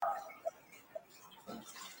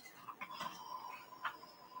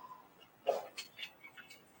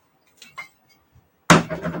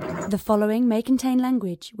The following may contain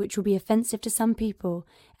language which will be offensive to some people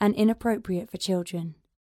and inappropriate for children.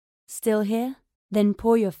 Still here? Then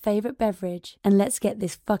pour your favorite beverage and let's get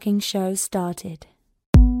this fucking show started.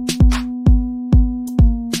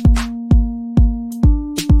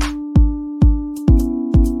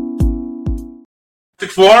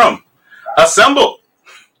 Forum, assemble!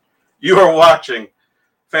 You are watching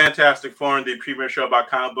Fantastic Forum, the premier show about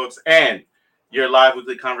comic books and your live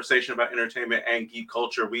weekly conversation about entertainment and geek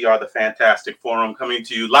culture. We are the Fantastic Forum, coming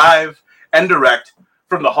to you live and direct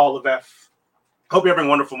from the Hall of F. Hope you're having a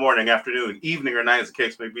wonderful morning, afternoon, evening, or night, as the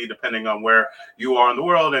case may be, depending on where you are in the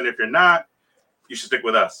world. And if you're not, you should stick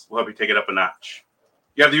with us. We'll help you take it up a notch.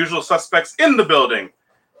 You have the usual suspects in the building.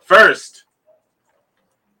 First,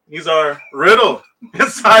 he's our riddle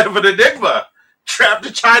inside of an enigma, trapped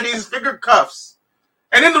in Chinese finger cuffs.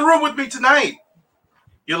 And in the room with me tonight,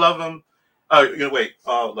 you love him. Wait.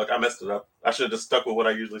 Oh, look, I messed it up. I should have just stuck with what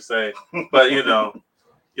I usually say. But, you know,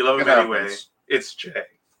 you love him anyway. It's Jay.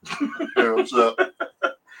 Hey, what's up?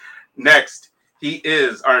 Next, he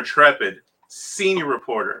is our intrepid senior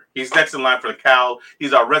reporter. He's next in line for the cowl.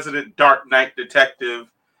 He's our resident Dark Knight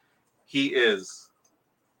detective. He is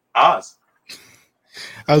Oz.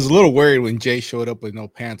 I was a little worried when Jay showed up with no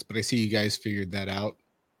pants, but I see you guys figured that out.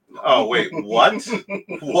 Oh, wait, what?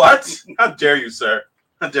 What? How dare you, sir?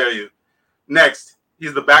 How dare you? Next,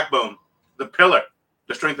 he's the backbone, the pillar,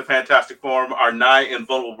 the strength of Fantastic Forum, our nigh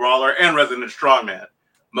invulnerable brawler and resident strongman,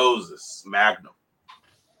 Moses Magnum.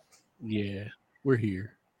 Yeah, we're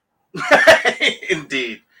here.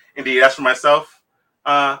 Indeed. As for myself,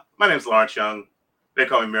 my name's Lawrence Young. They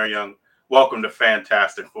call me Mary Young. Welcome to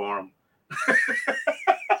Fantastic Forum.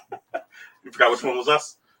 You forgot which one was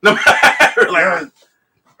us? No matter. Yeah,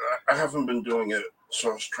 I haven't been doing it, so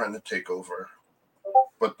I was trying to take over.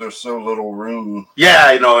 But there's so little room. Yeah,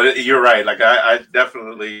 I know. You're right. Like, I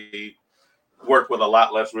definitely work with a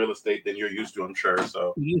lot less real estate than you're used to, I'm sure.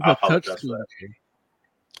 So I apologize for that.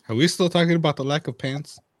 Are we still talking about the lack of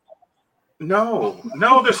pants? No,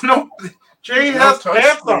 there's no. Jay has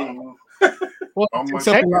pants on. Well, it's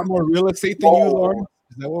a lot more real estate than you, Lauren.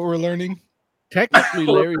 Is that what we're learning? Technically,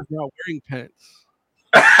 Larry's not wearing pants.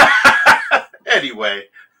 Anyway,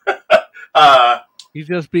 he's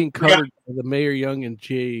just being covered by the Mayor Young and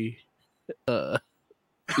Jay little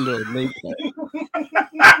name tag.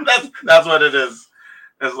 That's what it is.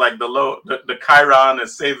 It's like the Chiron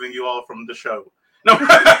is saving you all from the show. No,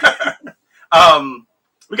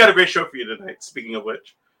 we got a great show for you tonight. Speaking of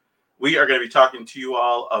which, we are going to be talking to you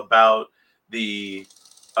all about the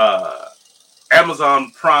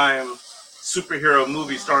Amazon Prime superhero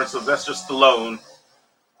movie starring Sylvester Stallone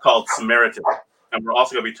called Samaritan. And we're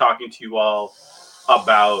also going to be talking to you all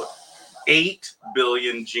about 8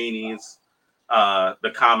 Billion Genies,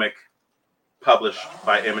 the comic published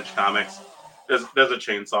by Image Comics. There's a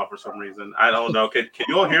chainsaw for some reason. I don't know. Can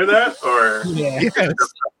you all hear that? Or Yes.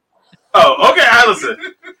 Oh, okay. Listen.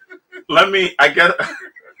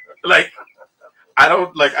 I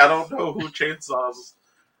don't know who chainsaws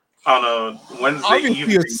on a Wednesday Obviously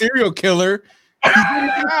evening. a serial killer.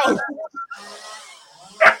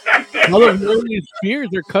 All of Larry's fears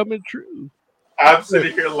are coming true. I'm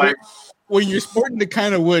sitting here like, When you're sporting the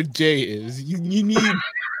kind of wood Jay is, you need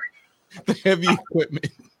the heavy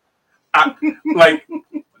equipment. I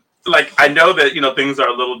know that things are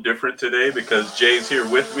a little different today because Jay's here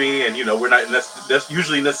with me, and we're not that's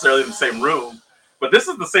usually necessarily in the same room, but this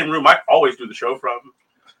is the same room I always do the show from.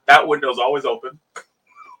 That window's always open,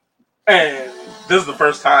 and this is the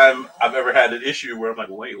first time I've ever had an issue where I'm like,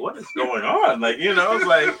 wait, what is going on? It's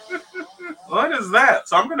like, what is that?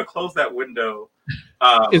 So I'm going to close that window.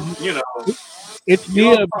 It's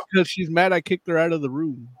Mia because she's mad I kicked her out of the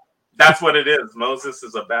room. That's what it is. Moses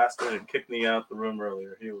is a bastard and kicked me out the room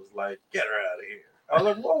earlier. He was like, get her out of here. I was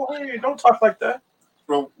like, whoa, hey, don't talk like that.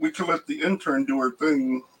 Well, we can let the intern do her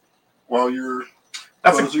thing while you're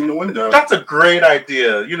closing the window. That's a great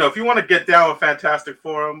idea. If you want to get down with Fantastic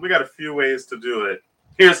Forum, we got a few ways to do it.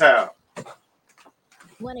 Here's how.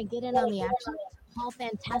 Want to get in on the action? Call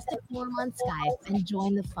Fantastic Forum on Skype and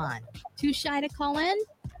join the fun. Too shy to call in?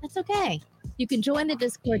 That's okay. You can join the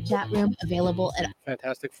Discord chat room available at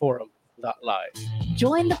FantasticForum.live.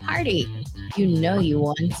 Join the party. You know you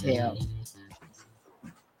want to.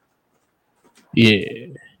 Yeah.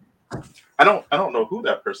 I don't know who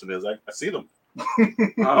that person is. I see them.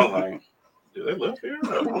 I'm like, do they live here?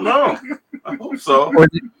 I don't know. I hope so.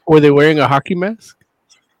 Were they wearing a hockey mask?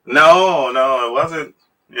 No, it wasn't.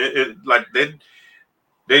 It like they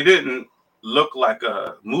didn't look like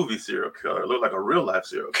a movie serial killer. It looked like a real life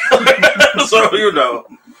serial killer. So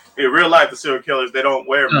in real life, the serial killers, they don't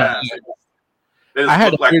wear masks. They I just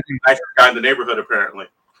had look like the nice guy in the neighborhood, apparently.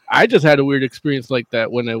 I just had a weird experience like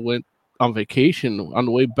that when I went on vacation. On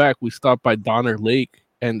the way back, we stopped by Donner Lake,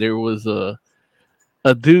 and there was a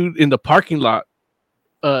dude in the parking lot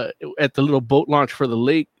at the little boat launch for the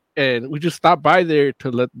lake, and we just stopped by there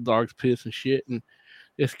to let the dogs piss and shit. And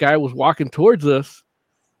this guy was walking towards us,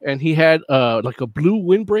 and he had like a blue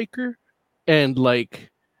windbreaker and like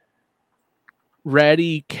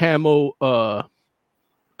ratty camo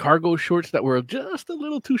cargo shorts that were just a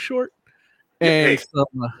little too short. And Hey,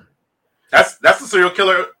 that's the serial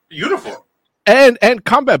killer uniform. And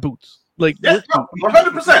combat boots. Like Yeah,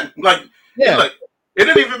 100%. Like, yeah. Like, it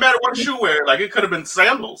didn't even matter what shoe wear. Like, it could have been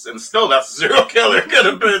sandals, and still that's a serial killer. It could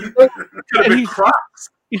have been Crocs.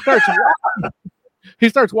 He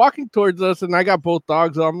starts walking towards us, and I got both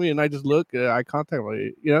dogs on me, and I just look at eye contact,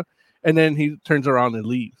 like, and then he turns around and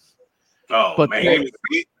leaves. Oh, But man.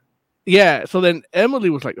 yeah, so then Emily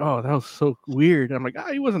was like, "Oh, that was so weird." I'm like,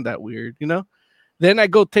 he wasn't that weird, Then I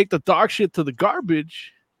go take the dog shit to the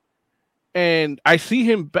garbage, and I see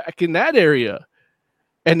him back in that area.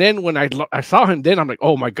 And then when I saw him, then I'm like,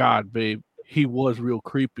 "Oh my god, babe, he was real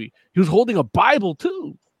creepy." He was holding a Bible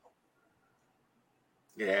too.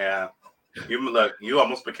 Yeah. You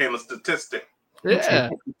almost became a statistic. Yeah,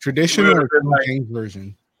 Traditional or Like- King James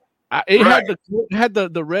version? it Right. had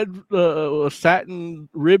the red satin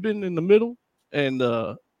ribbon in the middle and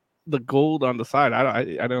the gold on the side.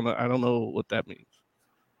 I don't know what that means.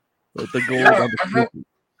 But the gold Yeah, on the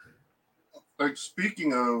Like,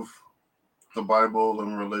 speaking of the Bible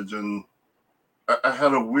and religion, I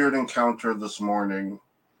had a weird encounter this morning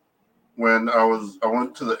when I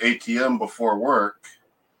went to the ATM before work,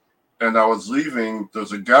 and I was leaving.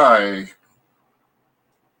 There's a guy,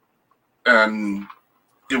 and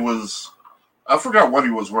I forgot what he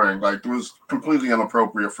was wearing. Like, it was completely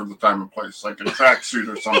inappropriate for the time and place, like a tracksuit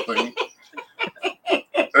or something.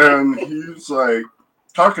 And he's like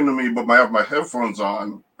talking to me, but I have my headphones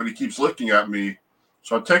on, but he keeps looking at me.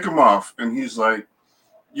 So I take them off, and he's like,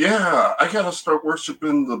 "Yeah, I gotta start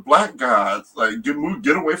worshiping the black God. Like, get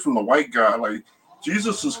away from the white God. Like,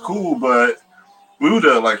 Jesus is cool, but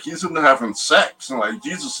Buddha, like, he's into having sex, and like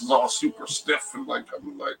Jesus is all super stiff." And like,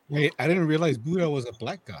 I'm like, Wait, I didn't realize Buddha was a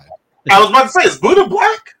black god. I was about to say, is Buddha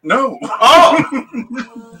black? no, Oh,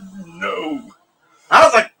 no. I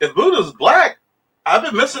was like, if Buddha's black, I've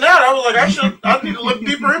been missing out. I was like, I need to look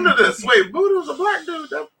deeper into this. Wait, Buddha's a black dude?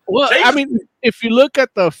 Well, Jesus. I mean, if you look at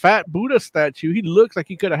the fat Buddha statue, he looks like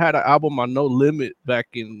he could have had an album on No Limit back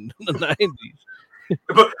in the 90s.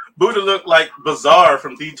 But Buddha looked like Bizarre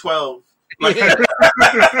from D12. Like, Yeah. look,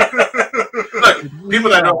 people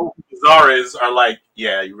that know who Bizarre is are like,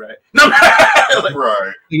 yeah, you're right. No, like,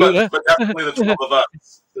 Right. but definitely the 12 of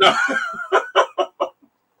us. No.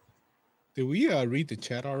 Did we read the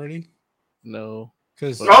chat already? No.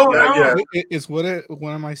 Because Oh, no. it's what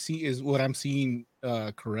I'm seeing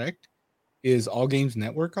correct is All Games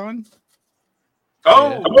Network on.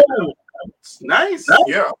 Oh, nice.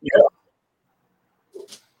 Yeah.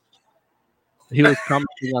 He was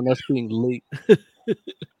commenting on us being late.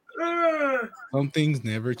 Some things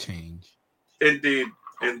never change. Indeed.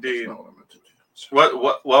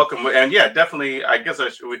 What? Welcome, and yeah, definitely. I guess I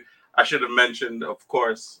should have mentioned, of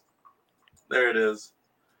course. There it is.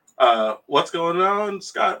 What's going on,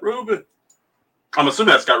 Scott Rubin? I'm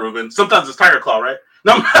assuming that's Scott Rubin. Sometimes it's Tiger Claw, right?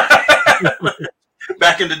 No,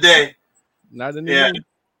 back in the day. Not anymore. Yeah.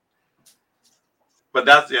 But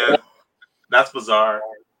that's bizarre.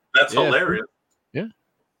 That's hilarious. Yeah.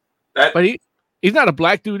 But he's not a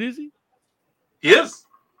black dude, is he? He is.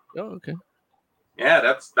 Oh, okay. Yeah,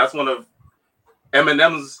 that's one of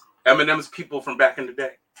Eminem's people from back in the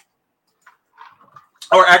day.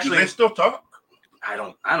 Or actually, do they still talk? I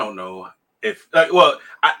don't know if I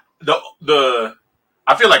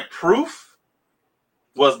feel like Proof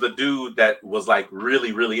was the dude that was like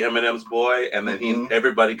really, really Eminem's boy, and then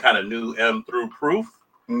everybody kind of knew him through Proof,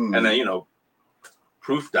 and then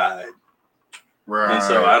Proof died, right? And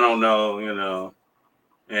so I don't know,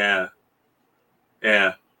 yeah.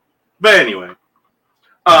 But anyway,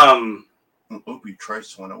 Obi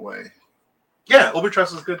Trice went away. Yeah, Obi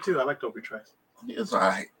Trice was good too. I liked Obi Trice. He is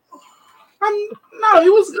alright. No, he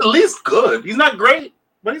was at least good. He's not great,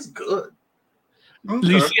 but he's good. Do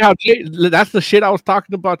you see how that's the shit I was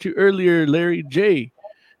talking about you earlier, Larry J.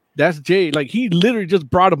 That's Jay. Like, he literally just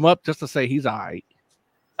brought him up just to say he's all right.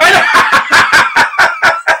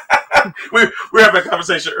 we were having a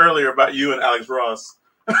conversation earlier about you and Alex Ross.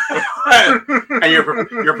 And your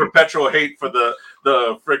perpetual hate for the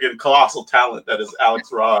friggin' colossal talent that is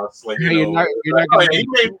Alex Ross. Like, he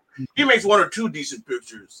makes one or two decent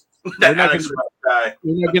pictures. That We're not Alex Wright guy.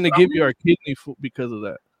 We're not gonna give you our kidney because of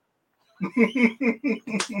that.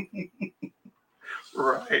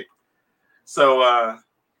 Right. So,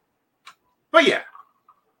 but yeah,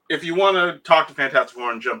 if you want to talk to Fantastic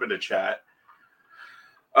Four and jump into chat,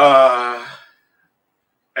 and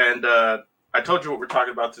I told you what we're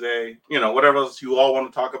talking about today. You know, whatever else you all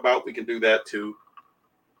want to talk about, we can do that too.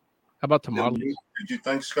 How about tomorrow? Did you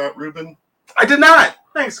thank Scott Rubin? I did not.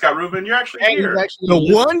 Thanks, Scott Rubin. You're actually here.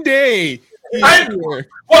 The one day.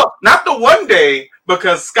 Well, not the one day,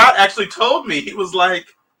 because Scott actually told me. He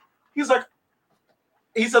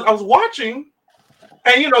said, I was watching,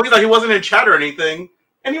 and he's like, he wasn't in chat or anything,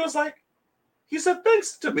 and he was like, he said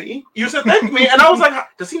thanks to me. You said thank me, and I was like,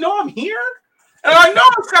 does he know I'm here? And I'm like, no,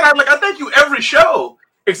 Scott. I'm like, I thank you every show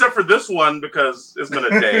except for this one because it's been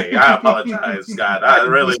a day. I apologize, Scott. I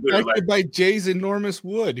really do. Like, by Jay's enormous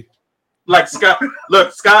wood. Like Scott,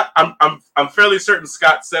 look, Scott. I'm fairly certain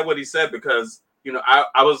Scott said what he said because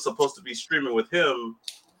I was supposed to be streaming with him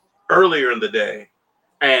earlier in the day,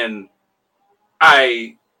 and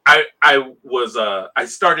I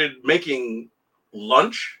started making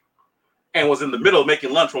lunch and was in the middle of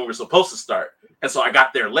making lunch when we were supposed to start, and so I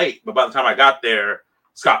got there late. But by the time I got there,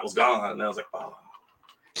 Scott was gone, and I was like, oh.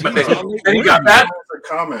 But then he got back.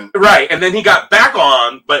 Comment. Right, and then he got back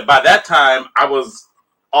on, but by that time I was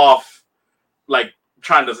off, like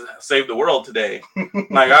trying to save the world today.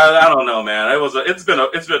 Like I don't know, man. It's been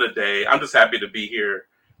a day. I'm just happy to be here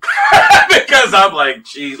because I'm like,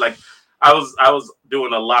 geez, like I was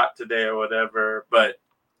doing a lot today or whatever, but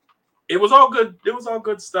it was all good. It was all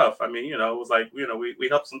good stuff. I mean, it was like we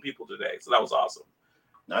helped some people today, so that was awesome.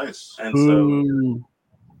 Nice. And so,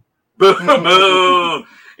 boom.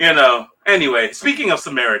 Anyway, speaking of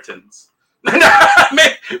Samaritans,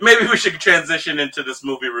 maybe we should transition into this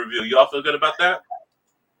movie review. You all feel good about that?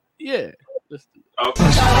 Yeah. Okay.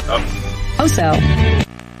 Also,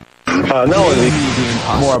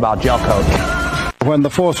 no, more about gel coat. When the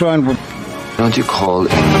fourth round, Don't you call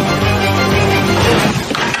it?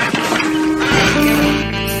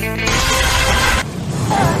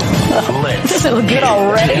 does it look good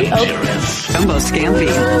already? Jumbo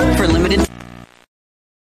Scampi for limited.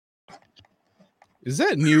 Is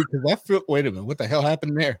that new? Because I feel. Wait a minute. What the hell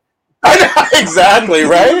happened there? Exactly,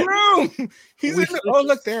 right? He's in the, oh,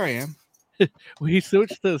 look, there I am. He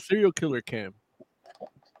switched to serial killer cam.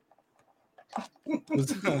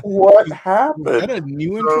 What happened? Was that a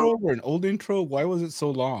new intro or an old intro? Why was it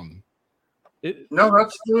so long? No,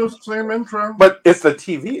 that's the same intro. But it's the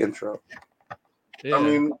TV intro. Yeah. I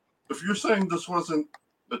mean, if you're saying this wasn't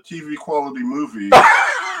a TV quality movie, I'm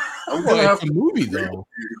Well, gonna have it's a to movie, agree though. with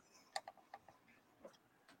you.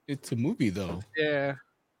 It's a movie, though. Yeah.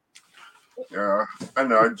 Yeah, I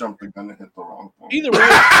know. I jumped the gun and hit the wrong one. Either way,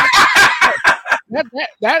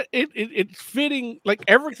 it's fitting. Like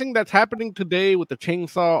everything that's happening today with the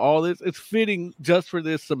chainsaw, all this, it's fitting just for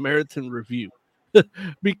this Samaritan review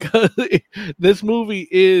because this movie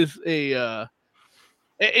is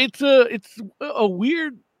it's a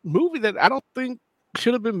weird movie that I don't think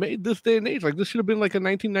should have been made this day and age. Like this should have been like a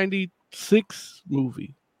 1996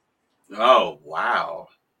 movie. Oh wow.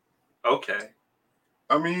 Okay.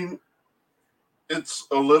 I mean, it's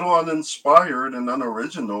a little uninspired and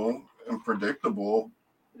unoriginal and predictable,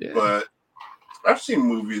 Yeah. but I've seen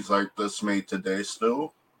movies like this made today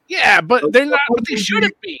still. Yeah, but they're not. But they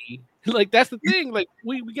shouldn't be. Like that's the thing. Like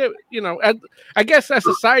we get, I guess as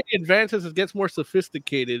society advances, it gets more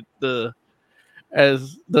sophisticated. I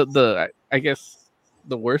guess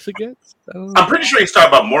the worse it gets. I'm pretty sure he's talking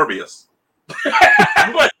about Morbius.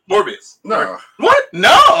 What? Morbius? No. What?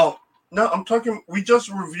 No. No, I'm talking. We just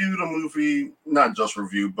reviewed a movie, not just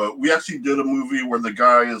reviewed, but we actually did a movie where the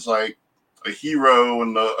guy is like a hero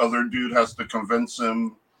and the other dude has to convince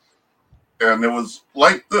him. And it was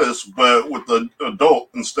like this, but with an adult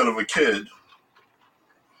instead of a kid.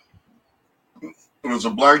 It was a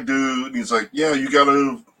black dude, and he's like, yeah, you got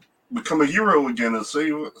to become a hero again and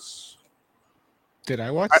save us. Did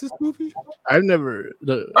I watch this movie? I've never.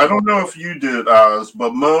 I don't know if you did, Oz,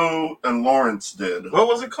 but Mo and Lawrence did. What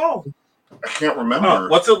was it called? I can't remember. Oh,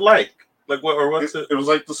 what's it like? Like what? Or what's it? It was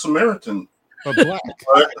like the Samaritan. A black.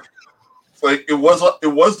 Like it was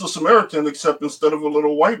the Samaritan, except instead of a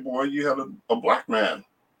little white boy, you had a black man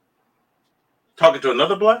Talking to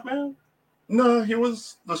another black man? No, the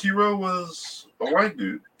hero was a white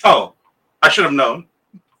dude. Oh, I should have known.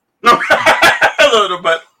 No,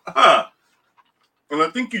 but And I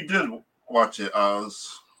think you did watch it,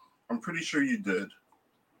 Oz. I'm pretty sure you did.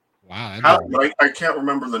 Wow. I can't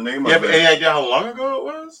remember the name you of have it. any idea how long ago it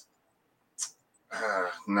was?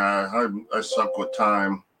 Nah, I suck with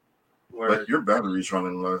time. But your battery's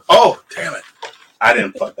running low. Oh, damn it. I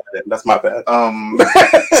didn't plug that in. That's my bad.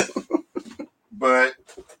 But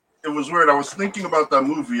it was weird. I was thinking about that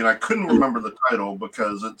movie and I couldn't remember the title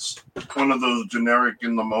because it's one of those generic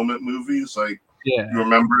in the moment movies. Like, you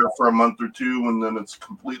remember it for a month or two and then it's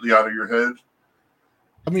completely out of your head.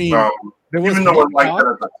 I mean, even though I liked it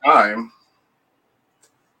at the time.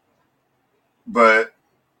 But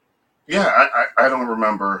yeah, I don't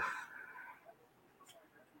remember.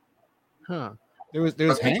 Huh. There was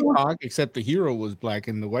Hancock, except the hero was black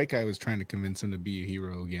and the white guy was trying to convince him to be a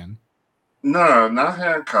hero again. No, not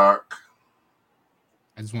Hancock.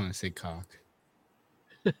 I just want to say cock.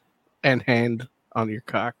 And hand on your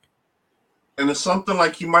cock. And it's something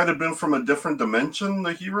like he might have been from a different dimension,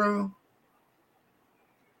 the hero.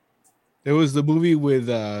 There was the movie with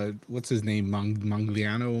what's his name?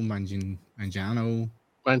 Manganiello.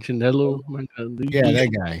 Yeah,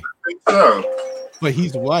 that guy. I think so. But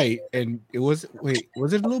he's white, and was it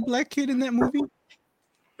a little black kid in that movie?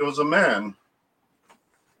 It was a man.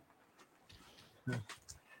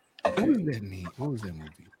 What was that name? What was that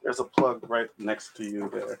movie? There's a plug right next to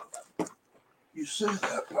you there. You said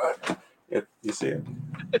that, but you see it?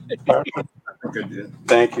 I think I did.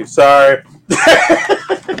 Thank you. Sorry.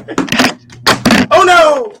 Oh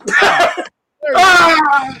no!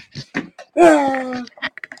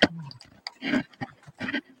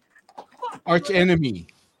 Arch enemy.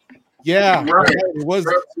 Yeah, Right. It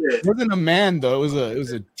wasn't a man though. It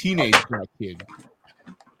was a teenage black kid.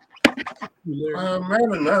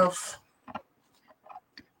 Man enough.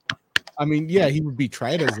 I mean, yeah, he would be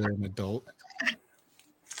tried as an adult.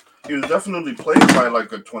 He was definitely played by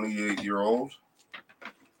like a 28-year-old.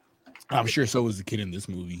 I'm sure so was the kid in this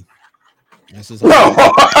movie. That's just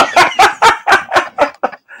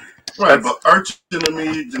Right, but Arch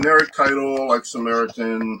Enemy, generic title, like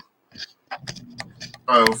Samaritan.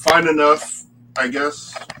 Fine enough, I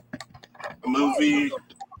guess. A movie.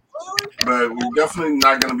 But we're definitely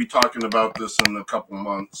not going to be talking about this in a couple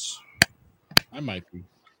months. I might be.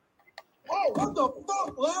 Oh, what the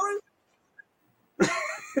fuck, Larry?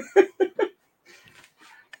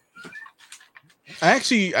 I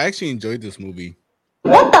actually enjoyed this movie.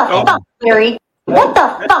 What the fuck, Larry? What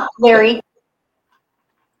the fuck, Larry?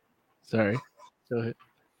 Sorry. Go ahead.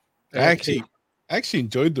 I actually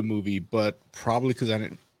enjoyed the movie, but probably because I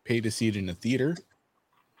didn't pay to see it in the theater.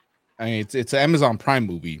 I mean, it's an Amazon Prime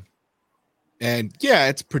movie, and yeah,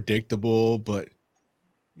 it's predictable, but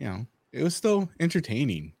you know, it was still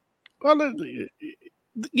entertaining. Well,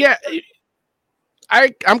 yeah,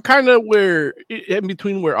 I'm kind of in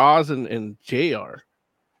between where Oz and Jay are.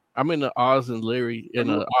 I'm in the Oz and Larry in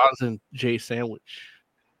a Oz and Jay sandwich.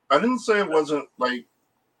 I didn't say it wasn't like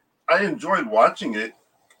I enjoyed watching it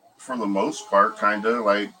for the most part, kind of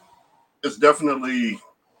like there are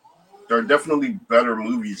definitely better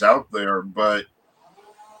movies out there, but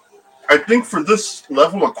I think for this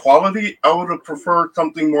level of quality, I would have preferred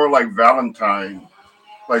something more like Valentine,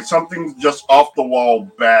 like something just off the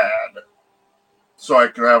wall bad, so I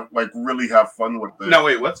could have really have fun with it. No,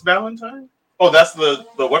 wait, what's Valentine? Oh, that's the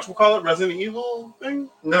whatchamacallit Resident Evil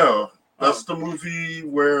thing? No, that's the movie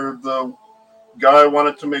where the guy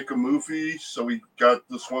wanted to make a movie, so he got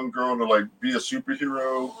this one girl to be a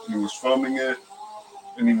superhero. He was filming it,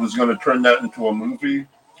 and he was going to turn that into a movie.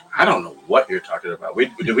 I don't know what you're talking about.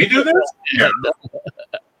 Did we do this?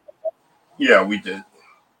 Yeah, we did.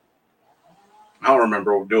 I don't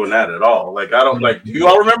remember doing that at all. Do you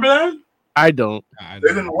all remember that? I don't. They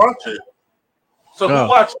didn't watch it. So who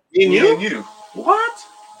watched it? Me and you. What?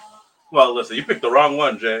 Well, listen, you picked the wrong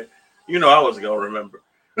one, Jay. You know I wasn't going to remember.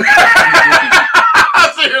 So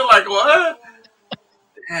you're like, what?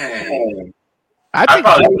 Dang. I think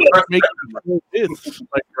it's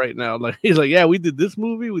right now. He's like, yeah, we did this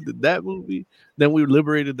movie, we did that movie, then we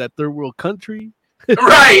liberated that third world country.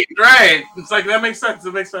 Right. It's like that makes sense.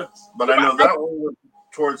 It makes sense. But I know that one was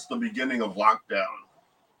towards the beginning of lockdown.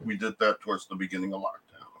 We did that towards the beginning of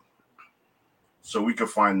lockdown, so we could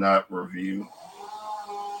find that review.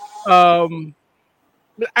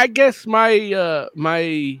 I guess my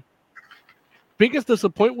biggest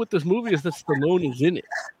disappointment with this movie is that Stallone is in it,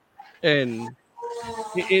 and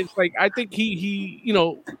it's like I think he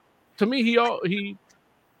to me he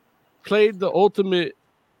played the ultimate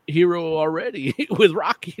hero already with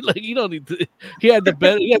Rocky. You don't need to. He had the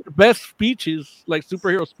best speeches, like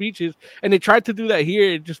superhero speeches, and they tried to do that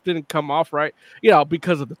here. It just didn't come off right,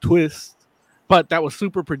 because of the twist. But that was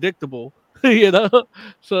super predictable.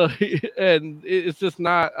 So and it's just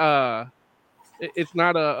not it's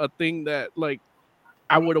not a thing that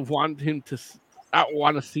I would have wanted him to. I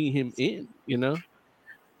want to see him in,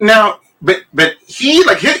 Now, but he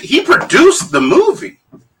produced the movie,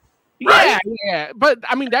 right? Yeah. But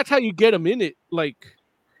I mean, that's how you get him in it. Like,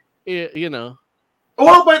 you know.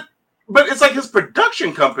 Well, but it's like his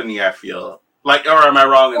production company. I feel like, or am I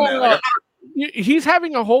wrong in that? Like, he's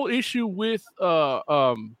having a whole issue with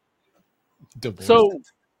Divorce. So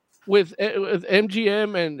with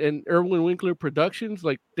MGM and Irwin Winkler Productions,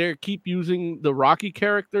 like they keep using the Rocky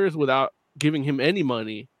characters without giving him any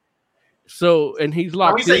money. So and he's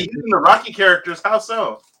locked. We say using the Rocky characters. How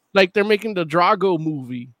so? Like they're making the Drago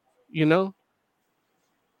movie, you know.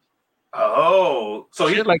 Oh, so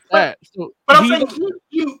shit like that. So, but I'm saying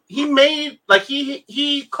he made like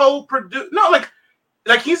he co-produced. No,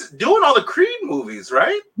 like he's doing all the Creed movies,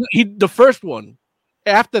 right? The first one.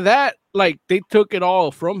 After that, like they took it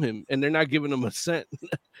all from him, and they're not giving him a cent.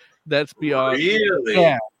 That's beyond. Really?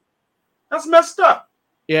 Yeah, that's messed up.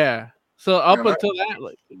 Yeah. So up until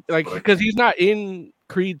that, like because he's not in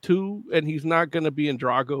Creed 2, and he's not gonna be in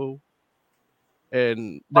Drago,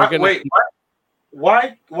 and they're gonna wait.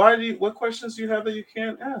 Why do you? What questions do you have that you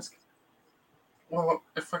can't ask? Well,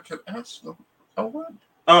 if I could ask them, I would.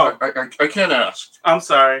 Oh, I can't ask. I'm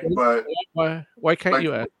sorry, but why can't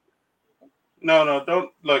you ask? No,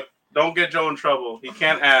 don't get Joe in trouble. He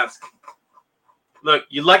can't ask. Look,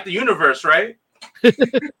 you like the universe, right?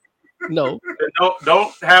 No.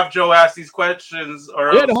 Don't have Joe ask these questions.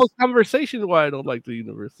 Or the whole conversation why I don't like the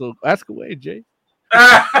universe. So ask away, Jay.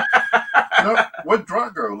 No, what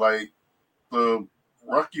Drago? Like the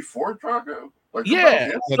Rocky IV Drago? Like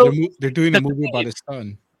they're doing a movie about his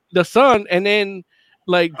son. The son, and then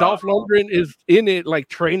like Dolph Lundgren is in it, like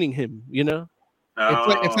training him. You know.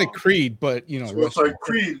 It's like Creed, but you know, so it's like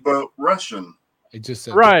Creed, but Russian. It just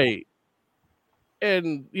said right,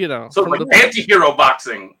 and you know, so like anti-hero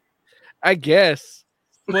boxing, I guess.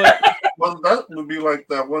 But well, that would be like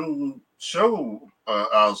that one show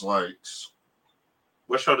Oz likes.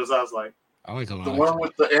 What show does Oz like? I like a lot. The one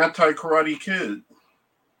with the anti-karate kid,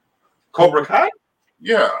 Cobra Kai.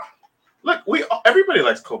 Yeah, look, everybody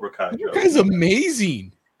likes Cobra Kai. Cobra Kai is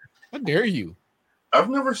amazing. How dare you? I've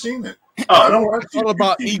never seen it. Oh, I don't watch it's all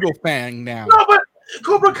about Eagle Fang now. No, but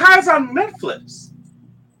Cobra Kai's on Netflix.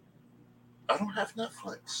 I don't have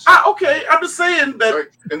Netflix. Okay. I'm just saying that.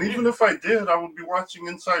 And even if I did, I would be watching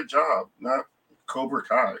Inside Job, not Cobra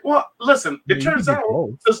Kai. Well, listen, it turns out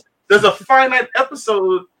there's a finite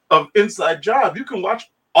episode of Inside Job. You can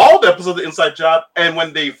watch all the episodes of Inside Job, and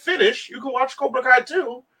when they finish, you can watch Cobra Kai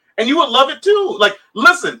too, and you would love it too. Like,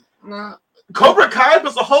 listen, Cobra Kai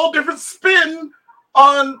was a whole different spin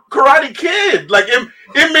on Karate Kid. Like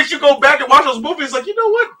it makes you go back and watch those movies. Like, you know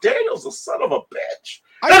what? Daniel's a son of a bitch.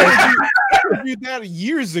 I reviewed that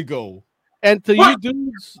years ago. And to you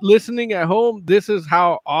dudes listening at home, this is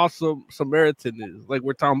how awesome Samaritan is. Like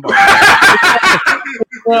we're talking about.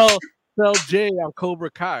 Tell Jay on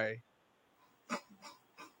Cobra Kai.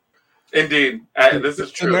 Indeed, this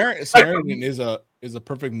is true. Samaritan is a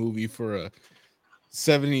perfect movie for a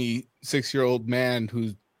 76-year-old man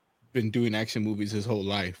who's been doing action movies his whole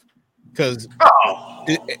life, because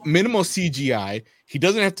minimal CGI. He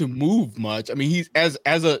doesn't have to move much. I mean, he's as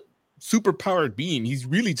a super powered being, he's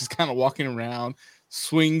really just kind of walking around,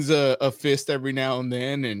 swings a fist every now and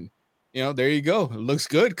then, and you know, there you go. It looks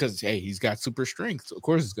good because hey, he's got super strength, so of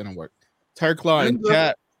course it's gonna work. Tire Claw in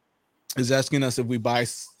chat is asking us if we buy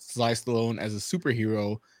Sly Stallone as a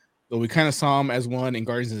superhero, though we kind of saw him as one in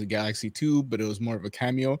Guardians of the Galaxy 2, but it was more of a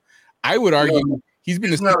cameo. I would argue he's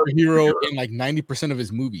been a superhero in like 90% of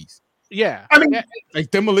his movies. Yeah. I mean,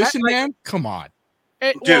 like Demolition Man, come on.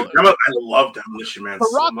 Dude, I love Demolition Man.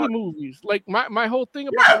 The Rocky much. Movies. Like my whole thing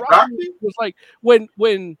about the Rocky movies was like when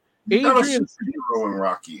Adrian superhero in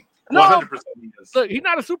Rocky. No, 100% he is. Look, he's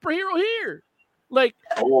not a superhero here. Like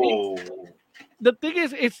the thing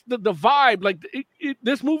is, it's the vibe. Like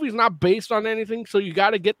this movie's not based on anything, so you got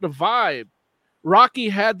to get the vibe. Rocky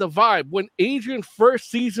had the vibe. When Adrian first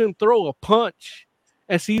sees him throw a punch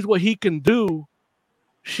and sees what he can do,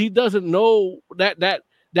 she doesn't know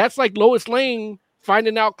that's like Lois Lane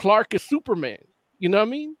finding out Clark is Superman. You know what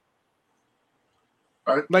I mean?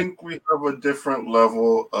 I think we have a different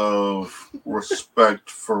level of respect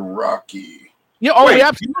for Rocky. Yeah, we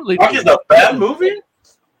absolutely. Rocky's a bad movie?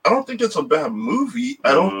 I don't think it's a bad movie.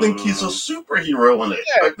 I don't think he's a superhero in it.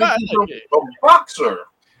 Yeah, I think he's a boxer.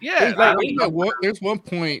 Yeah, there's one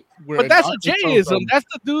point where, but that's a Jayism. That's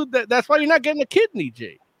the dude that's why you're not getting a kidney,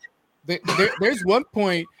 Jay. There's one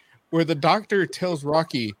point where the doctor tells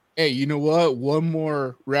Rocky, "Hey, you know what? One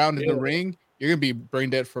more round in the ring, you're gonna be brain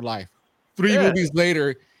dead for life." 3 movies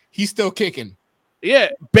later, he's still kicking. Yeah,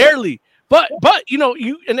 barely. But you know,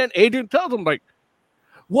 and then Adrian tells him like,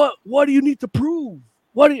 what do you need to prove?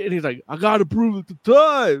 what? And he's like, I gotta prove it to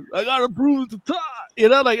time. I gotta prove it to time. You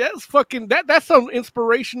know, like that's fucking that's some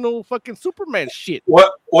inspirational fucking Superman shit.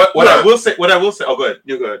 What I will say. Oh, go ahead.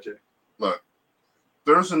 You go ahead, Jay. Look,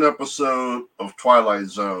 there's an episode of Twilight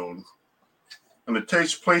Zone, and it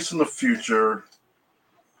takes place in the future,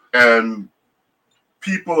 and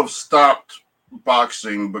people have stopped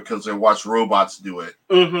boxing because they watch robots do it.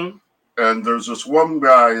 Mm-hmm. And there's this one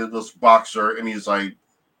guy, this boxer, and he's like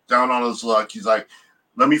down on his luck. He's like,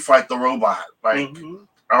 let me fight the robot. Like,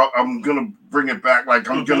 I'm going to bring it back. Like,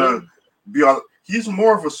 I'm going to be on. He's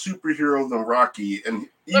more of a superhero than Rocky. And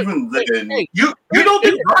even then. You don't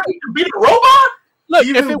think Rocky can beat a robot? Look,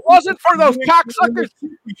 if it wasn't for those cocksuckers.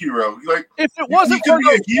 Superhero. Like, if it wasn't for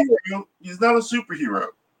those. Hero, he's not a superhero.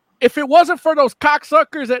 If it wasn't for those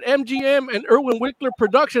cocksuckers at MGM and Irwin Winkler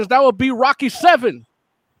Productions, that would be Rocky 7.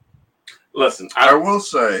 Listen, I will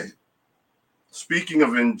say, speaking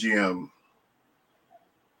of MGM,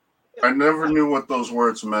 I never knew what those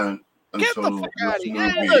words meant until this movie.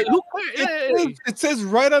 It says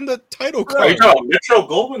right on the title card. Are you talking Metro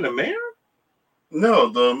Goldwyn, the mayor? No,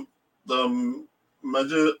 the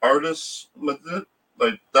Majid artist, like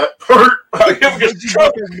that part. What? Are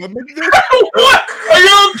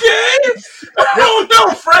you okay? Oh no,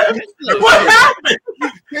 Fred. What happened?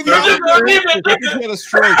 Had a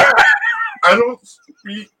stroke. I don't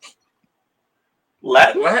speak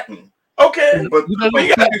Latin. Okay, but you gotta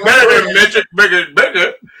be better than Midget,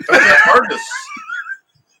 bigger. Artists.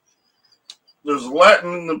 There's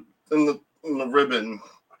Latin in the ribbon.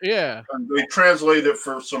 Yeah, and they translate it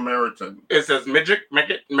for Samaritan. It says midget.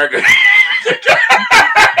 His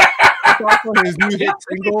new hit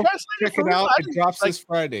single. Check it out. It drops this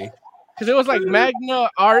Friday. Because it was like Magna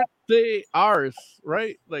Arte Ars,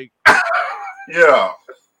 right? Like, yeah.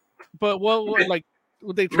 But what like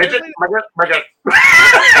would they translate?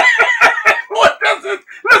 What does it?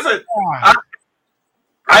 Listen,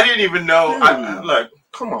 I didn't even know. Look,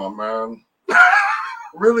 come on, man.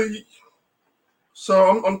 Really?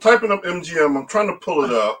 So I'm typing up MGM. I'm trying to pull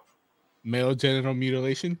it up. Male genital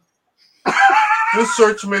mutilation. This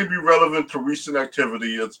search may be relevant to recent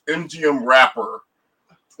activity. It's MGM rapper.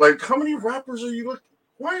 Like, how many rappers are you looking?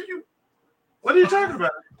 Why are you? What are you talking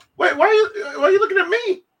about? Wait, why are you looking at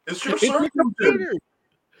me? It's your search computer.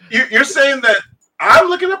 You're saying that I'm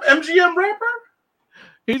looking up MGM rapper?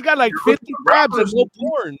 He's got like 50 tabs and no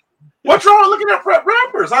porn. What's wrong with looking at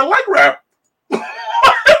rappers? I like rap.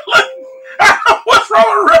 What's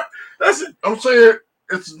wrong with rap? I'm saying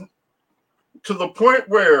it's to the point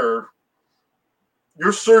where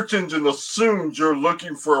your search engine assumes you're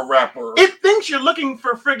looking for a rapper. It thinks you're looking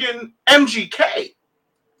for friggin' MGK.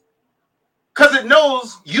 Because it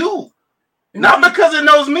knows you. Not because it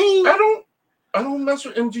knows me. I don't mess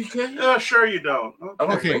with MGK. Yeah, sure you don't.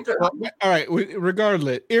 Okay. Well, all right.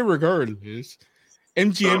 Irregardless,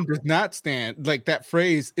 MGM does not stand like that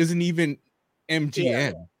phrase isn't even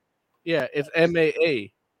MGM. Yeah, it's MAA.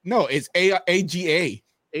 No, it's AGA.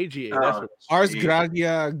 AGA. That's what Ars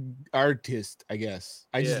Gratia Artist, I guess.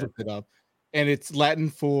 I just looked it up. And it's Latin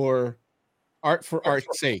for art for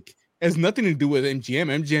art's sake. It has nothing to do with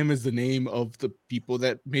MGM. MGM is the name of the people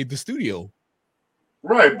that made the studio.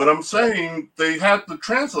 Right, but I'm saying they had to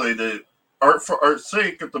translate it art for art's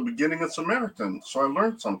sake at the beginning of Samaritan. So I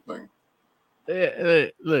learned something.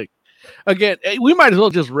 Look, again, we might as well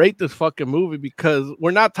just rate this fucking movie because we're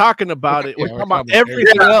not talking about it. We're talking about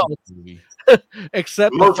everything else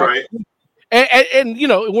except right. And you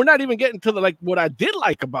know, we're not even getting to the what I did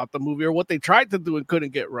like about the movie or what they tried to do and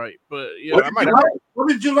couldn't get right. But you know, what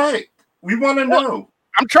did you like? We want to know.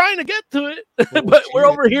 I'm trying to get to it, but we're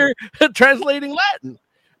over here translating Latin.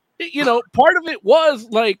 You know, part of it was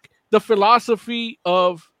like the philosophy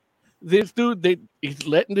of this dude. He's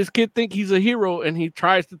letting this kid think he's a hero, and he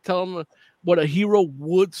tries to tell him what a hero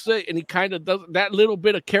would say, and he kind of does that. Little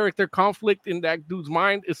bit of character conflict in that dude's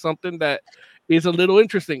mind is something that is a little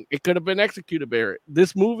interesting. It could have been executed better.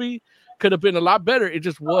 This movie could have been a lot better. It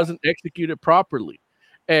just wasn't executed properly.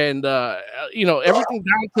 And you know, everything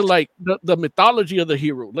down to like the mythology of the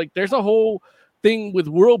hero. Like there's a whole thing with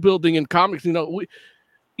world building in comics. You know,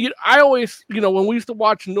 I always, you know, when we used to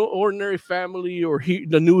watch No Ordinary Family or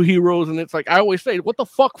the New Heroes, and it's like I always say, what the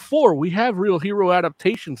fuck for? We have real hero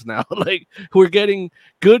adaptations now. Like we're getting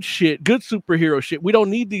good shit, good superhero shit. We don't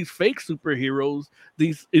need these fake superheroes,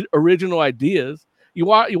 these original ideas. You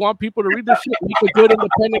want people to read this shit, make a good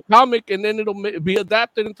independent comic, and then it'll be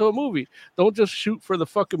adapted into a movie. Don't just shoot for the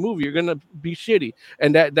fucking movie. You're gonna be shitty,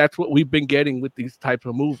 and that's what we've been getting with these types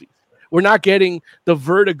of movies. We're not getting the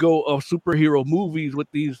vertigo of superhero movies with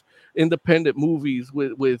these independent movies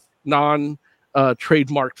with non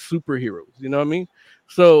trademarked superheroes. You know what I mean?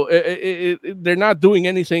 So they're not doing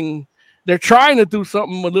anything. They're trying to do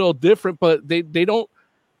something a little different, but they don't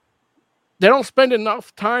spend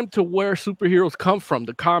enough time to where superheroes come from,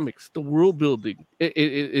 the comics, the world building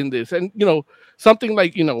in this. And, something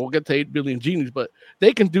like, we'll get to 8 Billion Genies, but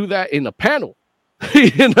they can do that in a panel,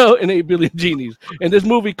 in 8 Billion Genies. And this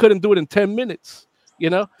movie couldn't do it in 10 minutes,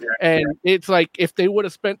 And it's like, if they would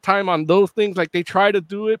have spent time on those things, like they try to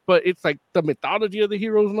do it, but it's like the mythology of the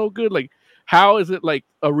hero is no good. Like, how is it like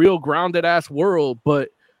a real grounded ass world, but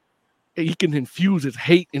he can infuse his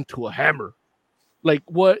hate into a hammer? Like,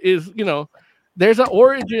 what is, there's an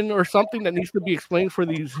origin or something that needs to be explained for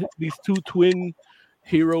these two twin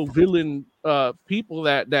hero villain people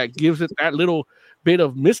that gives it that little bit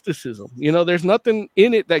of mysticism. There's nothing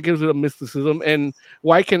in it that gives it a mysticism. And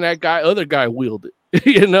why can that other guy wield it?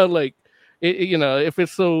 If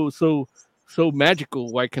it's so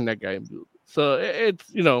magical, why can that guy wield it? So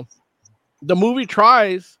it's, the movie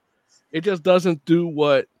tries, it just doesn't do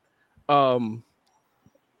what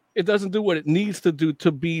it needs to do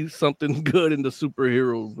to be something good in the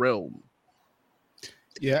superhero realm.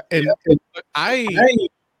 Yeah, and I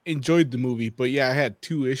enjoyed the movie, but I had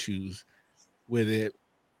 2 issues with it.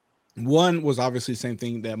 One was obviously the same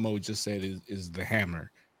thing that Mo just said, is the hammer.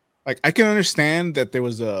 Like, I can understand that there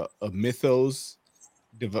was a mythos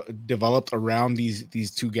developed around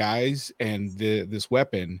these 2 guys and this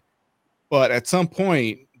weapon, but at some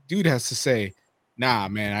point, dude has to say, nah,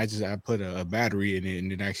 man, I put a battery in it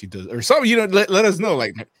and it actually does, or something. Let us know.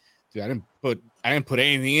 Like, dude, I didn't put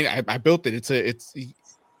anything in it. I built it.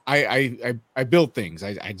 I built things.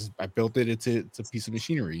 I built it. It's a piece of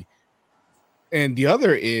machinery. And the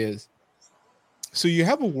other is, so you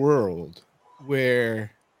have a world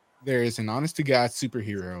where there is an honest to God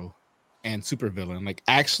superhero and supervillain, like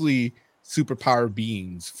actually superpower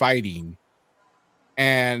beings fighting,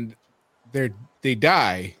 and they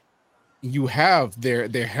die. You have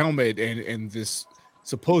their helmet and this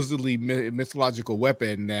supposedly mythological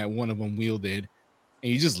weapon that one of them wielded,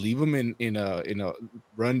 and you just leave them in a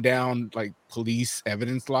rundown like police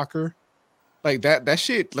evidence locker, like that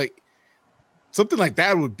shit. Like, something like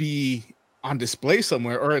that would be on display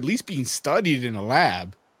somewhere, or at least being studied in a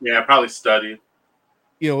lab. Yeah, probably studied.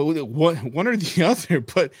 One or the other,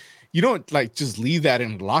 but you don't like just leave that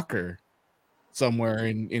in a locker somewhere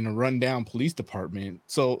in a rundown police department.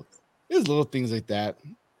 So there's little things like that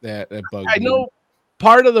bug me. I know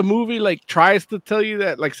part of the movie like tries to tell you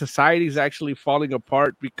that like society is actually falling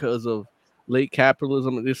apart because of late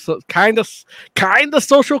capitalism. It's kind of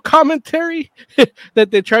social commentary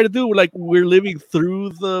that they try to do. Like, we're living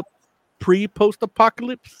through the post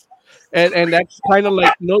apocalypse, and that's kind of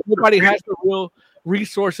like nobody has the real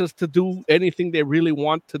resources to do anything they really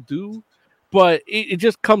want to do. But it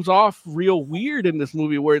just comes off real weird in this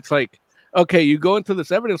movie where it's like, okay, you go into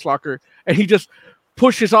this evidence locker and he just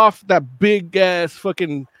pushes off that big ass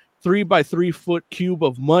fucking 3x3 foot cube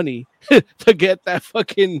of money to get that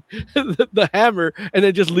fucking the hammer, and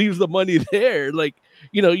then just leaves the money there. Like,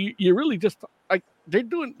 you really just like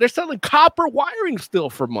they're selling copper wiring still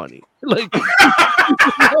for money. Like,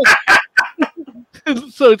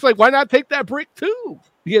 so it's like, why not take that brick too?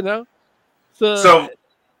 So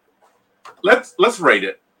let's rate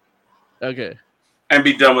it. Okay. And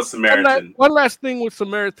be done with Samaritan. One last thing with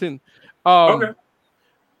Samaritan. Okay.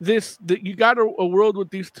 You got a world with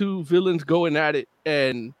these 2 villains going at it,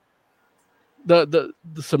 and the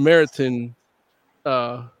Samaritan,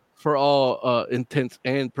 for all intents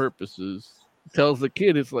and purposes, tells the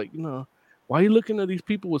kid, it's like, why are you looking at these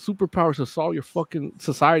people with superpowers to solve your fucking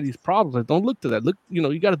society's problems? Like, don't look to that. Look,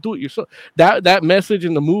 you got to do it yourself. That message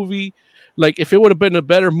in the movie, like, if it would have been a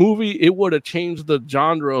better movie, it would have changed the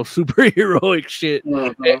genre of superheroic shit,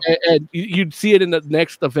 and you'd see it in the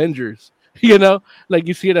next Avengers. Like,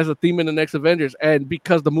 you see it as a theme in the next Avengers, and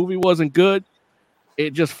because the movie wasn't good,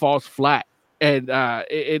 it just falls flat. And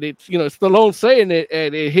it's Stallone saying it,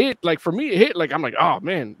 and it hit, like, for me, it hit, like, I'm like, oh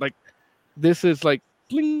man, like, this is like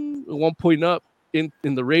bling, 1 point up in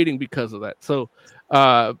the rating because of that. So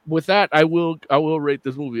with that, I will rate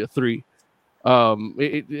this movie a 3.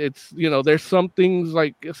 It's there's some things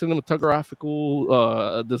like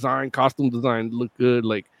cinematographical design, costume design look good.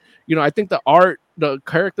 Like, I think the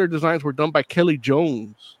character designs were done by Kelly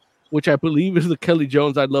Jones, which I believe is the Kelly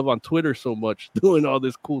Jones I love on Twitter so much, doing all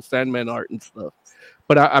this cool Sandman art and stuff.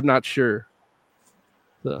 But I'm not sure.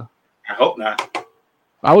 So, I hope not.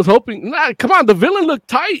 I was hoping. Nah, come on, the villain looked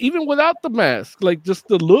tight even without the mask. Like, just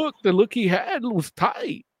the look he had was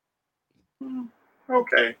tight.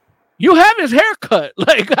 Okay. You have his haircut.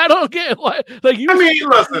 Like, I don't get why. Like,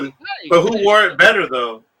 listen, but who wore it better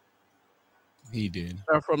though? He did.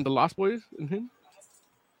 From the Lost Boys and him.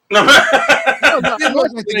 No, He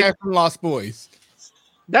looks like the guy from Lost Boys.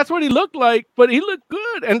 That's what he looked like, but he looked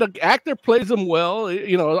good, and the actor plays him well.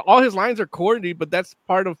 You know, all his lines are corny, but that's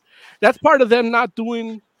part of them not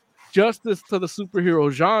doing justice to the superhero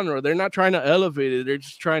genre. They're not trying to elevate it. They're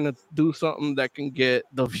just trying to do something that can get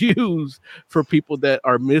the views for people that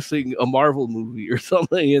are missing a Marvel movie or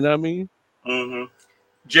something. You know what I mean? Mm-hmm.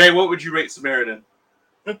 Jay, what would you rate Samaritan?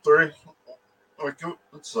 A 3. Like,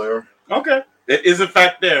 it's there. Okay. It is in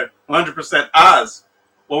fact there. 100%. Oz,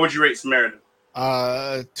 what would you rate Samaritan?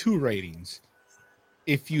 2 ratings.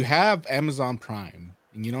 If you have Amazon Prime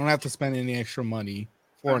and you don't have to spend any extra money,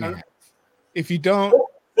 4.5. If you don't,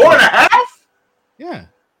 4.5? Yeah.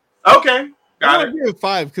 Okay. Got it. Give it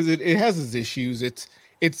 5 because it has its issues. It's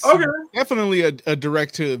okay. Definitely a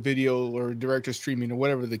direct to video or direct to streaming or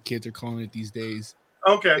whatever the kids are calling it these days.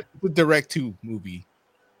 Okay. It's a direct to movie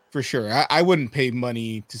for sure. I wouldn't pay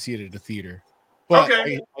money to see it at a theater, but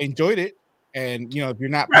I enjoyed it. And if you're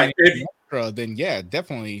not paying extra, then yeah,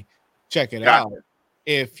 definitely check it out.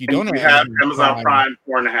 If you don't have Amazon Prime,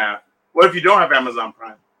 4.5. What if you don't have Amazon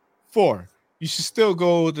Prime? 4. You should still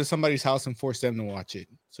go to somebody's house and force them to watch it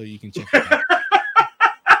so you can check it out.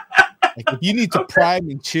 Like if you need to prime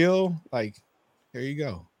and chill, like there you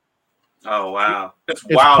go. Oh wow, it's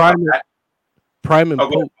wild. Prime and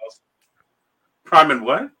poke. Prime and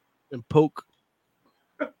what? And poke.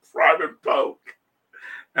 Prime and poke.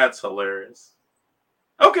 That's hilarious.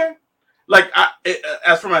 Okay, like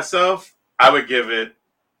as for myself, I would give it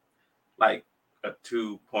like a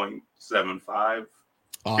 2.75.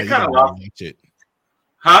 Oh, it you kind of watch it,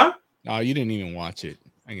 huh? No, you didn't even watch it.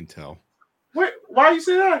 I can tell. Wait, why you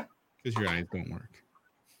say that? Because your eyes don't work.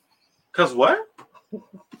 Because what?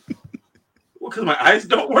 Because my eyes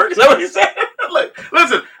don't work? Is that what you said? Like,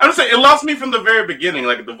 listen, I'm just saying it lost me from the very beginning.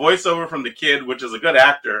 Like the voiceover from the kid, which is a good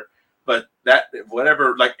actor, but that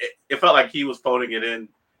whatever, like it felt like he was phoning it in,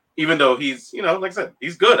 even though he's, like I said,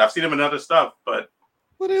 he's good. I've seen him in other stuff, but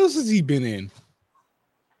what else has he been in?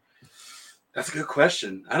 That's a good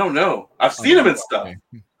question. I don't know. I've seen him in stuff.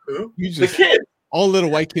 Who? The kid. All little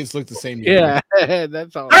white kids look the same. Yeah,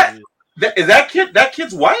 that's all. Is that kid? That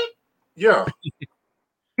kid's white? Yeah.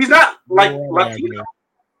 He's not like Latino.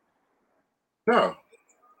 No.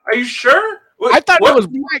 Are you sure? I thought it was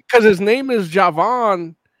black because his name is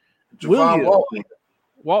Javon Walton.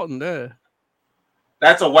 Walton, there.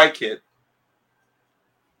 That's a white kid.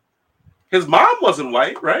 His mom wasn't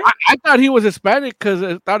white, right? I thought he was Hispanic because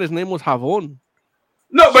I thought his name was Javon.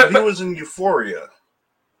 No, but he was in Euphoria.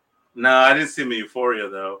 No, I didn't see him in Euphoria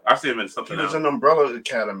though. I've seen him in something else. He was in Umbrella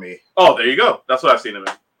Academy. Oh, there you go. That's what I've seen him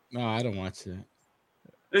in. No, I don't watch that.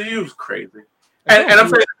 He was crazy. And I'm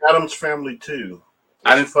saying Adam's Family too.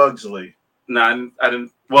 I didn't Fugsley. No, I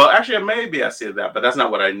didn't. Well, actually, maybe I see that, but that's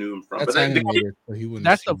not what I knew him from. That's but animated, so he wouldn't.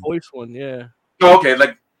 That's the voice one, yeah. Oh, okay,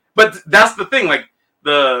 but that's the thing. Like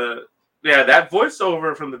that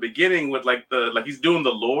voiceover from the beginning with he's doing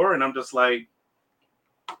the lore, and I'm just like,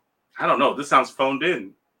 I don't know. This sounds phoned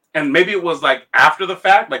in. And maybe it was like after the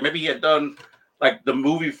fact, like maybe he had done like the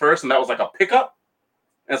movie first, and that was like a pickup.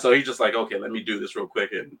 And so he's just like, okay, let me do this real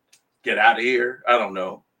quick and get out of here. I don't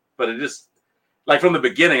know, but it just like from the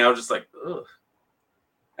beginning, I was just like, ugh.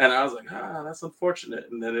 And I was like, that's unfortunate.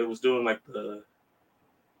 And then it was doing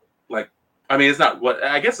it's not what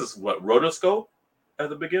I guess it's what rotoscope at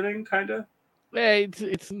the beginning, kind of. Yeah,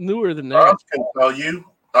 it's newer than that. I can tell you.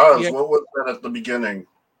 What was that at the beginning?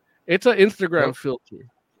 It's an Instagram filter.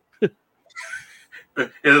 Is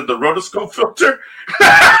it the rotoscope filter?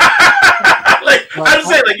 I'm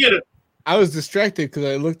saying, I was distracted because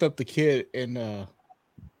I looked up the kid and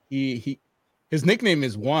his nickname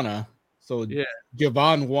is Wana. So yeah,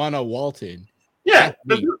 Javon Wana Walton. Yeah,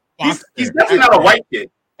 he's definitely not a white kid.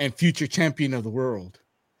 And future champion of the world.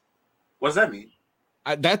 What does that mean?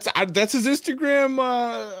 That's his Instagram,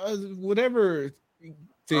 whatever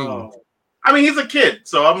thing. Oh. I mean, he's a kid,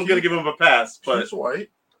 so I'm gonna give him a pass. But he's white.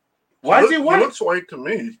 Why is he white? He looks white to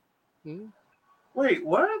me. Wait,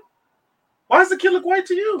 what? Why does the kid look white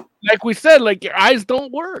to you? Like we said, like your eyes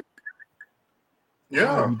don't work.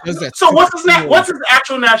 Yeah. So what's his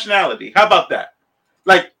actual nationality? How about that?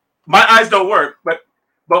 Like my eyes don't work, but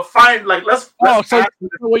fine. Like let's so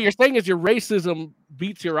what you're saying is your racism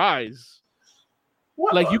beats your eyes.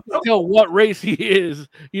 What? Like you can tell what race he is.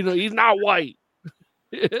 He's not white.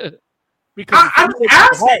 Because I'm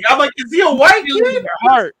asking. I'm like, is he a white kid? In your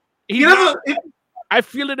heart. He doesn't. I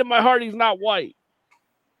feel it in my heart. He's not white.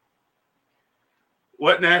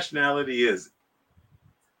 What nationality is it?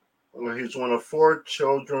 Well, he's one of 4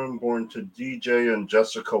 children born to DJ and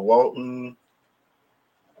Jessica Walton.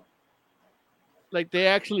 Like they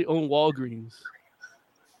actually own Walgreens.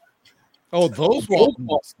 Oh, those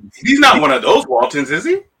Waltons. He's not one of those Waltons, is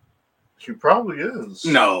he? He probably is.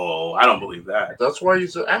 No, I don't believe that. That's why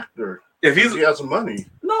he's an actor. If he has the money.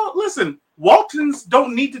 No, listen, Waltons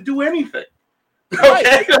don't need to do anything.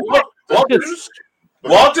 Okay?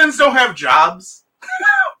 Waltons don't have jobs.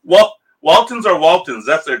 Waltons are Waltons.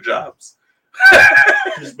 That's their jobs.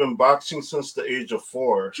 He's been boxing since the age of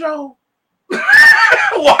 4. Joe.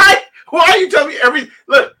 Why are you telling me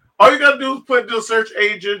look, all you gotta do is put the search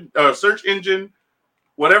engine,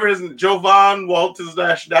 whatever his Jovan Walton's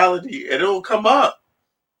nationality, and it'll come up.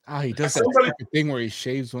 He does that thing where he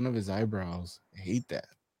shaves one of his eyebrows. I hate that.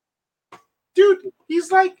 Dude,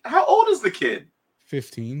 he's like, how old is the kid?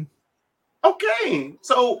 15. Okay.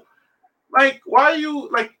 So, like, why are you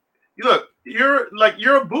like look,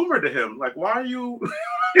 you're a boomer to him. Like, why are you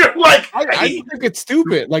you're like I think it's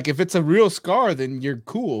stupid. Like, if it's a real scar, then you're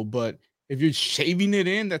cool, but if you're shaving it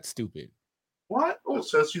in, that's stupid. What? It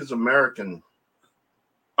says he's American.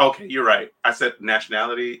 Okay, you're right. I said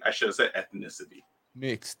nationality. I should have said ethnicity.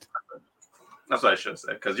 Mixed. That's what I should have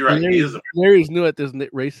said. Because you're right. He is Larry's new at this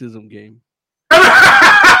racism game.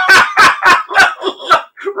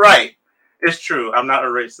 Right. It's true. I'm not a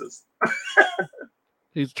racist.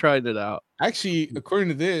 He's trying it out. Actually, according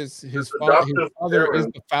to this, his father is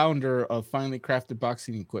the founder of Finely Crafted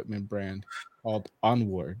boxing equipment brand called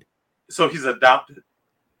Onward. So he's adopted.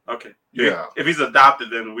 Okay. Yeah. If he's adopted,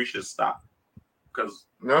 then we should stop. Because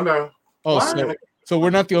no. Oh, so we're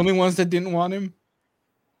not the only ones that didn't want him?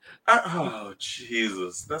 Oh,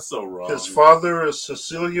 Jesus. That's so wrong. His father is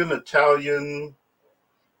Sicilian, Italian.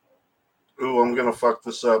 Ooh, I'm going to fuck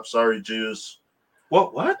this up. Sorry, Jews.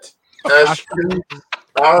 What?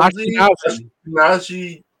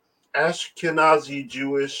 Ashkenazi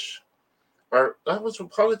Jewish. I was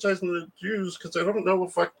apologizing to the Jews because I don't know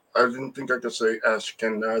if I didn't think I could say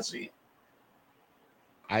Ashkenazi.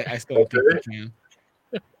 I still think I can.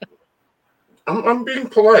 I'm being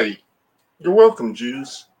polite. You're welcome,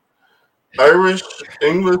 Jews. Irish,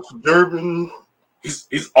 English, German.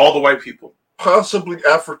 He's all the white people. Possibly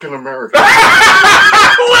African American.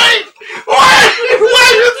 Wait!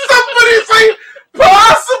 Did somebody say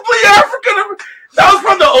possibly African American? That was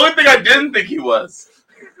probably the only thing I didn't think he was.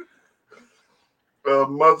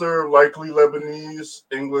 Mother likely Lebanese,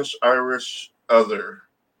 English, Irish, other.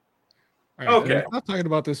 Right, okay. I'm not talking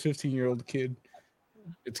about this 15-year-old kid.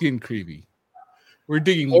 It's getting creepy. We're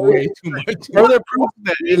digging way too much. Further proof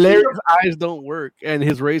that Larry's eyes don't work and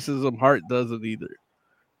his racism heart doesn't either.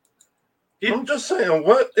 I'm just saying,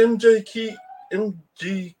 what MGK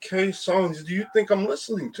songs do you think I'm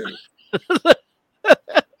listening to?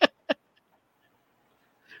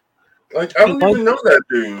 Like, I don't even know that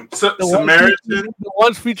dude. Samaritan. The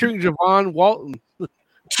ones featuring Javon Walton. 2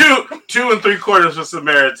 3/4 for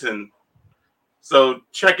Samaritan. So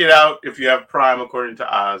check it out if you have Prime, according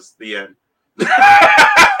to Oz. The end.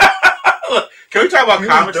 Can we talk about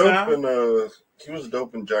comics now? He was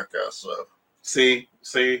dope in Jackass. So. See,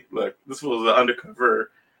 look, this was an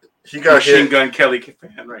undercover. He got Machine Gun Kelly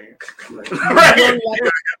fan right here. Right here.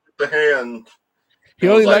 The hand. He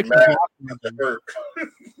only likes the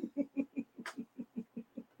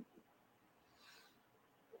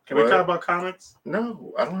Can we talk about comics?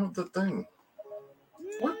 No, I don't have the thing.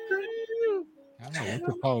 What the? I don't know what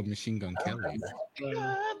to call Machine Gun Kelly.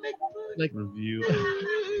 Like review.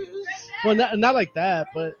 Well, not like that,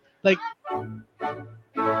 but like.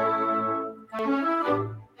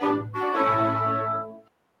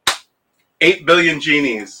 8 billion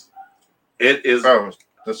genies. It is. Oh,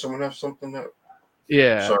 does someone have something that?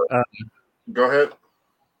 Yeah. Sorry. Go ahead.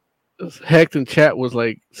 Hecht in chat was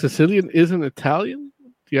like, Sicilian isn't Italian?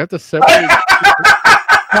 Do you have to separate?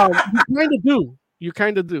 You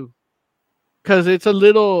kind of do. Because it's a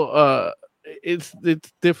little, it's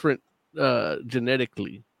different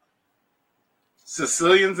genetically.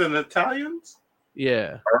 Sicilians and Italians?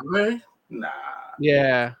 Yeah. Are they? Nah.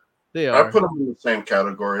 Yeah, they are. I put them in the same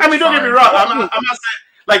category. I mean, don't get me wrong. I'm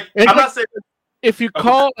not saying if you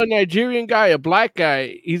call a Nigerian guy a black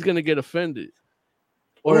guy, he's gonna get offended.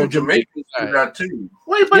 Or a Jamaican guy. That too.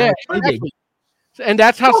 Wait, but exactly. And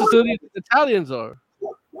that's how Sicilians and Italians are.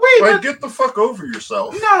 Wait, get the fuck over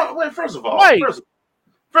yourself. No, wait. First of all, Wait.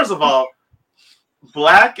 First of all,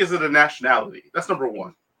 black isn't a nationality. That's number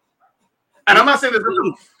one. And I'm not saying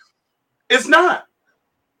that it's not.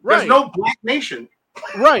 Right. There's no black nation.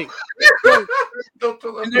 Right. And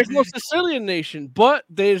there's no Sicilian nation, but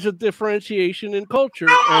there's a differentiation in culture.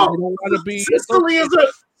 No, and we don't want to be Sicily is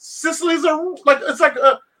a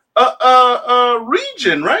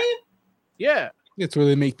region, right? Yeah. It's where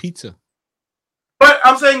they make pizza. But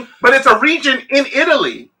I'm saying, it's a region in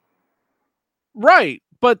Italy. Right.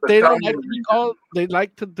 but they don't like to be called. They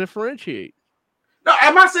like to differentiate. No,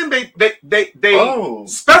 I'm not saying they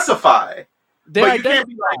specify. But you can't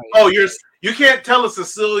be like, you can't tell a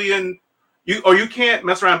Sicilian, you can't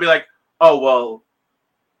mess around and be like, oh well,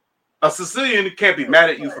 a Sicilian can't be mad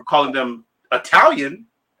at you for calling them Italian.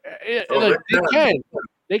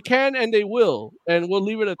 They can, and they will, and we'll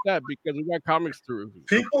leave it at that because we got comics to review.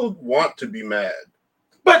 People want to be mad,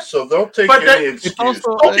 but so they'll take any excuse.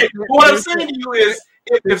 Okay, what I'm saying to you is,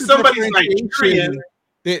 if somebody's Nigerian.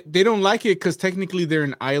 They don't like it because technically they're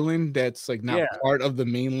an island that's like not part of the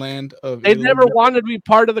mainland of They Italy. never wanted to be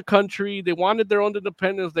part of the country. They wanted their own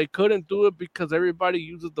independence. They couldn't do it because everybody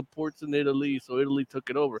uses the ports in Italy, so Italy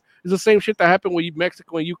took it over. It's the same shit that happened with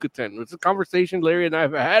Mexico and Yucatan. It's a conversation Larry and I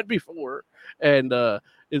have had before, and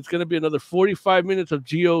it's going to be another 45 minutes of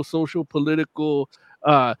social, political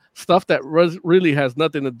stuff that really has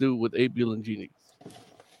nothing to do with 8 billion genies.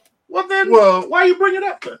 Well, then, why you bring it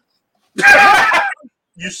up then?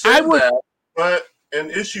 You said that, but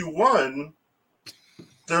in issue 1,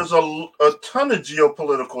 there's a ton of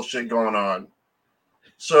geopolitical shit going on.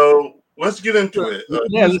 So let's get into it.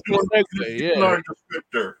 Our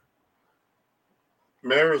descriptor.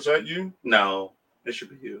 Mayor, is that you? No, it should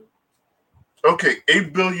be you. Okay,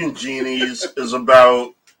 8 billion genies is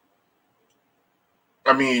about,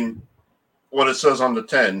 what it says on the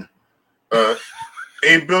 10.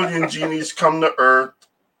 8 billion genies come to Earth.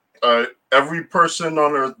 Every person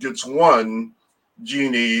on Earth gets one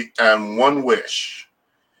genie and one wish.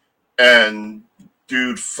 And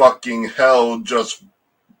dude, fucking hell, just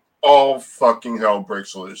all fucking hell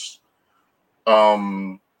breaks loose.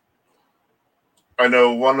 I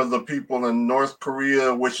know one of the people in North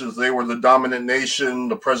Korea wishes they were the dominant nation.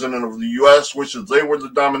 The president of the U.S. wishes they were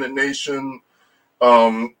the dominant nation.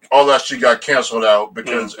 All that shit got canceled out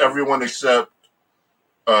because everyone except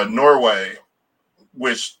Norway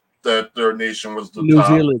wished that their nation was the top. New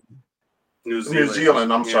Zealand. New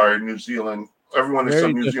Zealand. Everyone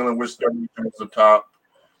except New Zealand wished their nation was the top.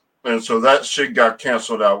 And so that shit got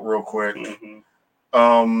canceled out real quick.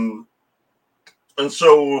 And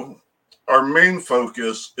so our main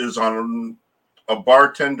focus is on a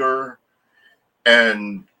bartender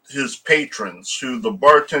and his patrons, who the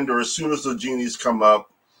bartender, as soon as the genies come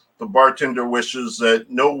up, the bartender wishes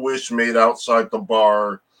that no wish made outside the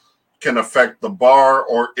bar can affect the bar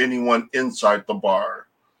or anyone inside the bar.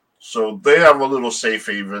 So they have a little safe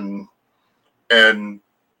haven, and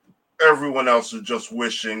everyone else is just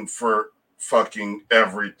wishing for fucking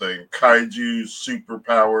everything. Kaiju,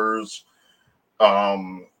 superpowers,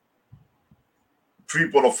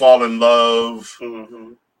 people to fall in love.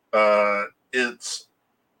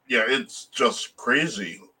 It's just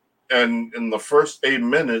crazy. And in the first 8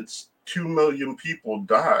 minutes, 2 million people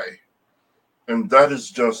die. And that is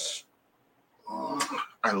just,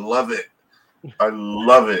 I love it. I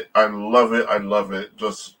love it. I love it. I love it.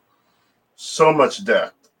 Just so much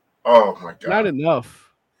death. Oh my God. Not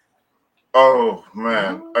enough. Oh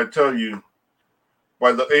man. I tell you,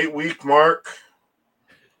 by the 8-week mark,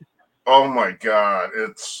 oh my God.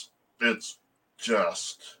 It's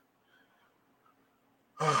just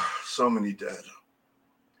so many dead.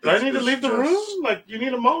 Do I need to leave the room? Like, you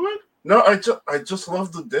need a moment? No, I just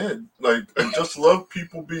love the dead. Like, I just love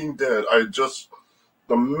people being dead.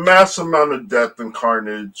 The mass amount of death and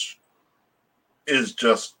carnage is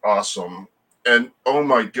just awesome. And oh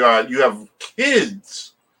my God, you have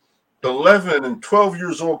kids, 11 and 12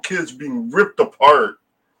 years old kids being ripped apart.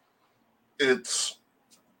 It's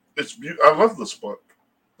I love this book.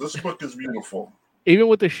 This book is beautiful. Even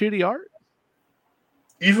with the shitty art?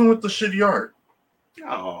 Even with the shitty art.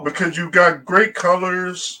 Oh. Because you got great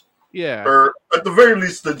colors. Yeah. Or at the very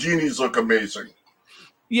least, the genies look amazing.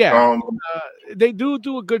 Yeah. They do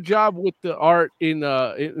a good job with the art in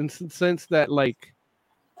the sense that, like,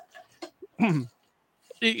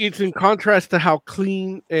 it's in contrast to how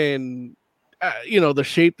clean and the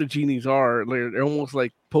shape the genies are. They're almost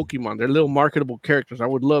like Pokemon. They're little marketable characters. I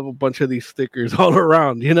would love a bunch of these stickers all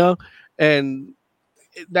around, and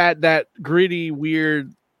that gritty,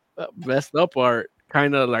 weird, messed up art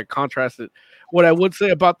kind of like contrasted. What I would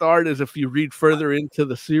say about the art is, if you read further into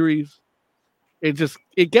the series,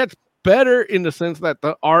 it gets better in the sense that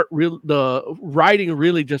the writing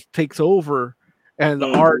really just takes over, and the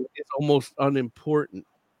art is almost unimportant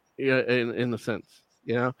in a sense,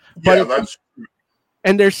 Yeah, But that's true.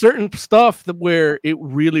 And there's certain stuff where it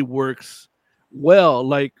really works well,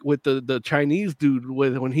 like with the Chinese dude,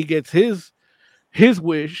 when he gets his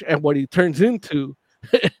wish and what he turns into.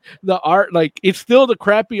 The art, like, it's still the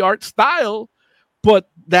crappy art style, but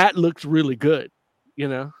that looks really good,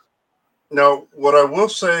 Now, what I will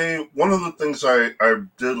say, one of the things I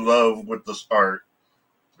did love with this art,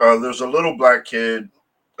 there's a little black kid.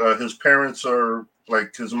 His parents are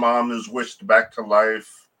like, his mom is wished back to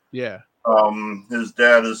life. Yeah. His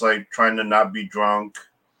dad is like trying to not be drunk.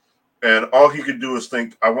 And all he could do is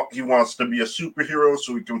think, he wants to be a superhero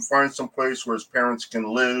so he can find some place where his parents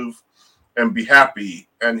can live and be happy.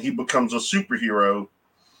 And he becomes a superhero.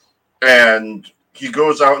 And he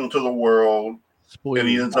goes out into the world. Spoilers. And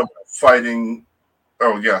he ends up fighting.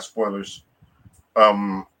 Oh, yeah, spoilers.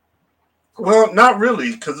 Well, not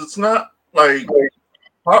really, because it's not like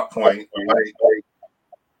plot point. Like,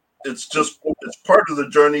 it's part of the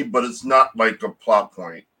journey, but it's not like a plot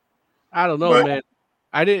point. I don't know, man.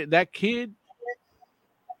 That kid,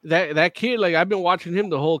 like, I've been watching him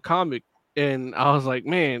the whole comic, and I was like,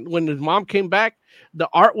 man, when his mom came back, the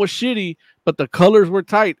art was shitty, but the colors were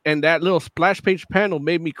tight, and that little splash page panel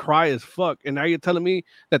made me cry as fuck. And now you're telling me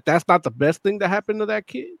that that's not the best thing that happened to that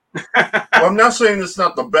kid? Well, I'm not saying it's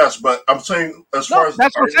not the best, but I'm saying that's what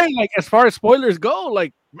I'm saying. Like, as far as spoilers go,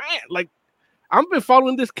 like, man, like, I've been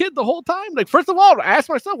following this kid the whole time. Like, first of all, I asked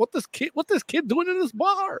myself, what this kid doing in this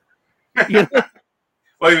bar? You know?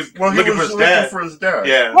 Well, he was looking for his dad.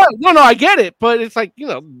 Yeah. Well, no, I get it, but it's like, you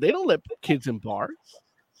know, they don't let kids in bars.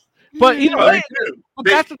 But you know,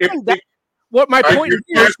 that's the thing. What my point is,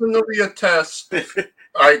 personally attest.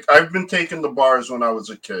 I've been taking the bars when I was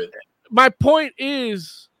a kid. My point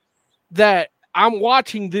is that I'm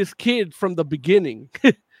watching this kid from the beginning,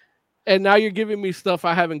 and now you're giving me stuff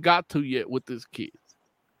I haven't got to yet with this kid.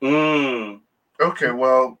 Okay,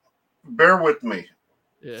 well, bear with me.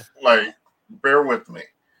 Yeah. Like, bear with me.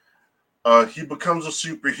 He becomes a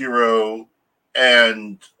superhero,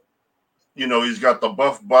 and you know, he's got the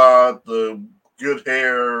buff bod, the good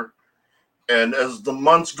hair, and as the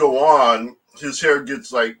months go on, his hair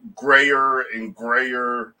gets like grayer and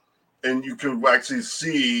grayer, and you can actually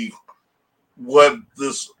see what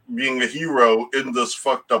this being a hero in this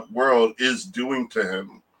fucked up world is doing to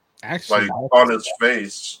him. Actually, like on his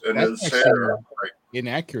face and his hair. Like,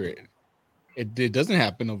 inaccurate. It doesn't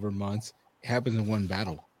happen over months. It happens in one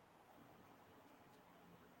battle.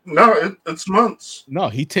 No, it's months. No,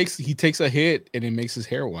 he takes a hit and it makes his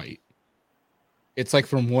hair white. It's like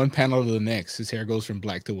from one panel to the next, his hair goes from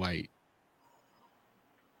black to white.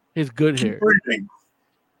 His good hair. Keep reading.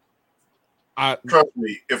 Trust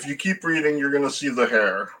me, if you keep reading, you're gonna see the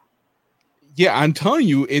hair. Yeah, I'm telling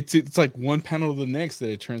you, it's like one panel to the next that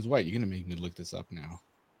it turns white. You're gonna make me look this up now.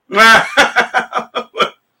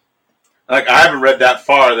 Like, I haven't read that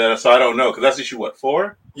far, so I don't know, because that's issue what,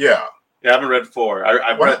 4? Yeah. Yeah, I haven't read 4.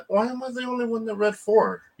 Why am I the only one that read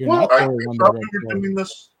 4? You're not the only one that read 4. Doing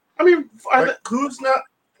this. I mean, who's not?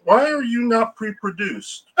 Why are you not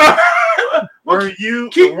pre-produced? Why are you?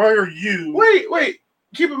 Wait.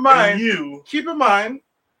 Keep in mind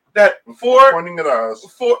that 4 pointing at us.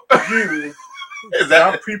 4 you is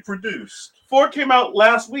that not pre-produced? 4 came out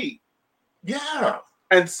last week. Yeah,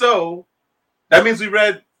 and so that means we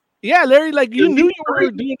read. Yeah, Larry, like, you knew you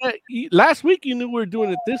were doing that last week. You knew we were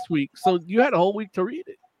doing it this week, so you had a whole week to read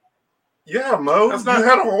it. Yeah, Mo, you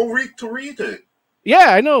had a whole week to read it. Yeah,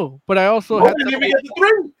 I know, but I also had to get the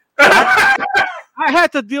 3. I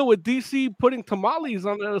had to deal with DC putting tamales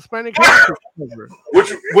on the Hispanic cover,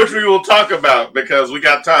 which we will talk about because we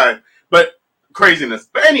got time. But craziness.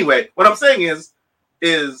 But anyway, what I'm saying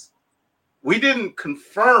is we didn't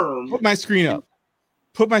confirm. Put my screen up.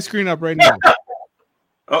 Put my screen up right now.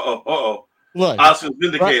 Look, Oscar's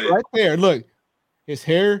vindicated. Right there. Look, his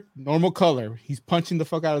hair, normal color. He's punching the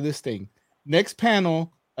fuck out of this thing. Next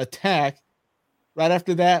panel, attack. Right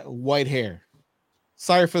after that, white hair.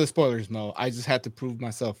 Sorry for the spoilers, Mo. I just had to prove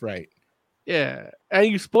myself right. Yeah, and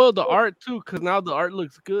you spoiled the art too, because now the art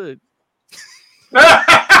looks good. But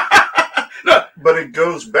it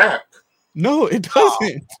goes back. No, it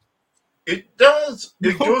doesn't. It does.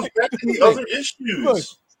 It goes back to the other issues. Look,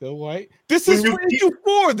 still white. This is issue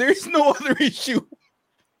 4. There's no other issue.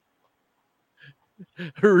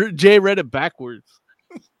 Jay read it backwards.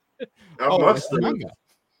 I don't know.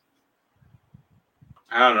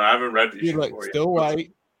 I haven't read the issue 4 yet. Still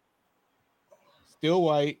white. Still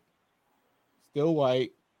white. Still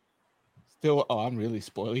white. Still. Oh, I'm really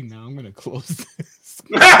spoiling now. I'm gonna close this.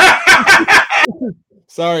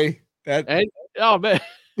 Sorry. Oh man.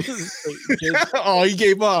 Oh, he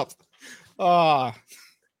gave up. Sorry,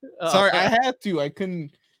 I had to. I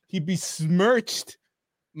couldn't. He besmirched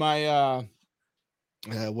my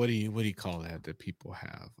what do you call that people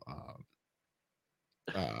have?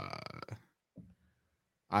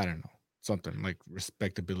 I don't know, something like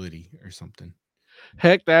respectability or something.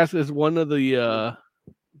 Heck, that is one of the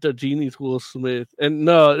the Genie's Will Smith. And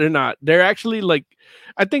no, they're not. They're actually like,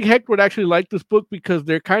 I think Heck would actually like this book because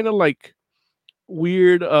they're kind of like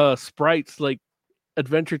weird sprites, like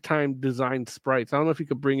Adventure Time designed sprites. I don't know if you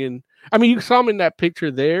could bring in. I mean, you saw them in that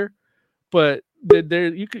picture there, but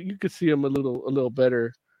they're you could see them a little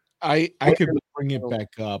better. I could bring it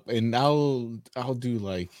back up, and I'll do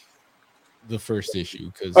like the first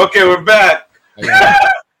issue because okay, we're back.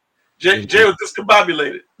 Jay was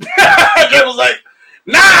discombobulated. Jay was like,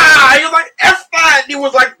 nah. He was like, F5. He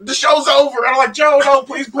was like, the show's over. I'm like, Joe, no,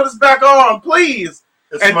 please put us back on, please.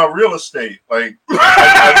 It's my real estate. Like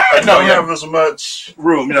I don't have as much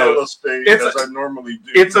room, real estate as I normally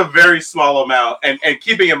do. It's a very small amount, and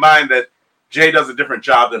keeping in mind that Jay does a different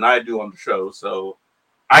job than I do on the show, so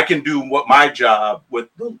I can do what my job with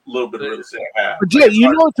the little bit of real estate I have. But Jay,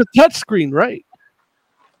 you know it's a touch screen, right?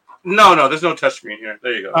 No, there's no touchscreen here.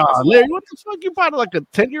 There you go. Larry, what the fuck? You bought like a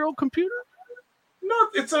 10-year-old computer? No,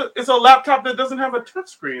 it's a laptop that doesn't have a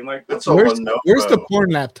touchsring. Like where's the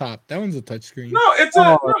porn laptop? That one's a touchscreen. No,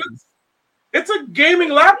 it's a gaming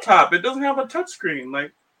laptop. It doesn't have a touchscreen.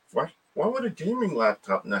 Like why would a gaming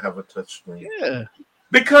laptop not have a touchscreen? Yeah,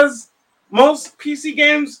 because most PC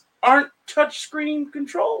games aren't touchscreen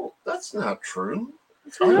controlled. That's not true.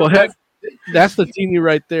 Well, Heck, that's the Genie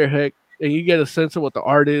right there, Heck. And you get a sense of what the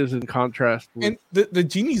art is in contrast. And the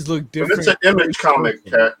genies look different. It's an Image comic,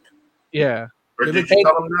 Cat. Yeah. Or did you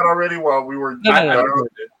tell them that already while we were? No.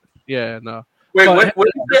 Yeah, no. Wait, what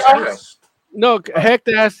did you ask? No, Heck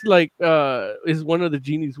asked like, is one of the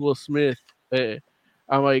Genies Will Smith?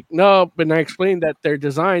 I'm like, no, but I explained that their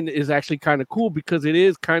design is actually kind of cool because it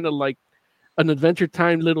is kind of like an Adventure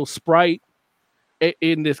Time little sprite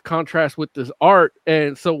in this contrast with this art,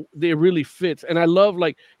 and so it really fits. And I love,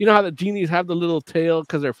 like, you know how the genies have the little tail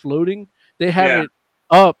because they're floating. They have it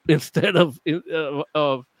up instead of in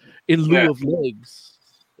lieu of legs.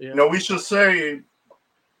 Yeah. You know, we should say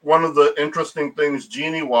one of the interesting things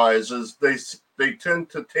genie wise is they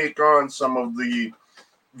tend to take on some of the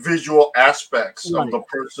visual aspects of the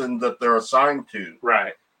person that they're assigned to.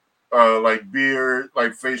 Right. Like beard,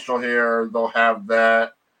 like facial hair, they'll have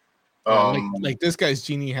that. Like this guy's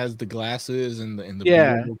genie has the glasses and the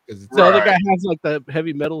yeah. beard, the other guy has like the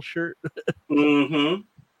heavy metal shirt. Mm-hmm.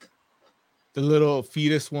 The little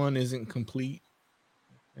fetus one isn't complete.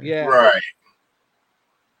 Yeah. Right.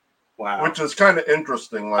 Wow. Which is kind of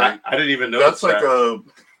interesting. Like I didn't even know that's like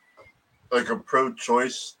a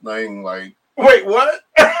pro-choice thing. Like wait, what?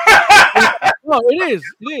 No, it is.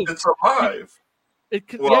 It's alive. It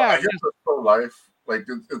could, well, yeah. I guess it's pro-life. Like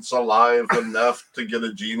it's alive enough to get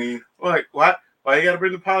a genie. Like what? Why you got to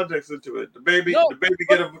bring the politics into it? The baby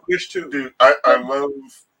get a wish too. Dude, I love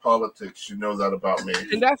politics. You know that about me.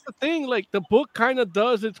 And that's the thing. Like the book kind of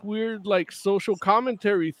does its weird like social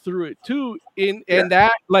commentary through it too. And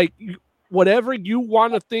that like whatever you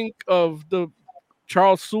want to think of the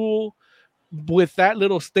Charles Soule with that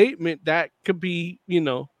little statement, that could be, you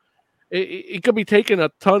know, it could be taken a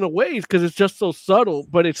ton of ways because it's just so subtle,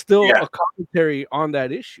 but it's still a commentary on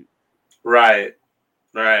that issue. Right.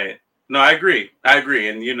 No, I agree.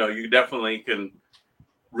 And you know, you definitely can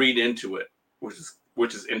read into it,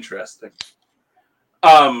 which is interesting.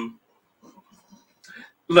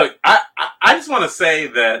 Look, I just want to say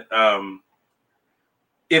that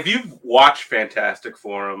if you've watched Fantastic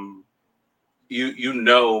Forum, you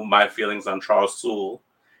know my feelings on Charles Soule,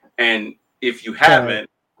 and if you haven't,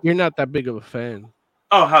 you're not that big of a fan.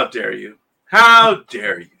 Oh, how dare you! How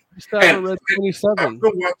dare you! And, read 27. I've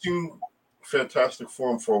been watching Fantastic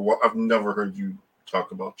Forum for a while. I've never heard you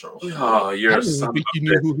talk about Charles. Oh, you're a son of a you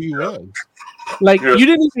knew who he was. Like you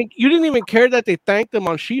didn't even care that they thanked him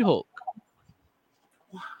on She-Hulk.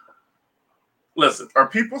 Listen, are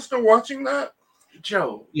people still watching that?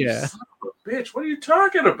 Joe, yeah, son of a bitch. What are you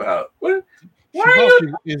talking about? Why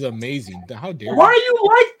She-Hulk is amazing. How dare you? Why are you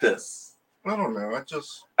like this? I don't know. I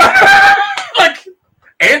just like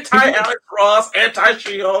anti-Alex Ross,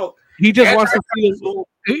 anti-She-Hulk. He just wants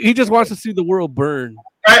to see the world burn.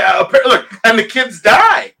 Look, and the kids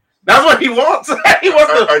die. That's what he wants.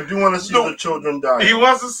 I do want to see the children die. He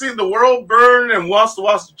wants to see the world burn and wants to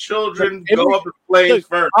watch the children go up in flames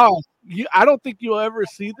first. I don't think you'll ever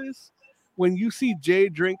see this. When you see Jay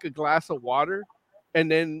drink a glass of water and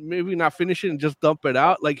then maybe not finish it and just dump it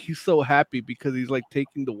out, like he's so happy because he's like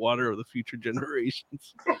taking the water of the future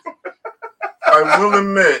generations. I will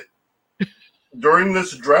admit, during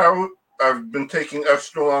this drought, I've been taking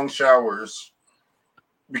extra long showers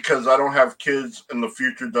because I don't have kids and the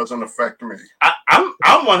future doesn't affect me. I'm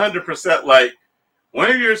 100% like When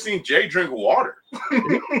have you ever seen Jay drink water?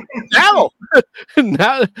 Now,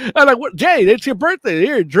 now I'm like, what, Jay? It's your birthday.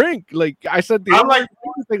 Here, drink. Like I said, I'm like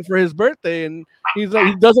thing for his birthday, and he's like,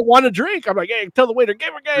 he doesn't want to drink. I'm like, hey, tell the waiter,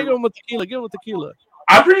 give him a tequila, give him a tequila.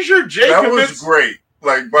 I'm pretty sure Jay. That was great.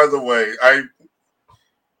 Like, by the way,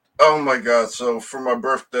 oh my god! So for my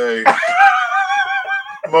birthday,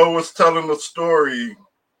 Mo was telling a story,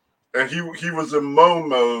 and he was in Mo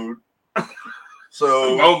mode.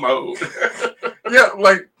 So Mo mode. Yeah,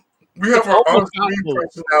 like we have our on-screen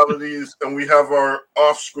personalities and we have our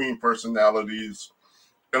off-screen personalities,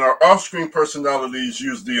 and our off-screen personalities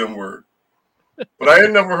use the N-word. But I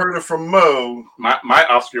had never heard it from Mo. My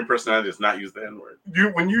off-screen personality does not use the N-word.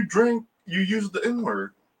 When you drink, you use the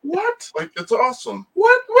N-word. What? Like, it's awesome.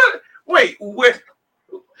 What? Wait.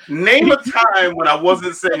 Name a time when I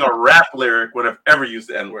wasn't saying a rap lyric when I've ever used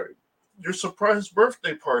the N-word. Your surprise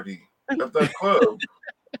birthday party at that club.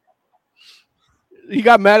 You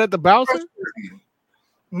got mad at the bouncer?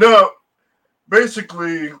 No.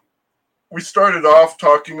 Basically, we started off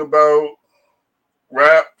talking about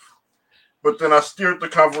rap, but then I steered the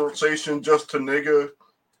conversation just to nigga,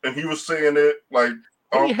 and he was saying it like,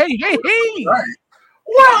 hey. Right.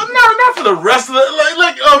 Well, no, not for the rest of the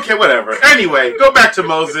like. Okay, whatever. Anyway, go back to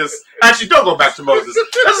Moses. Actually, don't go back to Moses.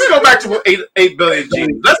 Let's just go back to 8 billion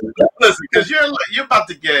genies. Let's listen, because you're about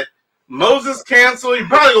to get Moses canceled. You're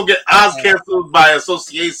probably gonna get Oz canceled by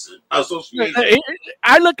association.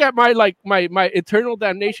 I look at my eternal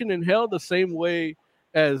damnation in hell the same way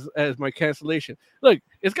as my cancellation. Look,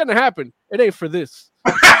 it's gonna happen. It ain't for this.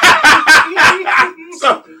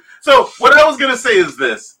 So what I was gonna say is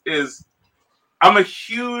this: I'm a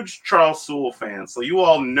huge Charles Soule fan, so you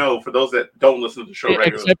all know. For those that don't listen to the show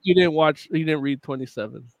regularly, except you didn't read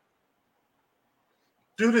 27.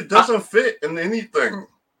 Dude, it doesn't fit in anything.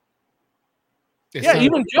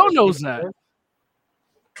 Even Joe knows that.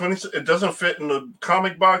 20. It doesn't fit in the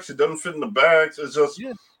comic box. It doesn't fit in the bags. It's just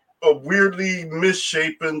a weirdly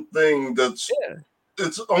misshapen thing.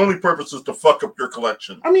 Its only purpose is to fuck up your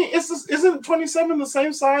collection. I mean, isn't 27 the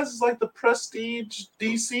same size as like the Prestige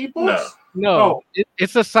DC books? No.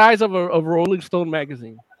 It's the size of a Rolling Stone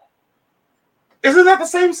magazine. Isn't that the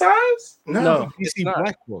same size? No, DC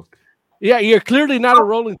Black Book. Yeah, you're clearly not a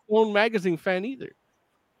Rolling Stone magazine fan either.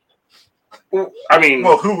 Well, I mean,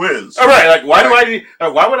 who is? All right, like why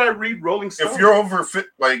would I read Rolling Stone? If you're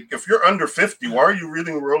under 50, why are you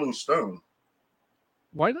reading Rolling Stone?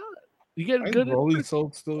 Why not? You get good Rolling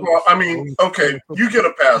Stone still. Well, I mean, okay, you get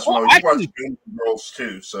a pass, Mo. You watch Golden Girls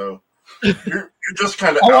too, so you're just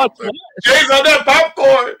kind of out there. Jay's on that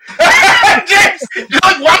popcorn. James, you're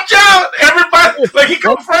like, watch out, everybody! Like he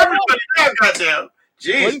comes for everybody now, goddamn.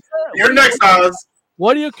 Jeez, you're next, Oz.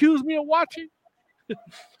 What do you accuse me of watching?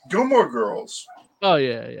 Gilmore Girls. Oh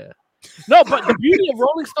yeah. No, but the beauty of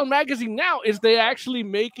Rolling Stone magazine now is they actually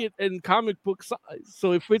make it in comic book size,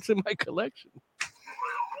 so it fits in my collection.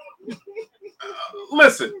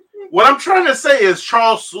 Listen, what I'm trying to say is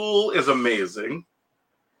Charles Soule is amazing.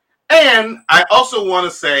 And I also want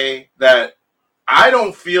to say that I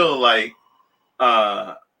don't feel like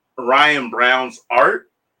Ryan Brown's art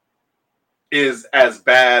is as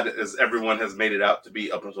bad as everyone has made it out to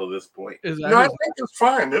be up until this point. I think it's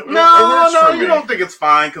fine. No, you don't think it's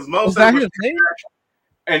fine because most of it was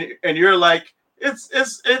and you're like, it's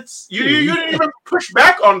you didn't even push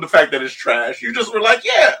back on the fact that it's trash. You just were like,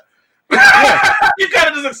 yeah. You kind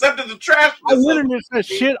of just accepted the trash. I literally said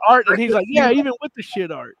shit art, and he's like, yeah, even with the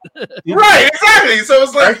shit art. Right, exactly. So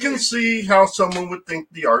it's like I can see how someone would think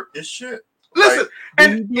the art is shit. Listen,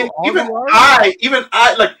 and even I,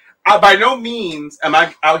 by no means am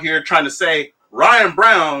I out here trying to say Ryan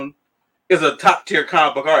Brown is a top tier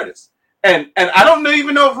comic book artist. And I don't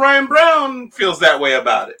even know if Ryan Brown feels that way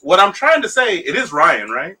about it. What I'm trying to say, it is Ryan,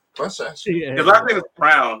 right? That's actually his last name is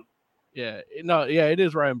Brown. Yeah, it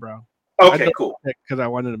is Ryan Brown. Okay, cool. Because I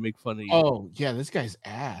wanted to make fun of you. Oh yeah, this guy's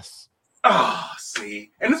ass. Oh,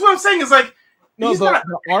 see, and this is what I'm saying is like, no, the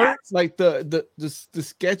art, like the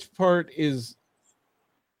sketch part is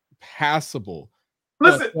passable.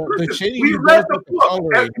 Listen, we read the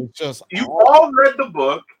book. You all read the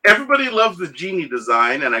book. Everybody loves the genie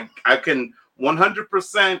design, and I can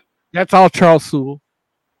 100%. That's all Charles Soule.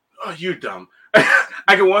 Oh, you're dumb. I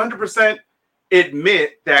can 100%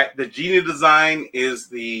 admit that the genie design is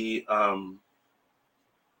the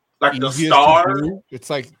like the star. It's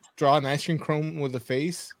like draw an ice cream cone with a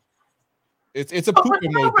face. It's a poop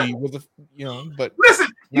emoji with a but listen,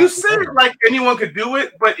 you said it like anyone could do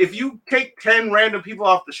it, but if you take 10 random people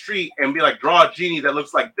off the street and be like, draw a genie that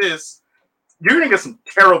looks like this, you're gonna get some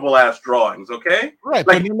terrible ass drawings, okay? Right.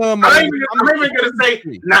 Like, but I'm not even gonna say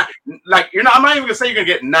not like you're not. I'm not even gonna say you're gonna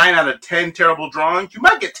get 9 out of 10 terrible drawings. You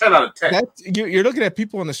might get 10 out of 10. You're looking at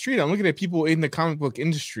people on the street. I'm looking at people in the comic book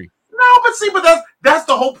industry. No, but that's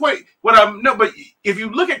the whole point. But if you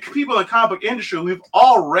look at people in the comic book industry, we've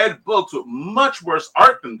all read books with much worse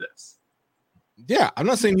art than this. Yeah, I'm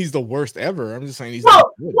not saying he's the worst ever. I'm just saying he's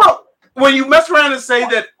well. When you mess around and say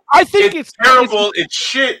that I think it's terrible, it's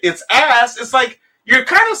shit, it's ass, it's like you're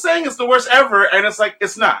kind of saying it's the worst ever, and it's like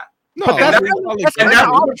it's not. No, and that's the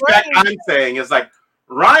pushback I'm saying is like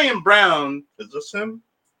Ryan Brown. Is this him?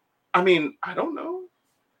 I mean, I don't know.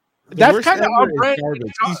 That's kind of on brand.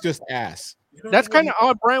 He's just ass. That's kind of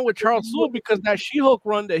on brand with Charles Soule because that She-Hulk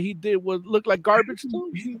run that he did would look like garbage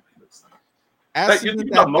too. Ass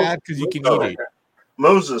isn't that bad because you can eat it.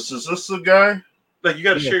 Moses, is this the guy? Like you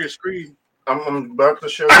got to share your screen. I'm about to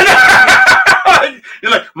share.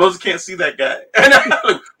 You're like Moses can't see that guy.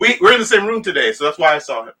 We're in the same room today, so that's why I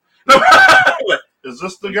saw him. Is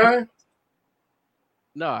this the guy?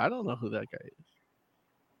 No, I don't know who that guy is.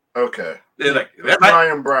 Okay, like,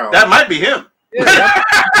 Ryan Brown. That might be him. Yeah,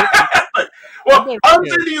 well, all I'm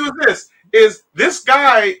saying to you is this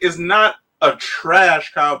guy is not a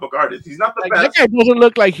trash comic book artist. He's not the best. That guy doesn't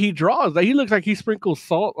look like he draws. Like he looks like he sprinkles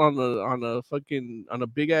salt on a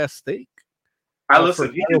big ass steak. I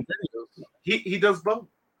listen. He does both.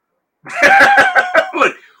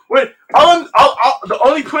 Look, wait. The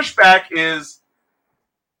only pushback is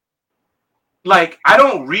like I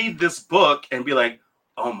don't read this book and be like,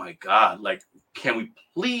 oh my god, like can we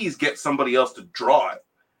please get somebody else to draw it?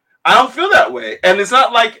 I don't feel that way, and it's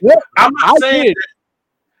not like I'm not saying. Did.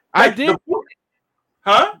 I did.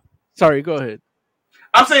 Huh? Sorry, go ahead.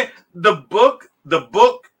 I'm saying the book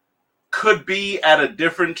could be at a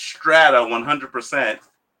different strata 100%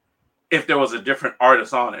 if there was a different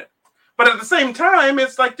artist on it. But at the same time,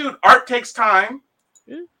 it's like, dude, art takes time.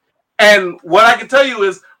 Yeah. And what I can tell you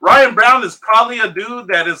is Ryan Brown is probably a dude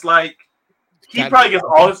that is like, he probably gets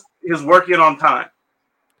all his work in on time.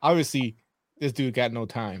 Obviously, this dude got no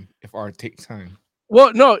time if art takes time.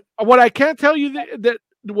 Well, no, what I can't tell you that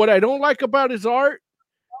what I don't like about his art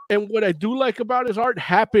and what I do like about his art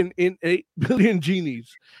happened in 8 Billion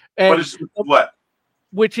Genies. And what?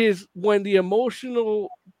 Which is when the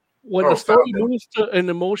story moves to an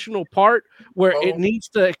emotional part where it needs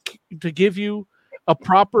to give you a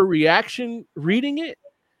proper reaction reading it.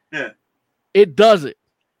 Yeah. It does it.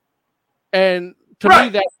 And to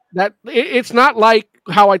me that it's not like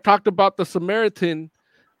how I talked about the Samaritan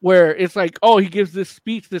where it's like, oh, he gives this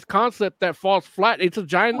speech, this concept that falls flat. It's a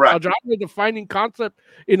genre-defining concept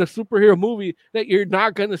in a superhero movie that you're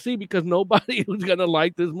not going to see because nobody was going to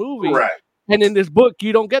like this movie. Right. And in this book,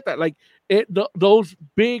 you don't get that. Like those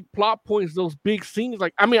big plot points, those big scenes.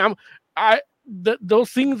 Like, I mean, those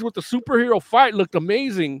scenes with the superhero fight looked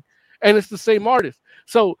amazing, and it's the same artist.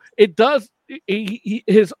 So it does.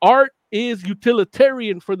 His art is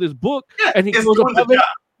utilitarian for this book, and he goes above it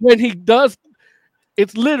when he does.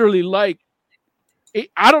 It's literally like,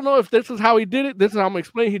 I don't know if this is how he did it. This is how I'm going to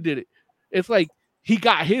explain he did it. It's like he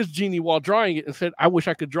got his genie while drawing it and said, I wish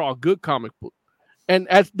I could draw a good comic book. And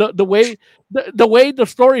as the way the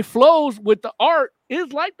story flows with the art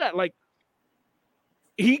is like that. Like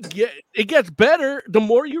it gets better the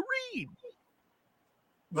more you read.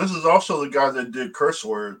 This is also the guy that did Curse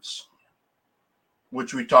Words,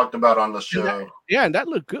 which we talked about on the show. Yeah, and that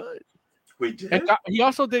looked good. We did. And he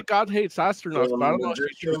also did God Hates Astronauts, but I don't know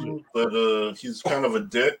magician, but he's kind of a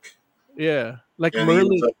dick. Yeah, like and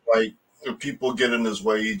Merlin. Like if people get in his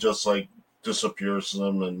way, he just like disappears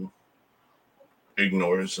them and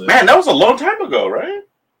ignores it. Man, that was a long time ago, right?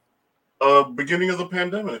 Beginning of the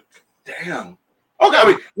pandemic. Damn. Okay, I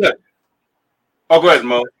mean, look. Oh, go ahead,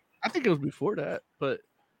 Mo. I think it was before that, but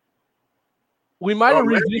we might have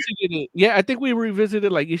revisited it. Yeah, I think we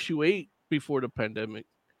revisited like issue 8 before the pandemic.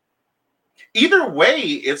 Either way,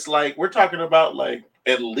 it's like we're talking about like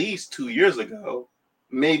at least 2 years ago,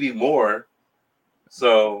 maybe more.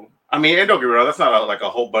 So, I mean, and don't get me wrong, that's not like a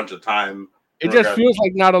whole bunch of time. It just feels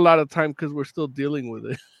like not a lot of time because we're still dealing with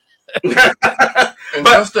it. And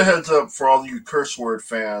just a heads up for all you curse word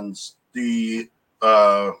fans, the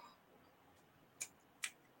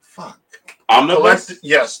Omnibus?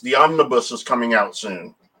 Yes, the Omnibus is coming out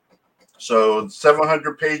soon. So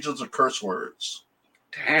 700 pages of curse words.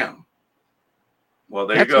 Damn. Well,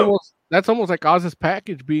 there you go. That's almost like Oz's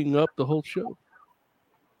package being up the whole show.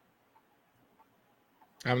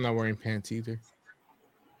 I'm not wearing pants either.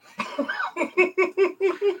 I'm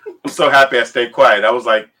so happy I stayed quiet. I was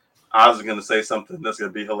like, Oz is going to say something that's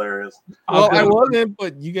going to be hilarious. Well, I wasn't,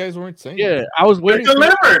 but you guys weren't saying it. I was waiting. It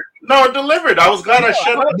delivered. No, it delivered. I was glad I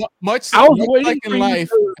shut up. Much I was much waiting like for in you life,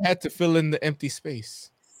 to- I had to fill in the empty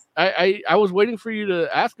space. I was waiting for you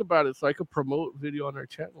to ask about it so I could promote video on our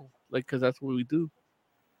channel, like because that's what we do.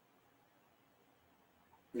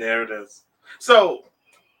 There it is. So,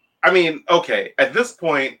 I mean, okay. At this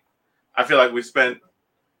point, I feel like we spent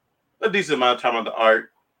a decent amount of time on the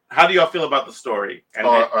art. How do y'all feel about the story? And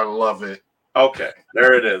I love it. okay,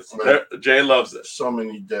 there it is. Jay loves it. So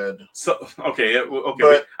many dead. So okay, okay.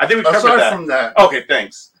 But I think we covered aside that. from that, Okay,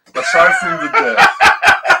 thanks. aside from the death,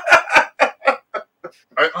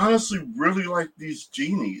 I honestly really like these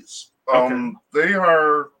genies. They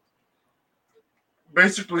are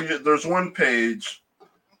basically, there's one page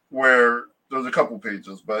where there's a couple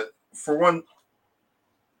pages, but for one,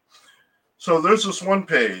 so there's this one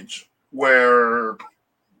page where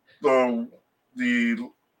the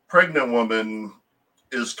pregnant woman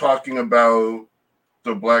is talking about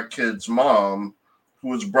the black kid's mom who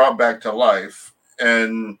was brought back to life,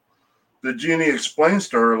 and the genie explains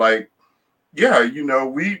to her, like, yeah, you know,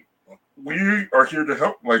 we are here to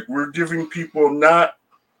help. Like, we're giving people not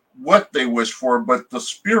what they wish for, but the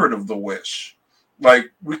spirit of the wish.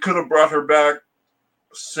 Like, we could have brought her back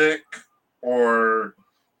sick or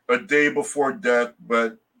a day before death,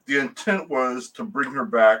 but the intent was to bring her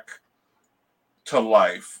back to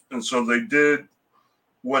life. And so they did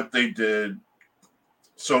what they did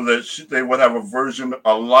so that they would have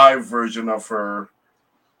a live version of her.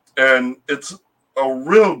 And it's a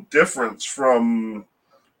real difference from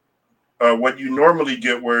what you normally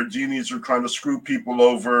get, where genies are trying to screw people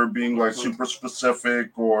over, being like super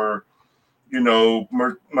specific, or, you know,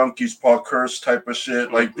 monkey's paw curse type of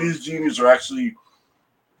shit. Like, these genies are actually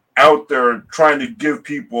out there trying to give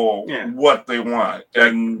people what they want,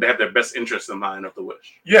 and they have their best interest in mind of the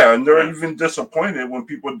wish. Yeah, and they're even disappointed when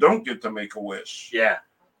people don't get to make a wish. Yeah.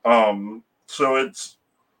 So it's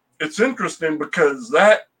interesting because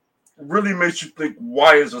that really makes you think,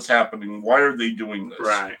 why is this happening? Why are they doing this?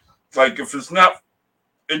 Right. Like, if it's not,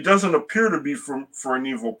 it doesn't appear to be for an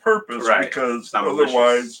evil purpose, right, because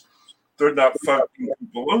otherwise they're not fucking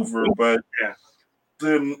people over. But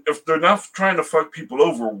then if they're not trying to fuck people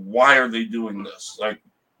over, why are they doing this? Like,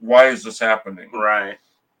 why is this happening? Right.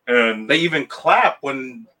 And they even clap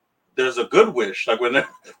when there's a good wish. Like when a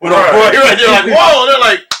boy, they're like, whoa, they're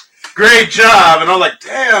like, great job. And I'm like,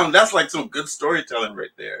 damn, that's like some good storytelling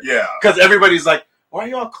right there. Yeah. Because everybody's like, why are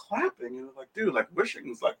y'all clapping? And I'm like, dude, like wishing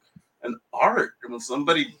is like an art. And when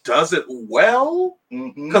somebody does it well,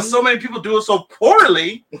 because so many people do it so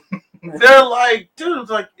poorly, they're like, dude,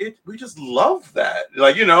 like we just love that.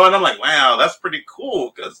 Like, you know, and I'm like, wow, that's pretty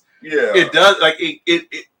cool. Because it does, like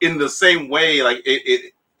it in the same way, like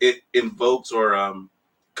it invokes or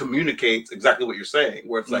communicates exactly what you're saying,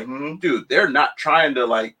 where it's like, dude, they're not trying to,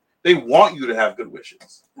 like, they want you to have good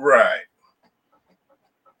wishes. Right.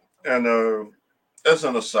 And as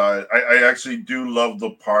an aside, I actually do love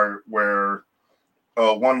the part where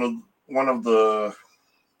one of the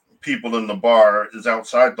people in the bar is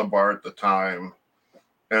outside the bar at the time,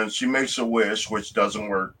 and she makes a wish which doesn't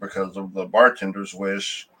work because of the bartender's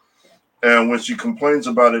wish. And when she complains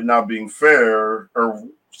about it not being fair, or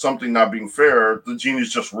something not being fair, the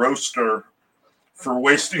genies just roast her for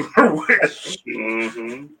wasting her wish.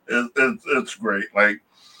 It's great. Like,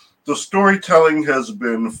 the storytelling has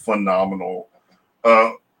been phenomenal.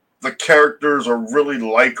 The characters are really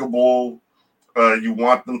likable. You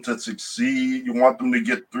want them to succeed. You want them to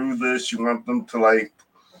get through this. You want them to, like,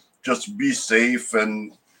 just be safe.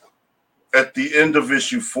 And at the end of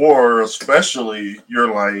issue 4, especially,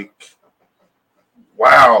 you're like,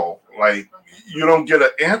 wow, like, you don't get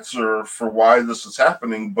an answer for why this is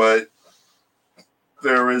happening, but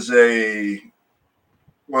there is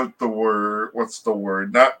what's the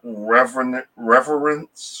word? Not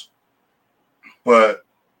reverence, but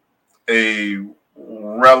a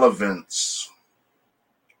relevance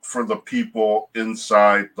for the people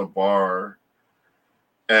inside the bar.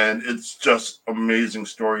 And it's just amazing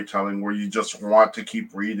storytelling where you just want to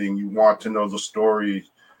keep reading. You want to know the story.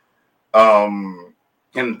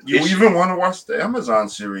 And you even want to watch the Amazon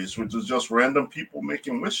series, which is just random people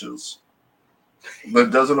making wishes.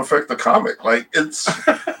 That doesn't affect the comic. Like, it's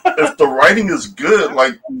if the writing is good,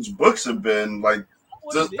 like these books have been, like,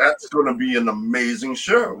 that's going to be an amazing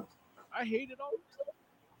show. I hate it all.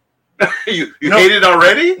 you hate it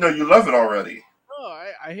already? No, you love it already. No,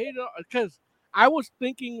 I hate it because I was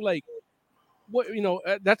thinking, like, what, you know,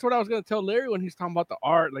 that's what I was going to tell Larry when he's talking about the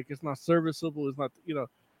art. Like, it's not serviceable. It's not, you know.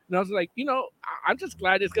 And I was like, you know, I'm just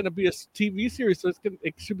glad it's going to be a TV series, so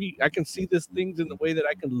it should be. I can see these things in the way that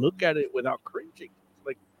I can look at it without cringing.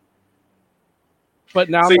 Like, but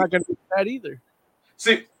now I'm not going to do that either.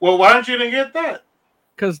 See, well, why don't you didn't get that?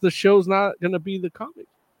 Because the show's not gonna be the comic.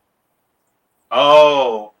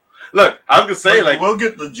 Oh, look, I was gonna say like we'll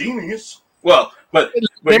get the genies. Well, but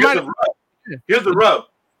here's the rub.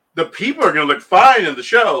 The people are gonna look fine in the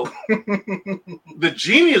show. The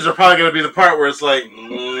genies are probably gonna be the part where it's like.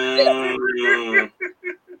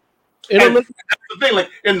 That's the thing, like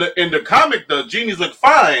in the comic, the genies look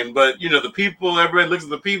fine, but the people, everybody looks at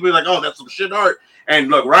the people like, oh, that's some shit art. And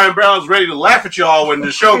look, Ryan Brown's ready to laugh at y'all when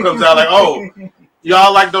the show comes out, like, oh,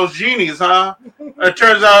 y'all like those genies, huh? It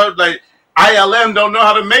turns out like ILM don't know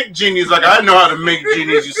how to make genies like I know how to make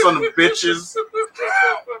genies, you son of bitches.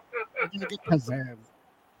 Kazan.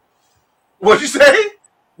 What'd you say?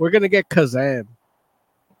 We're gonna get Kazan.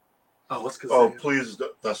 Oh, what's Kazan? Oh, please,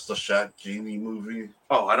 that's the Shaq Genie movie.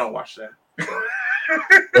 Oh, I don't watch that.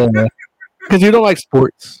 Because you don't like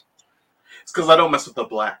sports. It's because I don't mess with the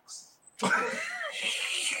blacks.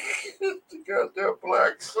 The goddamn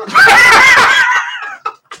blacks.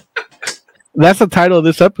 That's the title of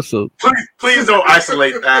this episode. Please don't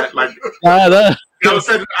isolate that. Like,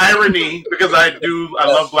 said irony because I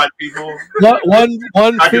love black people.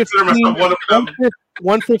 I consider myself one of them.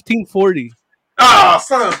 11540. Oh,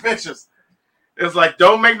 son of bitches! It's like I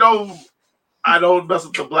don't mess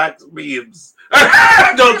with the black memes.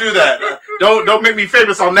 Don't do that. Don't make me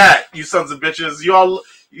famous on that, you sons of bitches.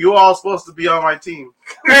 You all supposed to be on my team.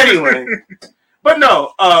 Anyway, but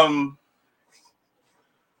no,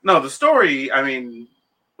 the story. I mean,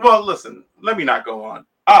 well, listen. Let me not go on.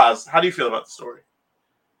 Oz, how do you feel about the story?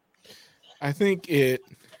 I think it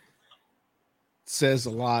says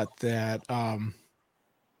a lot that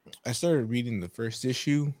I started reading the first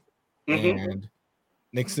issue, and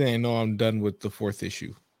next thing I know, I'm done with the fourth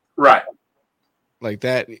issue. Right. Like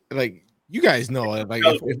that. Like you guys know, like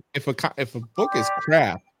if a book is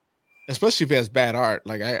crap, especially if it has bad art,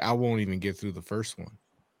 like I won't even get through the first one.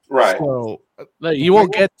 Right. So like, you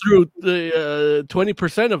won't get through the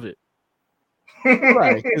 20% of it.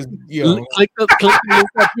 Right. Click the link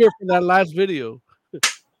up here for that last video.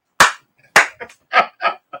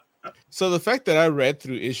 So the fact that I read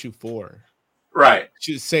through issue 4, right,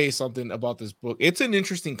 should say something about this book. It's an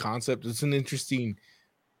interesting concept. It's an interesting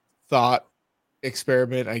thought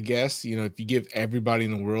experiment, I guess. If you give everybody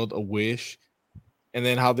in the world a wish, and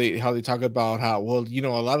then how they talk about how, well,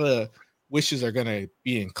 a lot of wishes are gonna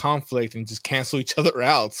be in conflict and just cancel each other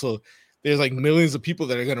out. So there's like millions of people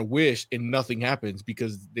that are gonna wish and nothing happens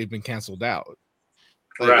because they've been canceled out.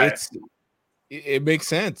 Like, right. It makes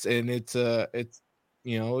sense, and it's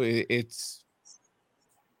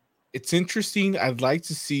interesting. I'd like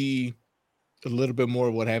to see a little bit more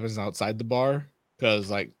of what happens outside the bar, because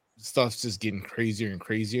like stuff's just getting crazier and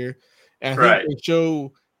crazier. And I think they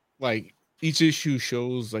show, like, each issue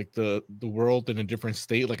shows like the world in a different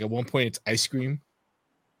state. Like at one point it's ice cream,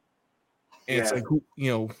 and it's like,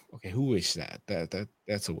 who wished that?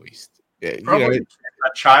 That's a waste. Probably a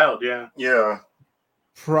child. Yeah.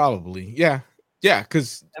 Probably. Yeah,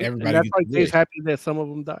 because everybody. And that's why Jay's happy that some of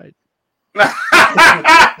them died.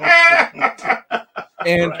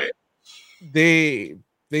 And they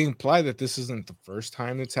imply that this isn't the first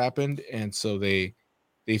time it's happened, and so they've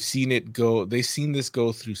seen this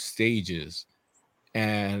go through stages,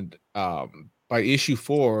 and by issue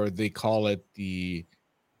 4 they call it the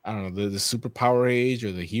superpower age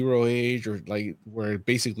or the hero age, or like where it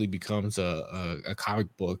basically becomes a comic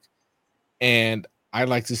book. And I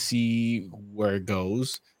like to see where it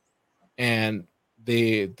goes. And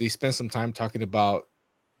they spend some time talking about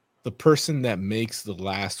the person that makes the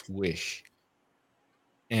last wish,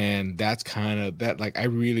 and that's kind of that. Like, I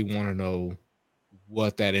really want to know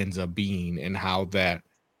what that ends up being and how that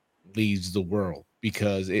leaves the world,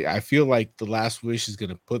 because I feel like the last wish is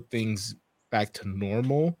going to put things back to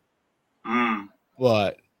normal.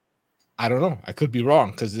 But I don't know. I could be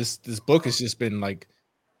wrong, because this book has just been like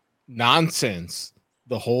nonsense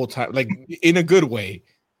the whole time, like in a good way,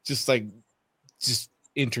 just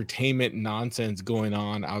entertainment nonsense going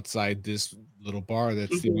on outside this little bar.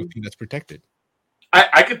 That's the only thing that's protected.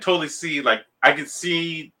 I could totally see, like, I could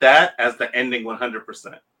see that as the ending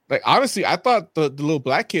 100%. Like, honestly, I thought the little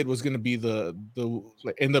black kid was going to be the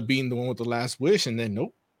end up being the one with the last wish, and then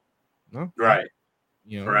nope. No. Right.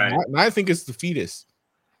 Right. Now I think it's the fetus.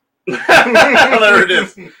 There it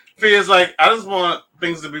is. Fetus, like, I just want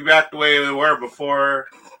things to be back the way they were before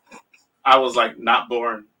I was, like, not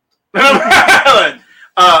born.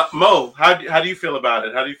 Mo, how do you feel about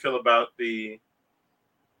it? How do you feel about the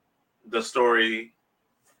story?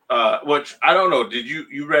 Which I don't know. Did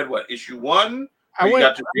you read what, issue 1? I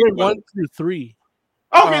read 1 through 3.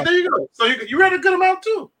 Okay, there you go. So you read a good amount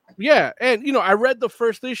too. Yeah, and I read the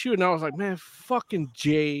first issue and I was like, man, fucking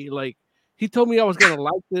Jay, like he told me I was gonna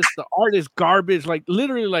like this. The art is garbage, like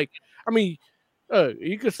literally, like I mean,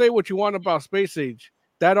 you could say what you want about Space Age.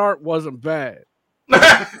 That art wasn't bad. You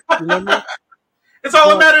know what I mean? It's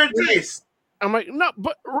all a matter of taste. I'm like, no,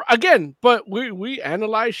 but again, we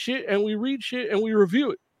analyze shit and we read shit and we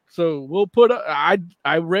review it. So we'll put I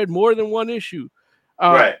read more than one issue,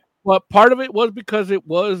 Right. But part of it was because it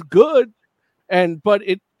was good, but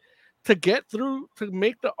to get through to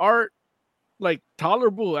make the art like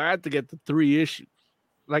tolerable, I had to get to 3 issues.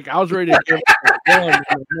 Like I was ready to give it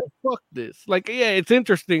fuck this. Like, yeah, it's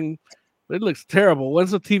interesting. It looks terrible.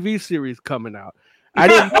 When's the TV series coming out? I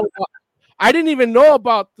didn't even know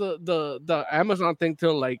about the Amazon thing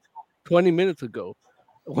till like 20 minutes ago.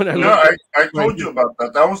 When I told you about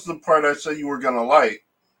that. That was the part I said you were gonna like.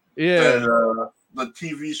 Yeah. That, the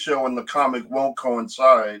TV show and the comic won't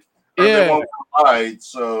coincide. Yeah. They won't collide,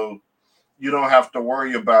 so you don't have to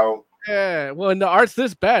worry about. Yeah. Well, and the art's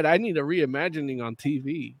this bad. I need a reimagining on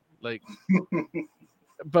TV. Like,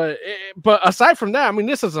 but aside from that, I mean,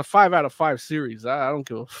 this is a 5 out of 5 series. I don't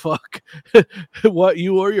give a fuck what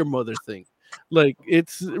you or your mother think. Like,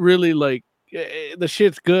 it's really like the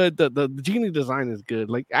shit's good. The genie design is good.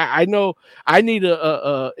 Like, I know I need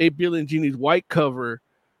a 8 Billion Genies white cover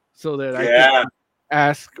so that I can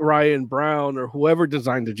ask Ryan Brown or whoever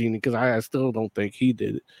designed the genie, because I still don't think he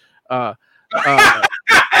did it. Damn.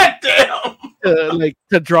 Like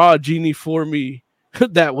to draw a genie for me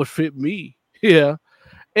that would fit me. Yeah.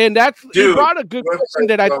 And you brought a good question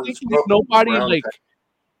that I think nobody like.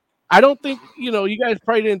 I don't think you guys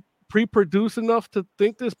probably didn't pre-produce enough to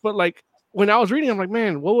think this, but like when I was reading, I'm like,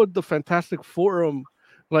 man, what would the Fantastic Forum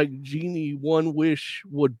like genie one wish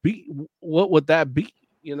would be? What would that be?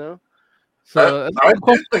 So I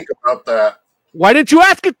did think about that. Why didn't you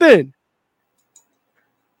ask it then?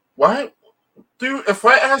 What, dude? If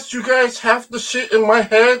I asked you guys half the shit in my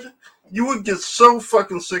head, you would get so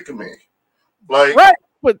fucking sick of me. Like, right?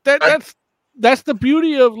 But that's the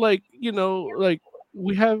beauty of like like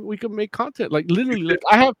we can make content. Like literally, like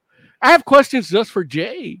I have questions just for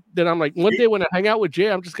Jay that I'm like one day when I hang out with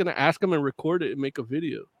Jay, I'm just gonna ask him and record it and make a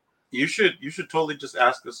video. You should totally just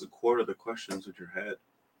ask us a quarter of the questions in your head.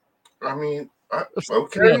 I mean,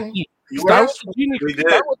 okay. Start with the genie. We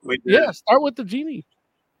did. Yeah, start with the genie.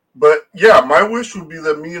 But yeah, my wish would be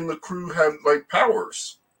that me and the crew had like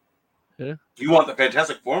powers. Yeah. You want the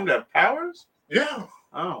Fantastic Forum to have powers? Yeah.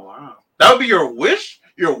 Oh wow. That would be your wish?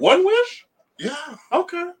 Your one wish? Yeah.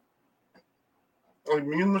 Okay. Like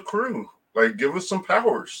me and the crew. Like give us some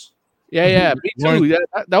powers. Yeah, me too.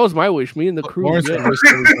 That was my wish. Me and the crew.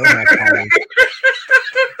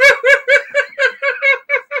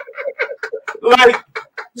 Like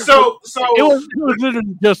so it was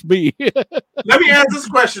literally just me. Let me ask this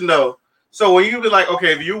question though. So when you be like,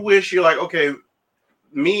 okay, if you wish, you're like, okay,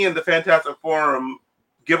 me and the Fantastic Forum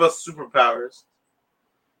give us superpowers.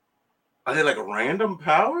 Are they like random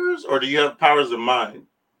powers, or do you have powers in mind?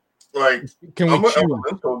 Like, I'm an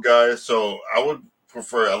elemental guy, so I would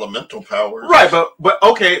prefer elemental powers. Right, but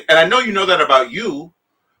okay, and I know you know that about you.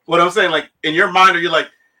 What I'm saying, like in your mind, are you like,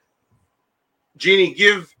 Genie,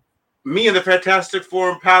 give me and the Fantastic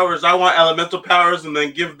Forum powers? I want elemental powers, and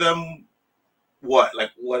then give them what,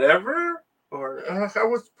 like whatever? Or I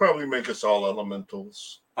would probably make us all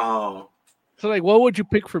elementals. Oh, so like, what would you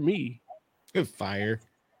pick for me? Fire.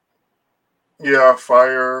 Yeah,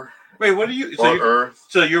 fire. Wait, what are you? So earth.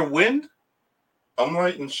 So you're wind? I'm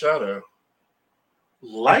light and shadow.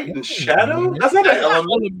 Light and shadow? That's not an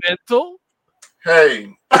elemental.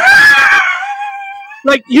 Hey.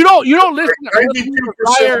 Like you don't listen to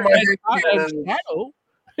fire and shadow.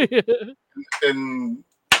 And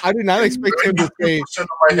I did not expect him to say of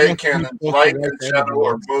my head canon, light and shadow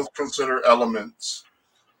are both considered elements.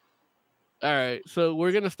 All right, so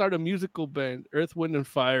we're gonna start a musical band: Earth, Wind, and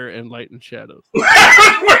Fire, and Light and Shadow. Fire,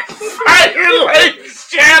 light, and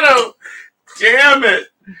shadow. Damn it!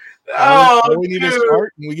 Oh, we need to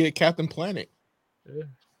start, and we get Captain Planet. Yeah.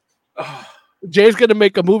 Oh. Jay's gonna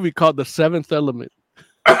make a movie called The Seventh Element.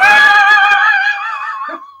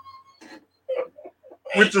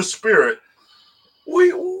 With the spirit.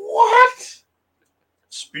 Wait, what?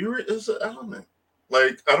 Spirit is an element.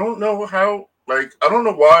 Like, I don't know how. Like, I don't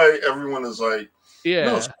know why everyone is like,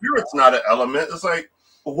 no, spirit's not an element. It's like,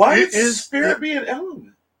 why is spirit be an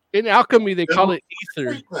element? In alchemy, they call it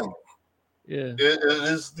ether. Yeah. It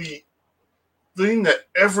is the thing that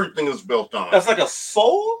everything is built on. That's like a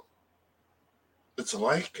soul? It's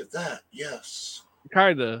like that, yes.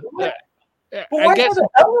 Kind of. Yeah. I guess an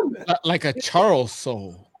element? Like a Charles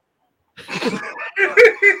soul.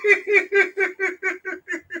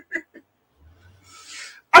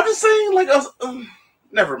 I'm just saying, like,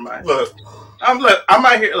 never mind. Look, I'm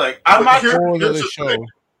out here, like, I'm not Whole here's other the show. thing.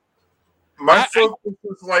 My focus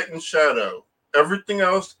is light and shadow. Everything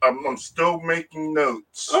else, I'm still making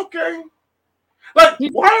notes. Okay. Like,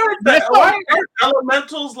 why aren't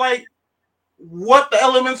elementals like what the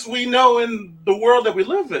elements we know in the world that we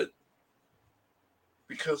live in?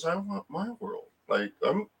 Because I want my world. Like,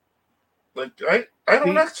 I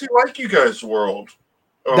don't actually like you guys' world.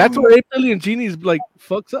 That's where 8 Billion Genies like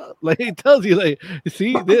fucks up. Like he tells you, like,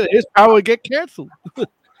 see, his power would get canceled.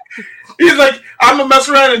 He's like, I'm gonna mess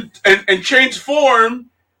around and change form,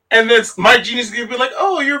 and then my genie's gonna be like,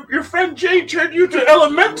 oh, your friend Jay turned you to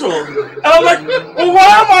elemental, and I'm like, well,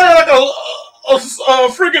 why am I like a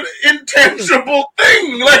freaking intangible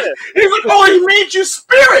thing? Like, he's like, oh, he made you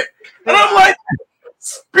spirit, and I'm like,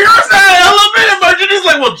 spirit's not an element, and my genie's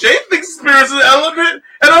like, well, Jay thinks spirit's an element,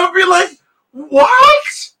 and I'm gonna be like,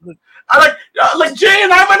 what? I like Jay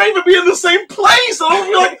and I might not even be in the same place. And I'll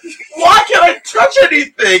be like, why can't I touch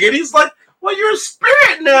anything? And he's like, well, you're a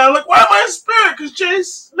spirit now. Like, why am I a spirit? Because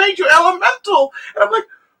Jay's made you elemental. And I'm like,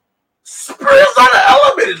 spirit's not an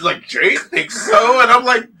element. It's like, Jay thinks so. And I'm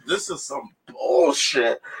like, this is some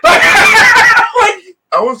bullshit. Like,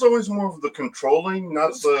 I was always more of the controlling,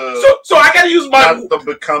 not the. So I gotta use my. Not the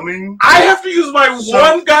becoming. I have to use my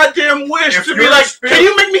one goddamn wish to be like, can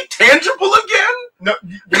you make me tangible again? No,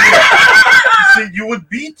 you would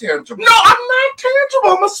be tangible. No, I'm not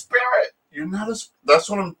tangible. I'm a spirit. You're not a. That's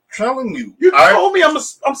what I'm telling you. You told me I'm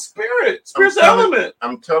spirit. Spirit's an element.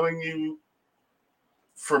 I'm telling you.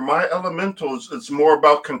 For my elementals, it's more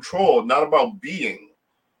about control, not about being.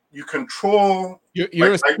 You control.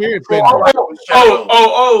 You're a spirit.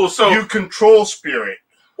 So you control spirit.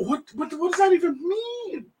 What does that even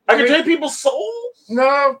mean? I can drain people's souls?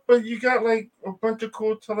 No, but you got like a bunch of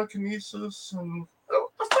cool telekinesis and none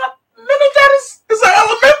of that is an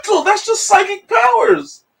elemental. That's just psychic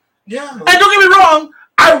powers. Yeah. And don't get me wrong,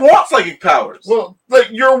 I want psychic powers. Well, like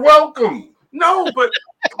you're welcome. No, but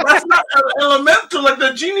that's not elemental. Like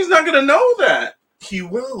the genie's not gonna know that. He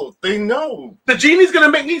will. They know. The genie's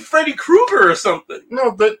gonna make me Freddy Krueger or something.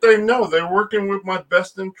 No, they know. They're working with my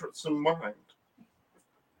best interests in mind.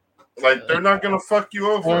 Like, they're not going to fuck you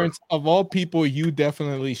over. Lawrence, of all people, you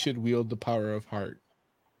definitely should wield the power of heart.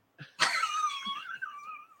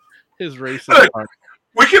 His racist heart.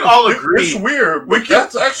 We can all agree. It's weird, but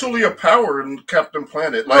that's actually a power in Captain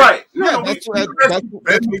Planet. Like, right. No, that's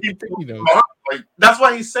that's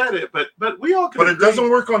why he said it, but we all can But it agree. doesn't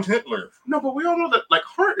work on Hitler. No, but we all know that, like,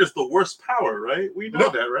 heart is the worst power, right? We know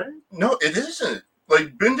that, right? No, it isn't.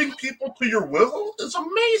 Like, bending people to your will is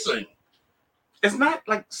amazing. It's not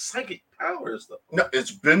like psychic powers, though. No, it's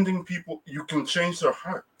bending people. You can change their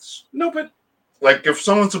hearts. No, but like if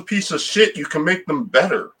someone's a piece of shit, you can make them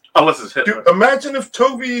better. Unless it's Hitler. Dude, imagine if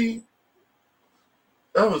Toby,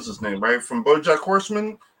 that was his name, right? From BoJack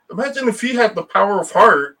Horseman. Imagine if he had the power of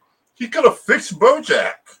heart, he could have fixed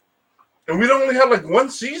BoJack, and we'd only had like one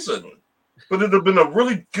season, but it'd have been a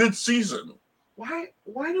really good season. Why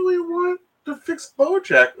do we want to fix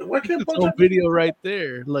BoJack? Why can't It's BoJack? no video right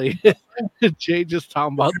there. Like Jay just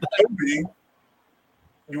talking about that. Toby,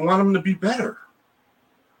 you want him to be better.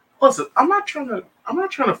 Listen, I'm not trying to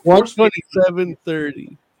force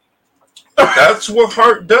 127.30. That's what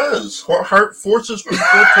heart does. Heart forces people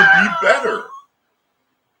to be better.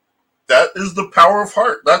 That is the power of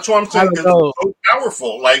heart. That's what I'm saying. It's so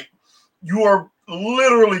powerful. Like, you are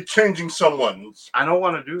literally changing someone's. I don't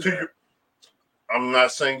want to do that. I'm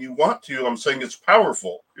not saying you want to. I'm saying it's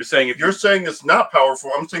powerful. You're saying if you're saying it's not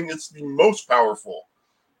powerful, I'm saying it's the most powerful.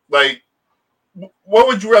 Like, what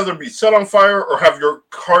would you rather be, set on fire or have your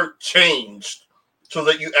heart changed so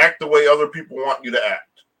that you act the way other people want you to act?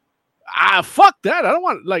 Fuck that. I don't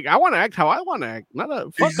want, like, I want to act how I want to act. Not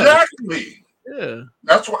a fuck exactly. Yeah.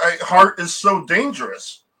 That's why heart is so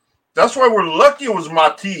dangerous. That's why we're lucky it was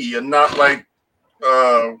Mati and not like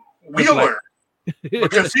Wheeler.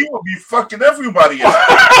 Because he would be fucking everybody up.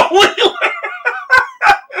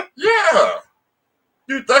 Yeah.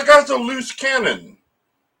 Dude, that guy's a loose cannon.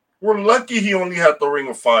 We're lucky he only had the Ring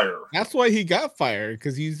of Fire. That's why he got fired,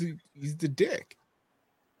 because he's the dick.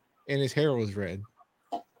 And his hair was red.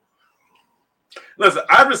 Listen,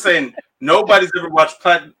 I'm just saying nobody's ever watched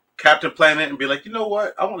Captain Planet and be like, you know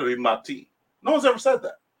what? I want to be Mati. No one's ever said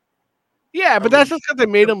that. Yeah, but that's just because they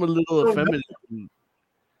made him a little effeminate.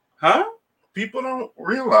 Huh? People don't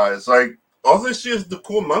realize, like, all they see is the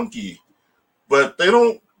cool monkey, but they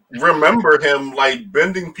don't remember him, like,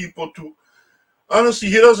 bending people to... Honestly,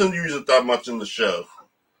 he doesn't use it that much in the show.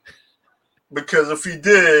 Because if he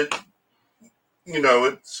did, you know,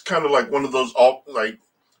 it's kind of like one of those, like,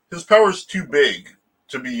 his power is too big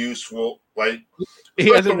to be useful. Like, He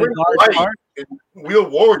it's has like an the Ring of enlarged Light heart. and Wheel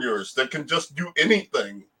Warriors that can just do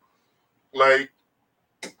anything. Like,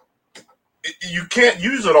 you can't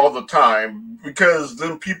use it all the time because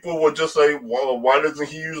then people will just say, well, why doesn't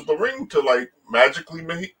he use the ring to, like, magically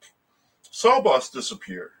make Sawboss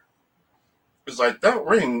disappear? It's like, that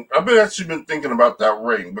ring, I've actually been thinking about that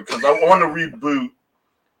ring because I want to reboot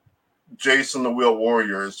Jason the Wheel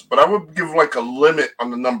Warriors, but I would give, like, a limit on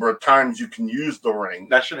the number of times you can use the ring.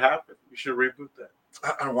 That should happen. You should reboot that.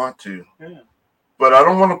 I want to. Yeah. But I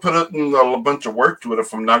don't want to put it in a bunch of work to it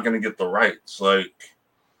if I'm not going to get the rights. Like,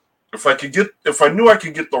 if I knew I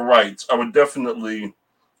could get the rights, I would definitely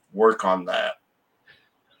work on that.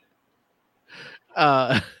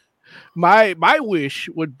 My wish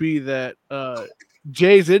would be that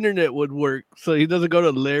Jay's internet would work, so he doesn't go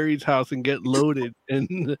to Larry's house and get loaded.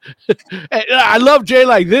 And I love Jay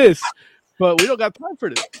like this, but we don't got time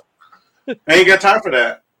for this. I ain't got time for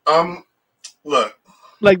that. Look.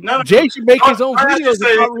 Like, Jay should make his own videos.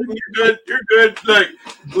 You're good.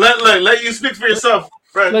 Look, let you speak for yourself,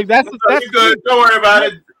 friend. Like, that's you're good. Don't worry about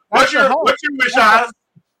it. What's your wish, Oz?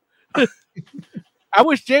 I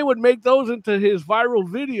wish Jay would make those into his viral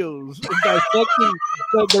videos, dissecting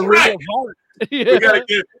the Ring of Heart. Yeah.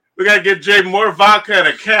 We gotta get Jay more vodka and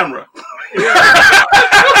a camera.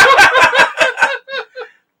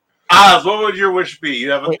 Oz, what would your wish be?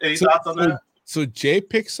 You have any thoughts on that? So Jay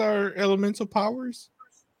picks our elemental powers?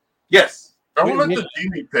 Yes. I will let the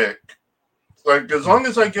genie pick. Like, as long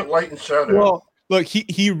as I get light and shadow. Well, look,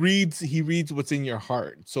 he reads what's in your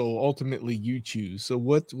heart. So ultimately you choose. So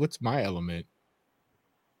what's my element?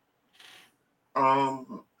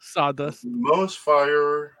 Sawdust. Mo's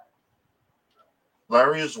fire.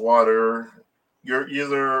 Larry is water. You're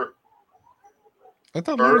either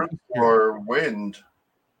earth or wind.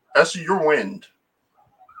 Actually, you're wind.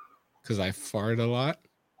 Because I fart a lot.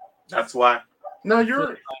 That's why. No,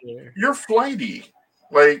 you're flighty.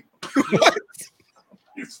 Like, what?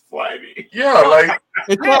 He's flighty. Yeah, like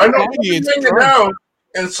I know you're hanging out,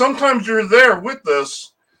 and sometimes you're there with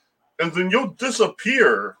us, and then you'll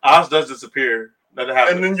disappear. Oz does disappear. That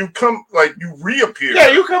happens. And then you come, like, you reappear. Yeah,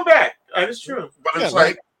 you come back. That is true. But it's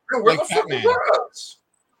where the fuck is Oz?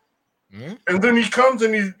 And then he comes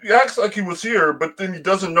and he acts like he was here, but then he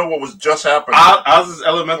doesn't know what was just happening. Oz's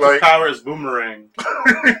elemental power is boomerang.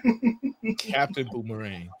 Captain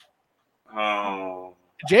Boomerang. Oh.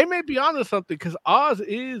 Jay may be onto something because Oz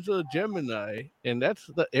is a Gemini, and that's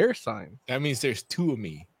the air sign. That means there's two of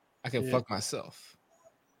me. I can fuck myself.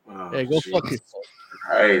 Oh, hey, go fuck yourself.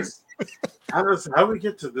 Nice. How do we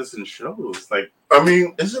get to this in shows? Like, I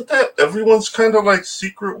mean, isn't that everyone's kind of like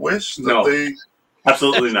secret wish that No. they?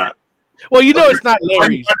 Absolutely not. Well, you know it's not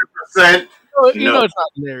Larry's. 100%. You know it's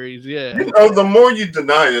not Larry's. Yeah. You know, the more you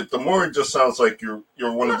deny it, the more it just sounds like you're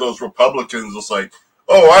one of those Republicans. It's like,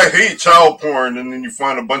 oh, I hate child porn, and then you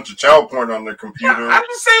find a bunch of child porn on their computer. I'm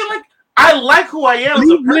just saying, like, I like who I am.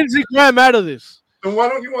 Leave Lindsey Graham out of this. Then why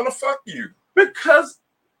don't you want to fuck you? Because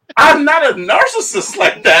I'm not a narcissist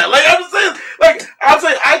like that. Like, I'm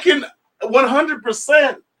saying I can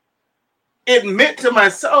 100% admit to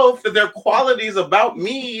myself that there are qualities about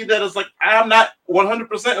me that is like I'm not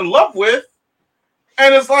 100% in love with,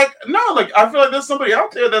 and it's like no, like I feel like there's somebody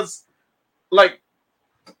out there that's like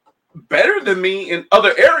better than me in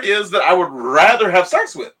other areas that I would rather have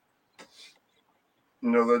sex with.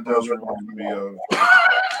 No, that does remind me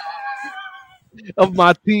of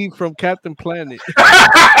my team from Captain Planet. It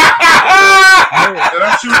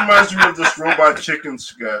actually reminds me of this Robot Chicken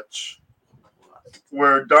sketch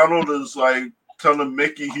where Donald is like telling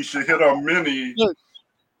Mickey he should hit on Minnie,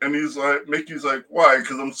 and he's like, Mickey's like, why?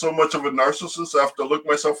 Because I'm so much of a narcissist. I have to look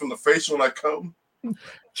myself in the face when I come.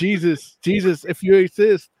 Jesus, if you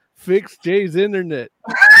exist, fix Jay's internet.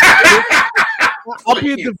 I'll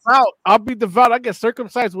be devout. I get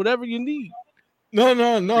circumcised, whatever you need. No.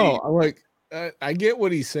 I'm like, I get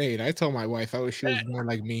what he's saying. I told my wife I wish she was more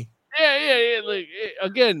like me. Yeah. Like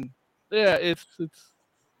again, it's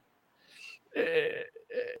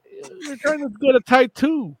you're trying to get a type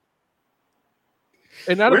 2,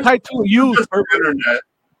 and not a type 2 use internet.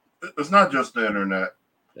 It's not just the internet.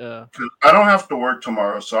 Yeah, I don't have to work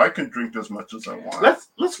tomorrow, so I can drink as much as I want.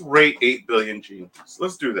 Let's rate 8 billion genes.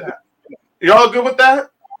 Let's do that. Y'all good with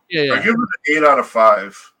that? Yeah. I give it an 8 out of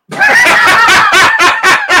 5.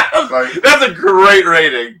 That's a great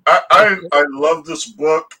rating. I love this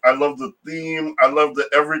book. I love the theme. I love that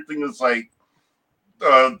everything is like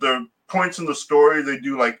the points in the story. They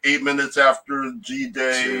do like 8 minutes after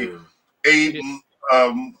G-Day, 8 days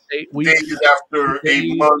after,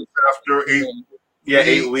 8 months after, 8 Yeah,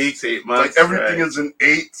 8 weeks, 8 months. Like everything is in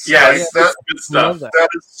eights. Yeah, like, that's good stuff. That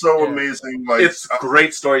is so amazing. Like it's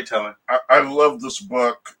great storytelling. I love this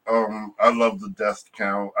book. I love the death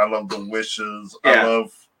count. I love the wishes. Yeah.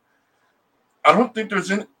 I don't think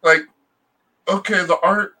there's any okay, the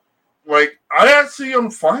art. Like I actually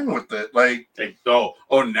am fine with it. Like now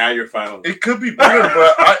you're fine with it. It could be better,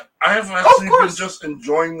 but I have actually been just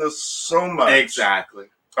enjoying this so much. Exactly.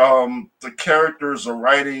 The characters, the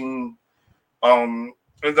writing, and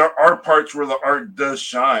there are parts where the art does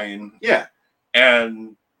shine. Yeah.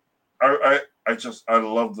 And I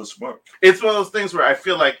love this book. It's one of those things where I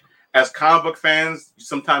feel like as comic book fans,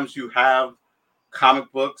 sometimes you have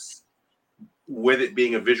comic books with it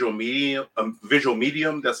being a visual medium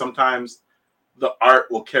that sometimes the art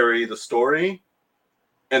will carry the story.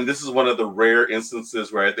 And this is one of the rare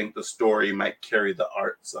instances where I think the story might carry the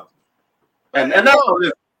art some. And I'm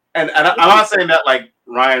not saying that like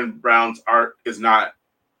Ryan Brown's art is not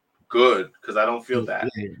good, because I don't feel that.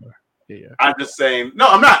 Yeah. I'm just saying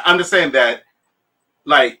I'm not. I'm just saying that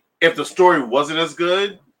like if the story wasn't as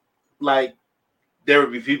good, like there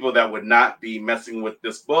would be people that would not be messing with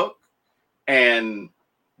this book. And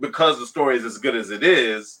because the story is as good as it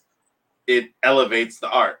is, it elevates the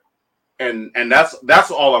art. And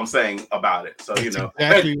that's all I'm saying about it. So that's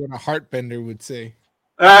exactly what a heartbender would say.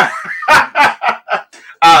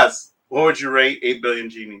 Oz, what would you rate 8 Billion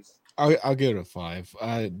Genies? I'll give it a 5.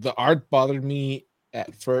 The art bothered me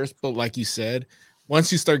at first, but like you said,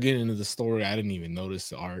 once you start getting into the story, I didn't even notice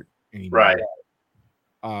the art anymore. Right.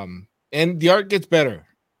 And the art gets better.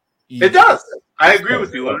 It does. I agree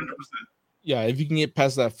with you 100%. Yeah, if you can get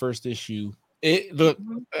past that first issue, like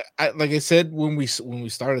I said when we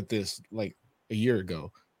started this like a year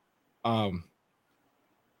ago, I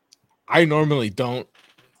normally don't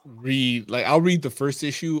read, like I'll read the first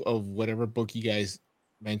issue of whatever book you guys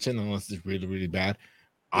mentioned unless it's really, really bad.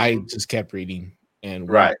 I just kept reading and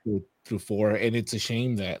went through 4, and it's a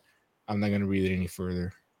shame that I'm not going to read it any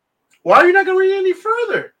further. Why are you not going to read it any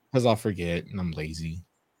further? Because I'll forget and I'm lazy.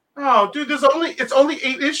 Oh, dude, it's only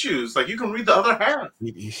 8 issues. Like you can read the other half.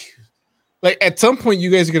 8 issues. Like at some point,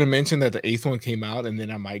 you guys are going to mention that the 8th one came out, and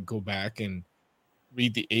then I might go back and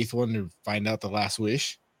read the 8th one to find out the last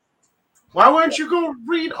wish. Why wouldn't you go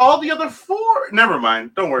read all the other 4? Never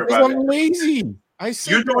mind. Don't worry about it. I'm lazy. I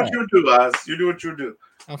said you do what you do, Oz. You do what you do.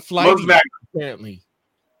 I'm flying. Apparently.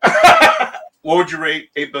 What would you rate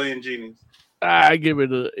 8 Billion Genies? I give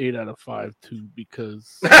it an 8 out of 5 too,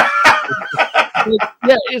 because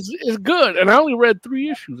it's good, and I only read 3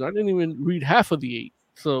 issues. I didn't even read half of the 8,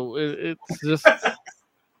 so it's just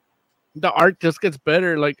the art just gets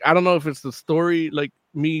better. Like I don't know if it's the story, like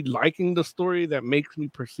me liking the story that makes me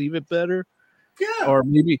perceive it better. Yeah. Or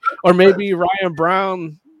maybe Ryan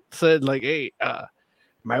Brown said like, "Hey,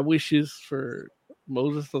 my wish is for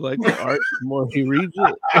Moses to like the art the more he reads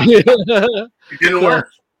it." It didn't work.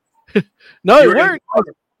 No, it worked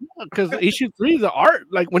because issue 3, the art,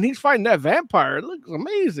 like when he's fighting that vampire, it looks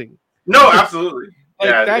amazing. No, absolutely. Like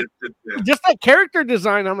yeah, just that character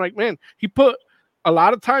design. I'm like, man, he put a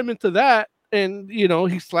lot of time into that, and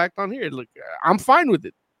he slacked on here. Look, I'm fine with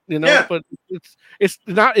it, but it's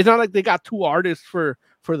not like they got 2 artists for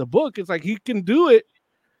the book. It's like he can do it.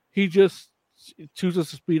 He just chooses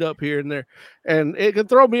to speed up here and there, and it can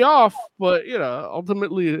throw me off. But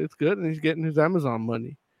ultimately, it's good, and he's getting his Amazon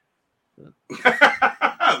money.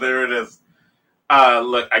 There it is.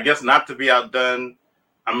 Look, I guess not to be outdone,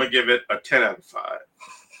 I'm gonna give it a 10 out of 5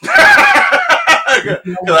 because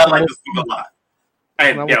I like this book a lot.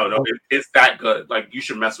 And it's that good. Like you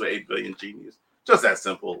should mess with 8 Billion Genies. Just that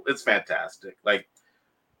simple. It's fantastic. Like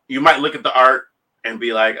you might look at the art and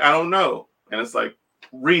be like, I don't know, and it's like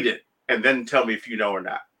read it and then tell me if you know or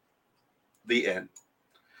not. The end.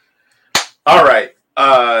 All right.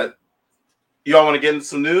 You all want to get into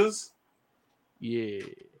some news? Yeah.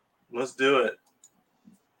 Let's do it.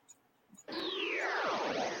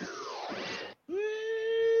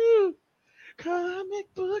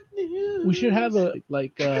 Comic book news. We should have a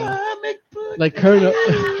comic book like current.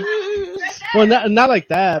 Well, not like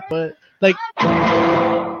that, but like.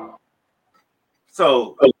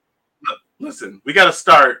 So, listen, we got to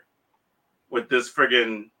start with this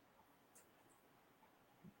friggin'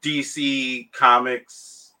 DC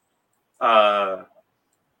Comics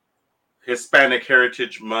Hispanic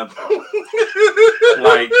Heritage Month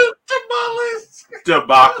like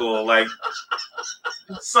debacle. Like,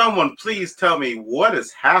 someone please tell me what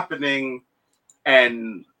is happening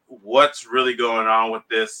and what's really going on with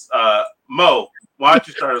this. Mo, why don't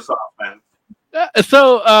you start us off, man?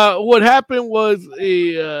 So what happened was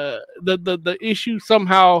the issue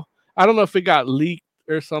somehow, I don't know if it got leaked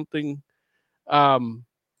or something, But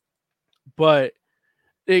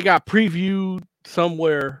it got previewed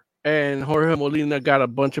somewhere, and Jorge Molina got a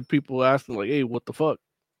bunch of people asking, like, "Hey, what the fuck?"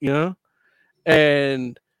 You know?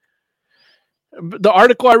 And the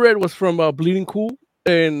article I read was from Bleeding Cool,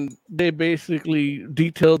 and they basically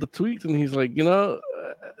detailed the tweets. And he's like,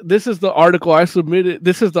 this is the article I submitted.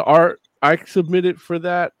 This is the art I submitted for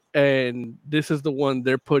that, and this is the one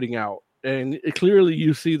they're putting out. And clearly,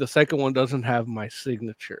 you see, the second one doesn't have my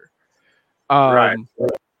signature. Right.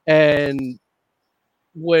 And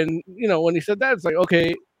when he said that, it's like,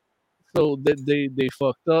 okay, so they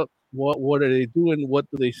fucked up. What are they doing? What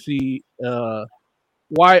do they see?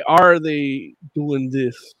 Why are they doing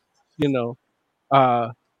this?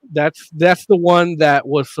 That's the one that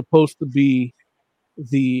was supposed to be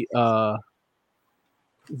the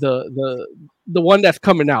one that's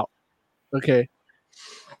coming out. Okay,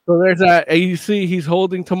 so there's that. And you see, he's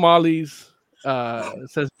holding tamales. It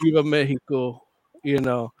says "Viva Mexico,"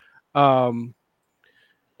 and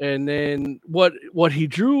then what he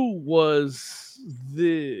drew was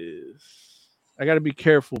this. I got to be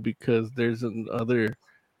careful because there's another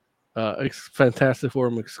Fantastic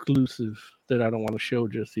Forum exclusive that I don't want to show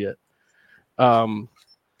just yet. But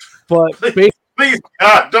please,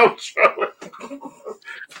 God, don't show it.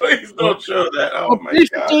 Please don't show that. Oh my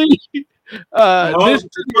God.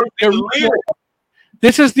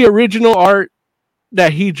 This is the original art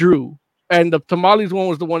that he drew, and the tamales one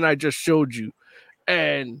was the one I just showed you.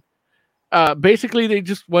 And basically, they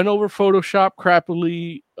just went over Photoshop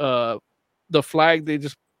crappily. The flag, they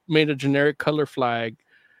just made a generic color flag.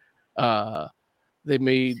 They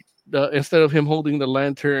made instead of him holding the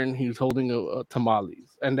lantern, he was holding a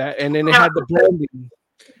tamales, and then they had the blending.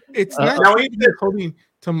 It's not now he's holding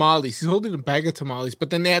tamales. He's holding a bag of tamales, but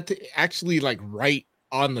then they had to actually like write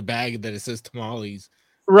on the bag that it says tamales.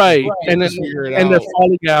 Right. And then they're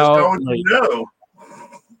falling out.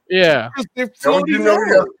 Yeah. How would you know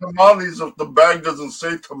he has tamales if the bag doesn't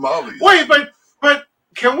say tamales? Wait, but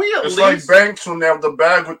can we at least... It's like banks when they have the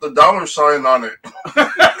bag with the $sign on it.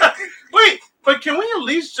 Wait, but can we at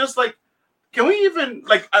least just like... Can we even...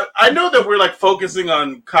 Like, I know that we're like focusing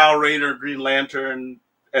on Kyle Rayner, Green Lantern,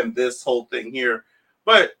 and this whole thing here,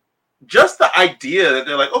 but just the idea that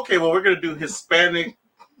they're like, okay, well, we're going to do Hispanic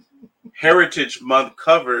Heritage Month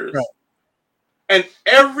covers, right, and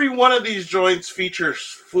every one of these joints features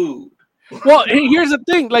food. Well, here's the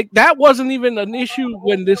thing: like that wasn't even an issue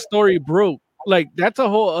when this story broke. Like that's a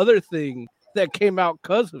whole other thing that came out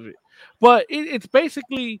because of it. But it's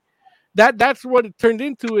basically that's what it turned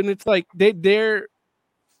into, and it's like they're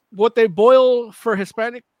what they boil for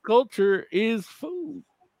Hispanic culture is food.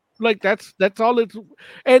 Like that's all it's,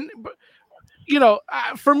 and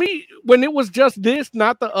for me, when it was just this,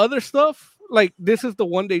 not the other stuff, like this is the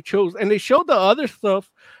one they chose, and they showed the other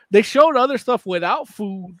stuff. They showed other stuff without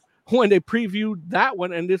food when they previewed that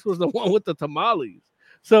one, and this was the one with the tamales.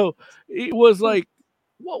 So it was like,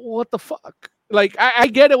 what the fuck? Like I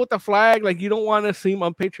get it with the flag, like you don't want to seem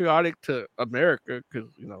unpatriotic to America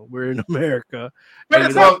because we're in America. But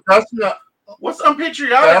it's that's not what's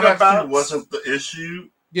unpatriotic that about. Wasn't the issue?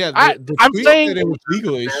 Yeah, I'm saying it was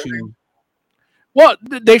legal issue. Well,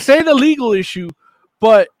 they say the legal issue,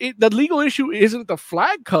 but the legal issue isn't the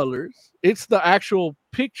flag colors; it's the actual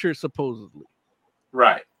picture, supposedly.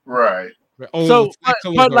 Right. Oh, so,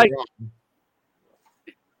 but like,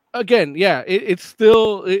 again, yeah, it's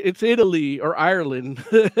still it's Italy or Ireland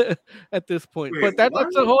at this point. Wait, but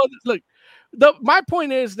that's a whole look. My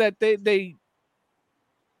point is that they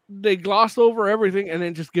gloss over everything and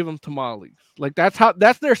then just give them tamales. Like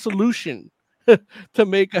that's their solution to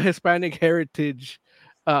make a Hispanic heritage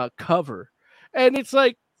cover. And it's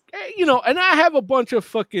like, and I have a bunch of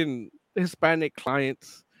fucking Hispanic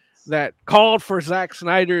clients that called for Zack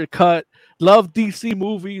Snyder cut, love DC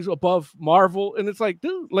movies above Marvel. And it's like,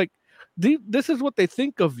 dude, like this is what they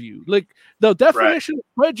think of you. Like the definition of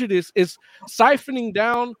prejudice is siphoning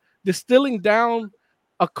down, distilling down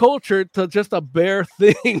a culture to just a bare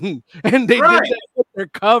thing, and they did that with their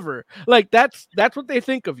cover. Like that's what they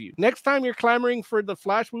think of you. Next time you're clamoring for the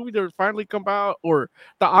Flash movie to finally come out or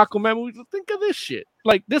the Aquaman movie, think of this shit.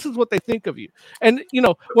 Like this is what they think of you. And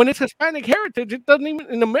when it's Hispanic heritage, it doesn't even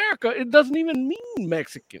in America. It doesn't even mean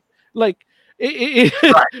Mexican. Like it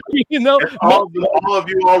it's all of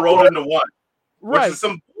you all rolled into one, right? Which is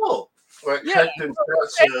some bull. What Captain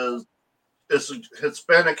says it's a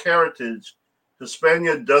Hispanic heritage.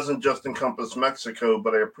 Hispania doesn't just encompass Mexico,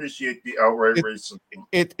 but I appreciate the outright racism.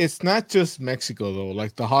 It's not just Mexico though.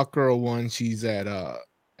 Like the hot girl one, she's at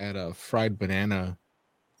a fried banana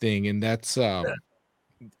thing, and that's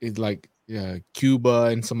it's like Cuba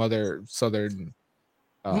and some other southern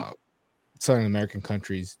Southern American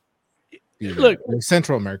countries. Look,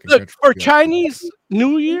 Central American countries. For yeah. Chinese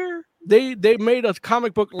New Year, they made a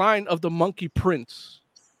comic book line of the Monkey Prince.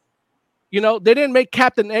 You know, they didn't make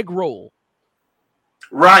Captain Egg Roll.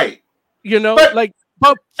 Right. You know, but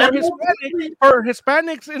for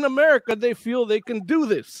Hispanics in America, they feel they can do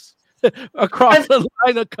this across the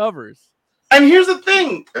line of covers. And here's the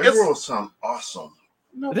thing. Egg rolls sound awesome.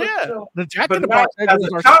 No, the Jack in the Box egg rolls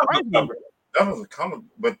are surprising. That was a comic,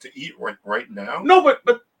 but to eat right now? No, but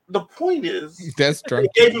the point is, that's drunk.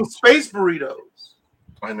 They gave him space burritos.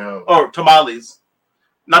 I know. Or tamales.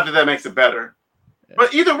 Not that makes it better.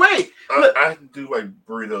 But either way, I do like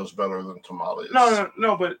burritos better than tamales.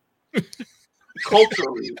 No, but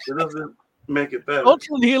culturally, it doesn't make it better.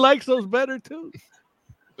 Culturally, he likes those better too.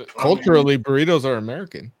 Culturally, burritos are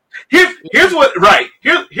American. Here's what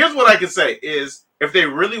I can say is if they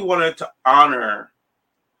really wanted to honor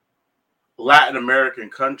Latin American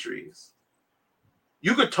countries,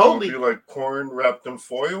 you could totally be like corn wrapped in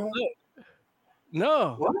foil.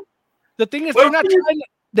 No, what? The thing is,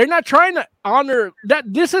 they're not trying to honor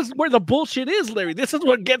that. This is where the bullshit is, Larry. This is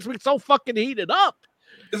what gets me so fucking heated up.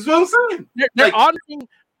 That's what I'm saying. They're honoring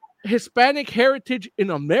Hispanic heritage in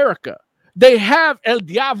America. They have El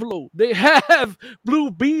Diablo. They have Blue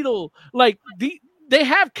Beetle. They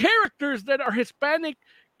have characters that are Hispanic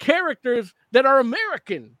characters that are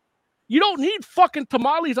American. You don't need fucking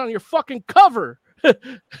tamales on your fucking cover.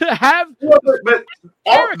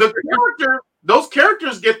 Those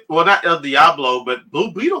characters get, well, not El Diablo, but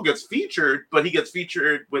Blue Beetle gets featured, but he gets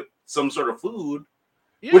featured with some sort of food,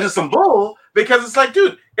 which is some bull, because it's like,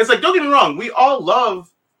 dude, it's like, don't get me wrong, we all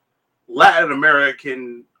love Latin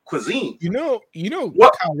American cuisine. You know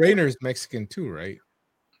what? Kyle Rayner is Mexican too, right?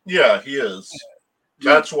 Yeah, he is.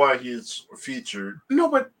 That's why he's featured. No,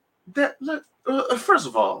 but first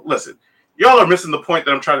of all, listen, y'all are missing the point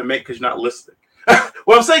that I'm trying to make because you're not listening.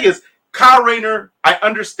 What I'm saying is, Kyle Rayner, I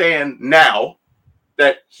understand now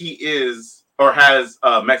that he is or has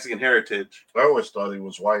Mexican heritage. I always thought he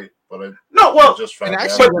was white, but I just found out.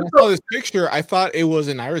 When I saw this picture, I thought it was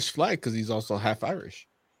an Irish flag because he's also half Irish.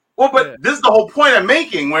 Well, but this is the whole point I'm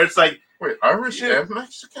making, where it's like, wait, Irish and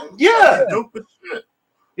Mexican? Yeah.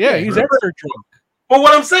 Yeah, he's extra drunk. But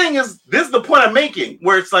what I'm saying is, this is the point I'm making,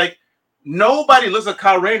 where it's like, nobody looks at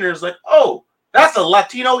Kyle Rayner and is like, oh, that's a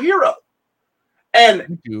Latino hero.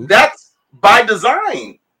 And that's by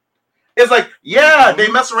design. It's like, yeah, they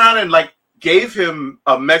mess around and like gave him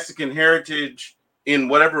a Mexican heritage in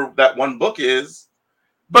whatever that one book is.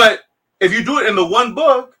 But if you do it in the one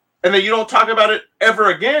book and then you don't talk about it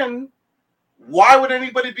ever again, why would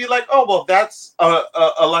anybody be like, oh, well, that's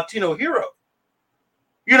a Latino hero?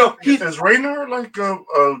 You know, is Rayner like a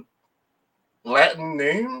Latin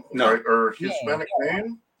name? No. Or Hispanic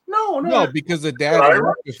name? No, because the dad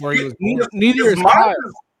was before he was born. Neither is Kyle.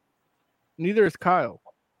 Neither is Kyle.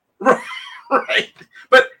 Right.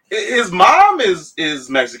 But his mom is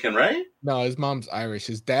Mexican, right? No, his mom's Irish.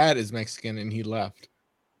 His dad is Mexican and he left.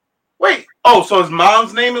 Wait. Oh, so his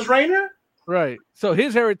mom's name is Rayner? Right. So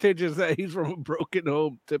his heritage is that he's from a broken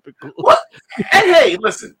home, typical. What? And hey,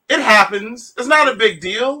 listen, it happens. It's not a big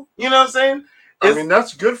deal. You know what I'm saying? I mean,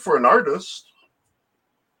 that's good for an artist.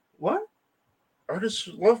 What? Artists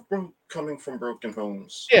love coming from broken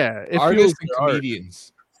homes. Yeah. Artists and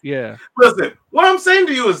comedians. Yeah. Listen, what I'm saying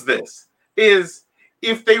to you is this, is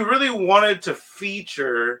if they really wanted to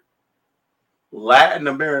feature Latin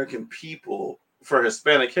American people for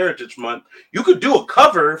Hispanic Heritage Month, you could do a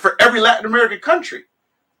cover for every Latin American country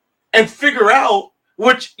and figure out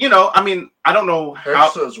which, you know, I mean, I don't know how.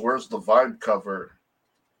 He says, where's the Vibe cover?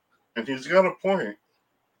 And he's got a point.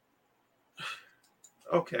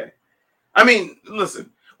 Okay. I mean, listen,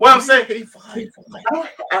 what I'm saying, I have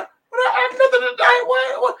nothing to die.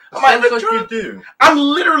 What am I even trying to do? I'm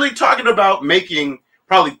literally talking about making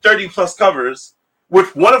probably 30 plus covers,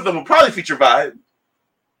 which one of them will probably feature Vibe,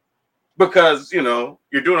 because you know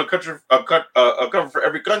you're doing a cover for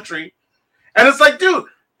every country, and it's like, dude,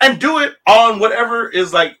 and do it on whatever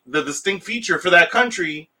is like the distinct feature for that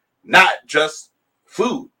country, not just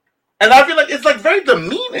food. And I feel like it's like very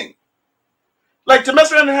demeaning, like to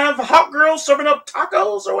mess around and have hot girls serving up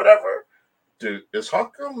tacos or whatever. Dude, is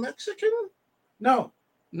Hot Girl Mexican? No.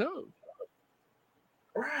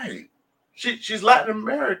 Right. She's Latin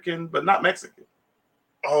American, but not Mexican.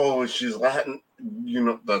 Oh, she's Latin. You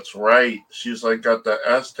know, that's right. She's like got the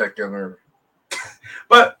Aztec in her.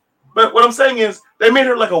 But what I'm saying is they made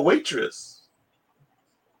her like a waitress.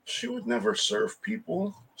 She would never serve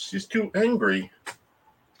people. She's too angry.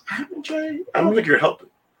 I don't think you're helping.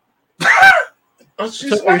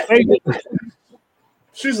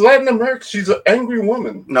 She's Latin American. She's an angry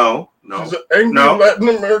woman. No, No. She's an angry No. Latin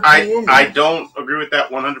American woman. I don't agree with that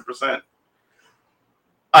 100%.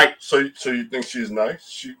 So you think she's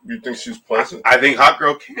nice? You think she's pleasant? I think hot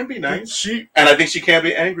girl can be nice. And I think she can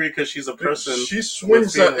be angry because she's a person. She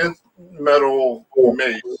swings that metal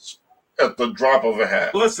mace at the drop of a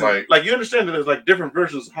hat. Listen, like you understand that there's like different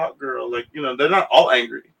versions of hot girl. Like, you know, they're not all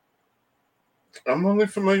angry. I'm only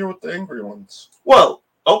familiar with the angry ones. Well,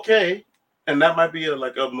 okay, and that might be a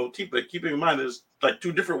motif, but keeping in mind there's like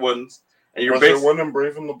two different ones, and you're Was there one in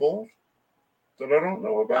Brave and the Bold that I don't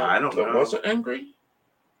know about? I don't know. That wasn't angry.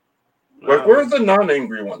 Like, where are the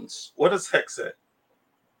non-angry ones? What does Hex say?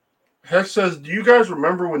 Hex says, "Do you guys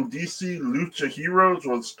remember when DC Lucha Heroes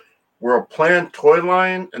were a planned toy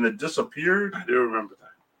line and it disappeared?" I do remember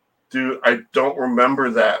that. Dude, I don't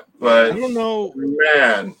remember that, but I don't know,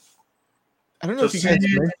 man. I don't know To if you see guys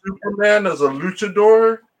mentioned- Superman as a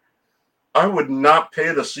luchador, I would not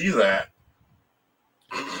pay to see that.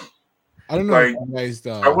 I don't know if you guys.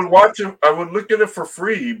 I would watch it. I would look at it for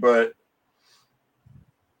free, but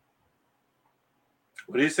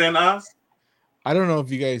what are you saying, Oz? I don't know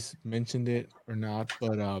if you guys mentioned it or not,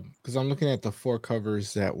 but because I'm looking at the 4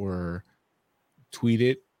 covers that were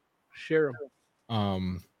tweeted. Share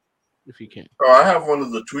them. If you can. Oh, I have one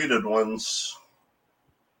of the tweeted ones.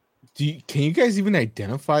 Can you guys even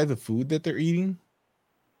identify the food that they're eating?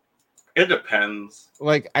 It depends.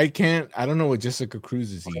 Like, I don't know what Jessica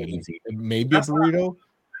Cruz is eating. Maybe a burrito.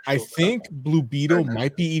 I think Blue Beetle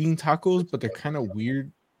might be eating tacos, but they're kind of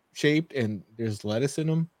weird shaped and there's lettuce in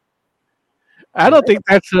them. I don't think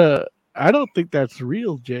that's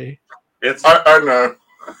real, Jay. I know.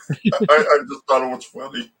 I just thought it was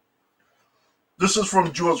funny. This is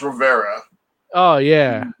from Jules Rivera. Oh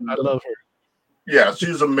yeah, I love her. Yeah,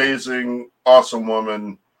 she's amazing, awesome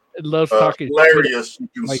woman. I love talking. Hilarious, you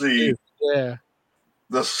can like see. This. Yeah.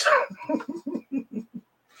 This.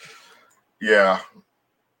 Yeah.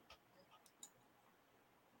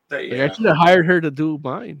 I should have hired her to do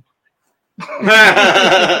mine.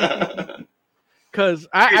 Because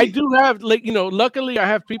I do have, like, you know, luckily I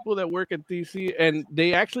have people that work at DC and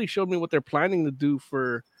they actually showed me what they're planning to do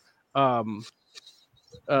for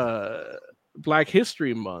Black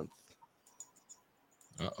History Month.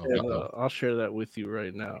 And, I'll share that with you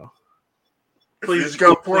right now. If he's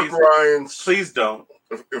got pork rinds, please don't.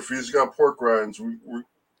 If he's got pork rinds, we don't.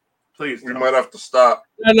 might have to stop.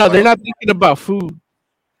 No, they're not thinking about food.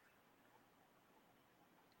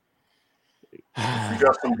 If you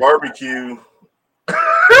got some barbecue.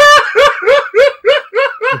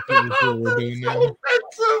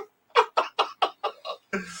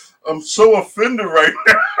 I'm so offended right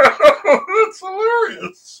now. That's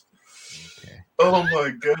hilarious. Okay. Oh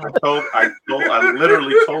my god! I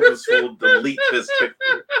literally told this fool delete this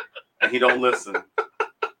picture, and he don't listen.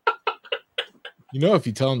 You know, if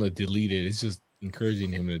you tell him to delete it, it's just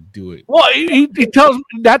encouraging him to do it. Well, he tells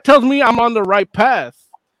me I'm on the right path.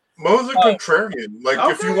 Mo's a contrarian. Like,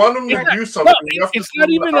 if you want him to do something, you have to it's not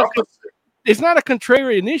even it's not a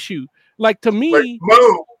contrarian issue. Like, to me, like,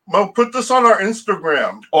 Mo, put this on our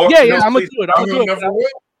Instagram. Yeah, I'm gonna do it. I'm gonna do never it. will.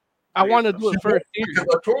 I want to do it first. Because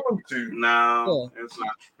I told him to. No, it's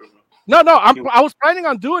not true. No, I was planning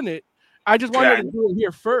on doing it. I just wanted to do it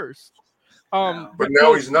here first. But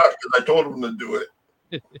now he's not, because I told him to do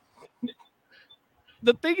it.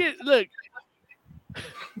 The thing is, look,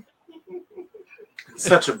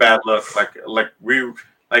 such a bad look. Like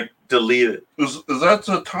delete it. Is that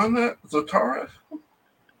Zatara?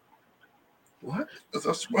 What? Is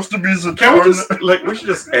that supposed to be Zatara? Can we just we should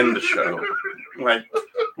just end the show? Like,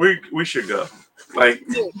 we should go. Like,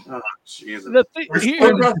 oh, Jesus. The thing,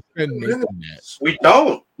 we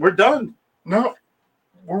don't. We're done. No,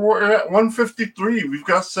 we're at 1:53. We've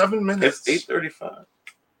got 7 minutes. It's 8:35.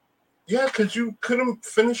 Yeah, because you couldn't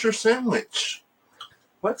finish your sandwich.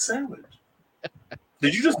 What sandwich?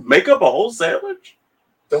 Did you just make up a whole sandwich?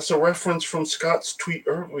 That's a reference from Scott's tweet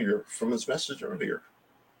earlier, from his message earlier.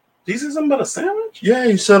 Did he say something about a sandwich? Yeah,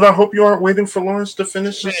 he said, "I hope you aren't waiting for Lawrence to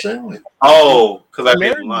finish the sandwich." Oh, because I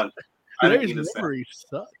made lunch. I didn't eat a memory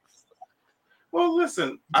sandwich. sucks. Well,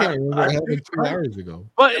 listen, I can't remember what happened 2 hours ago.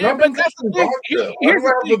 But that's the thing. Here's I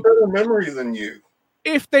have the thing. a better memory than you.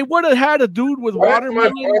 If they would have had a dude with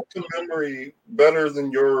watermelon, my memory better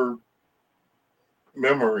than your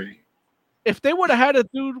memory. If they would have had a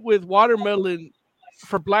dude with watermelon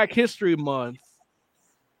for Black History Month,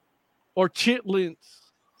 or chitlins,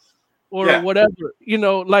 or whatever, you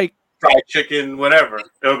know, like fried chicken, whatever,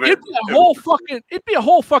 it'd be a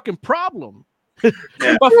whole fucking problem.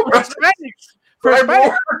 Yeah. But for Hispanics, it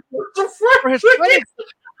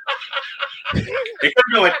could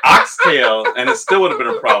have been like oxtail, and it still would have been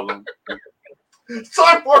a problem.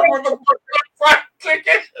 Cyborg with a fried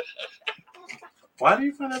chicken. Why do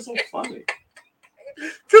you find that so funny?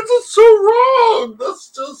 Because it's so wrong. That's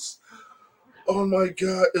just. Oh my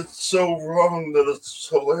god, it's so wrong that it's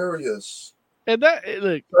hilarious. And that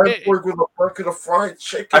look, Cyborg with a bucket of fried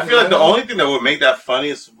chicken. I feel like the only thing that would make that funny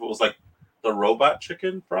is if it was like the robot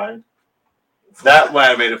chicken fried. That way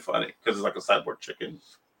I made it funny because it's like a cyborg chicken,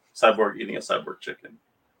 cyborg eating a cyborg chicken.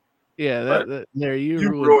 Yeah, that there you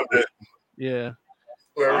ruined it. Yeah,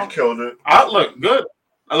 Larry killed it. Look good.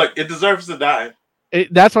 Look, it deserves to die.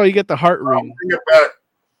 That's why you get the heart ring. Bring it back,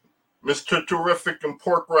 Mr. Terrific and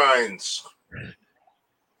pork rinds.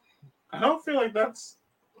 I don't feel like that's.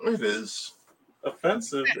 It is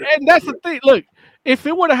offensive. And that's the thing. Look, if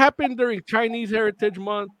it would have happened during Chinese Heritage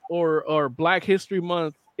Month or Black History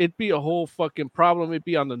Month, it'd be a whole fucking problem. It'd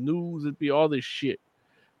be on the news. It'd be all this shit.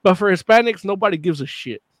 But for Hispanics, nobody gives a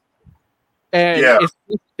shit. And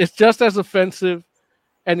it's just as offensive.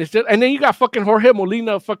 And then you got fucking Jorge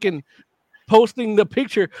Molina fucking posting the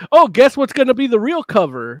picture. Oh, guess what's gonna be the real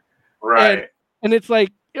cover? Right. And it's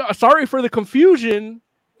like, sorry for the confusion.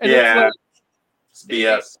 And it's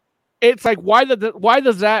BS. It's like why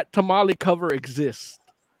does that tamale cover exist?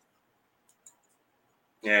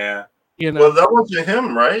 Yeah. You know, well, that wasn't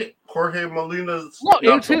him, right? Jorge Molina's. No,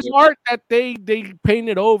 it's his art that they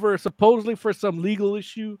painted over supposedly for some legal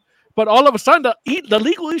issue, but all of a sudden the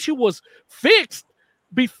legal issue was fixed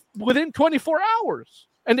within 24 hours,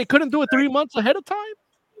 and they couldn't do it 3 months ahead of time.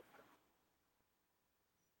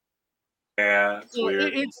 Yeah, it's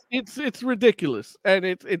weird. It's ridiculous, and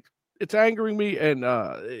it's angering me, and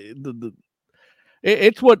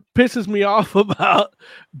it's what pisses me off about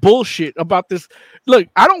bullshit about this. Look,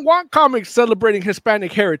 I don't want comics celebrating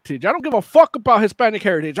Hispanic heritage. I don't give a fuck about Hispanic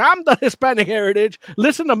heritage. I'm the Hispanic heritage.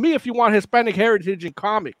 Listen to me if you want Hispanic heritage in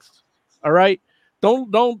comics. All right?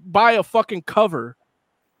 Don't buy a fucking cover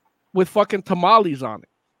with fucking tamales on it.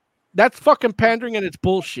 That's fucking pandering and it's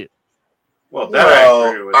bullshit. Well, that I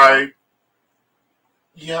agree with.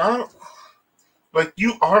 Yeah. Like,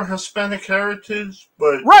 you are Hispanic heritage,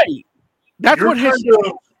 but right. That's what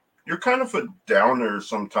you're kind of a downer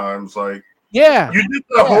sometimes. Like, yeah, you did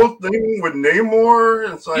the whole thing with Namor,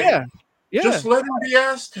 and it's like, just let him be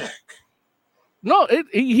Aztec. No,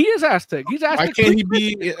 he is Aztec. He's Aztec. Why can't he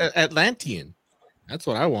be Atlantean? That's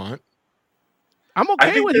what I want. I'm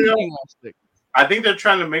okay with him being Aztec. I think they're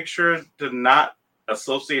trying to make sure to not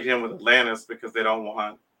associate him with Atlantis because they don't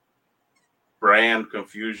want brand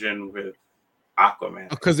confusion with Aquaman.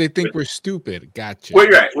 Because they think we're stupid. Gotcha. Well,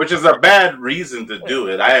 right, which is a bad reason to do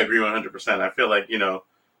it. I agree 100%. I feel like,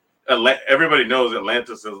 everybody knows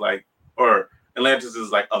Atlantis is like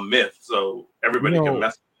a myth, so everybody can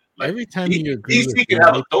mess. Like, every time you agree, DC can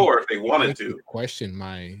have a door if they wanted to. Question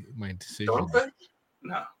my decision. Don't they?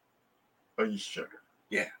 No. Are you sure?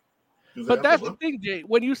 Yeah. But that's the thing, Jay.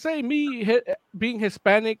 When you say me being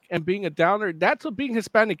Hispanic and being a downer, that's what being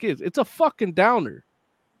Hispanic is. It's a fucking downer.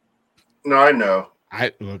 No, I know.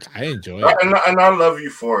 I enjoy it, and I love you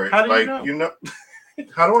for it. How do you know?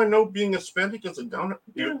 How do I know being Hispanic is a downer?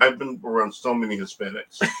 Yeah. I've been around so many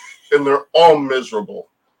Hispanics, and they're all miserable.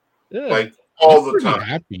 Yeah. Like all the time.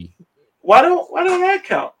 Happy. Why don't I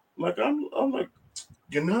count? Like I'm like,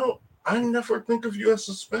 I never think of you as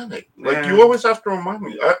Hispanic. Like you always have to remind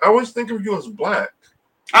me. I always think of you as black.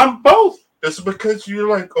 I'm both. It's because you're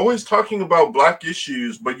like always talking about black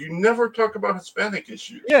issues, but you never talk about Hispanic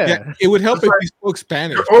issues. Yeah, it would help if you spoke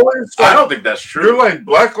Spanish. I don't think that's true. You're like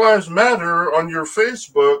Black Lives Matter on your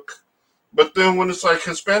Facebook, but then when it's like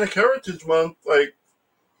Hispanic Heritage Month, like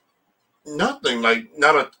nothing, like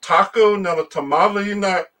not a taco, not a tamale,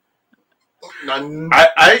 not.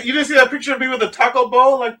 You didn't see that picture of me with a taco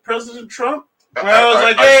bowl like President Trump? Where I was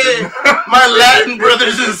like, hey, my Latin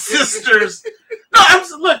brothers and sisters. No,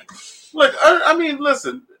 look. I mean,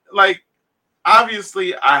 listen. Like,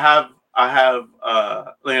 obviously, I have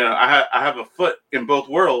a foot in both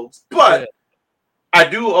worlds, but I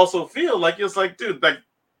do also feel like it's like, dude, like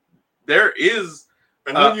there is.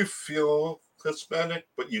 I know you feel Hispanic,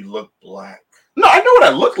 but you look black. No, I know what I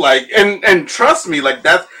look like, and trust me, like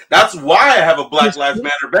that's why I have a Black Lives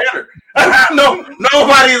Matter banner. No,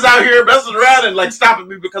 nobody is out here messing around and like stopping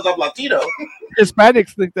me because I'm Latino.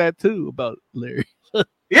 Hispanics think that too about Larry.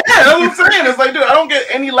 Yeah, that's what I'm saying. It's like, dude, I don't get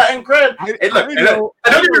any Latin cred. Don't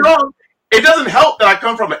get me wrong. It doesn't help that I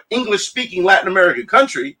come from an English-speaking Latin American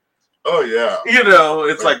country. Oh yeah,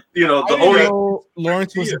 it's like the only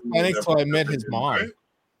Lawrence was Hispanic until I met his mom. Right?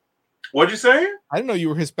 What'd you say? I didn't know you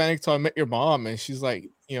were Hispanic till I met your mom, and she's like,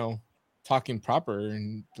 talking proper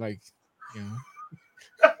and like,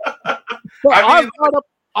 I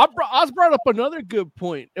Oz brought up another good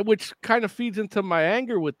point, which kind of feeds into my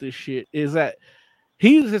anger with this shit, is that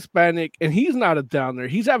he's Hispanic and he's not a downer.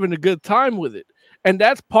 He's having a good time with it. And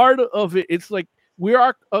that's part of it. It's like we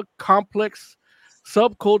are a complex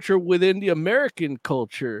subculture within the American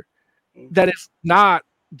culture that is not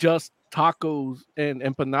just tacos and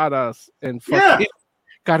empanadas and fucking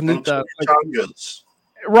carnitas.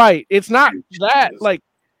 Right. It's not that like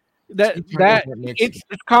that it's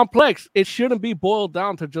complex. It shouldn't be boiled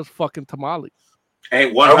down to just fucking tamales.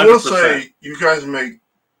 Hey, 100%. I will say you guys make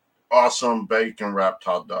awesome bacon wrapped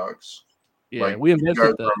hot dogs. Yeah, like, we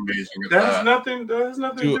invented that. Amazing that has nothing to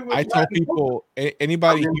do with I tell people,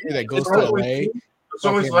 anybody here that goes to LA, it's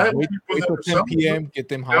always Latin wait people till 10 p.m. Get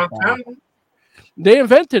them hot dogs. They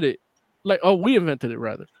invented it. We invented it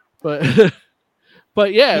rather. But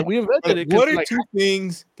but yeah, we invented it. What are two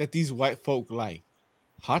things that these white folk like?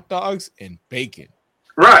 Hot dogs and bacon.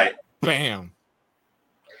 Right. Bam.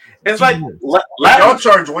 It's like y'all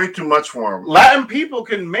charge way too much for them. Latin people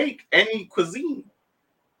can make any cuisine.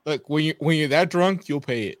 Look, when you're that drunk, you'll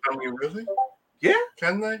pay it. I mean, really? Yeah.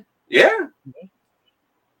 Can they? Yeah.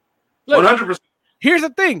 100%. Here's the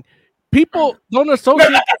thing: people don't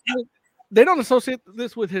associate. They don't associate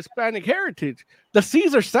this with Hispanic heritage. The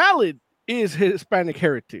Caesar salad is Hispanic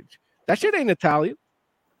heritage. That shit ain't Italian.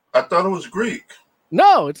 I thought it was Greek.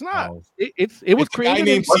 No, it's not. Oh. It was created. A guy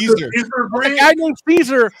named Caesar. A guy named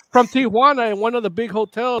Caesar from Tijuana in one of the big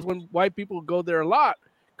hotels when white people go there a lot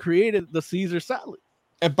created the Caesar salad.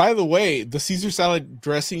 And by the way, the Caesar salad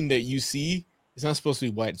dressing that you see is not supposed to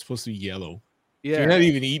be white. It's supposed to be yellow. Yeah, you're not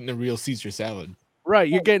even eating a real Caesar salad. Right,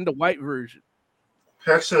 you're getting the white version.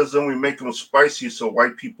 Heck says then we make them spicy so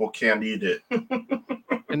white people can't eat it.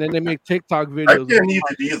 And then they make TikTok videos. I can't eat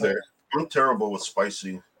it either. I'm terrible with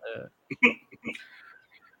spicy.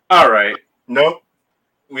 All right. Nope.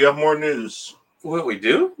 We have more news. What we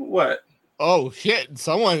do? What? Oh shit!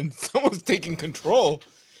 Someone's taking control.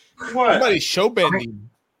 What? Somebody's show bending.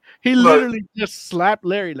 He literally just slapped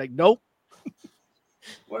Larry. Like, nope.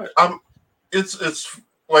 What? It's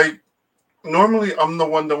like normally I'm the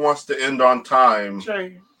one that wants to end on time.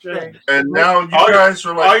 Jay. And now you guys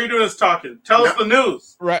are like, all you're doing is talking. Tell us the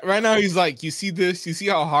news. Right now he's like, you see this? You see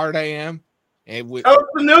how hard I am? And tell us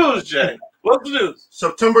the news, Jay. What's the news?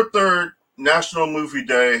 September 3rd, National Movie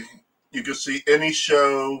Day. You can see any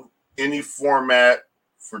show, any format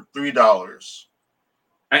for $3.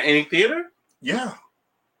 At any theater? Yeah.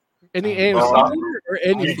 Any AMC or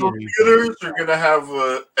any theaters are going to have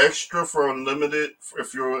extra for unlimited.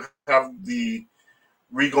 If you have the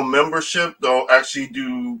Regal membership, they'll actually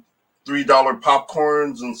do $3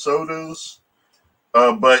 popcorns and sodas.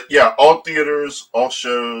 But yeah, all theaters, all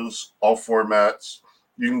shows, all formats.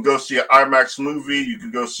 You can go see an IMAX movie. You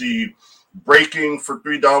can go see Breaking for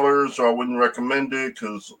 $3. So I wouldn't recommend it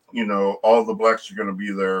because all the blacks are going to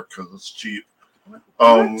be there because it's cheap. They're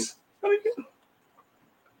going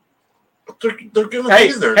to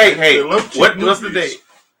be there. Hey! What's the date?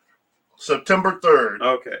 September 3rd.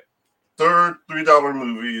 Okay. Third $3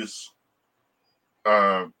 movies.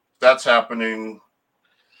 That's happening.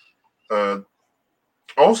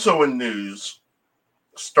 Also in news,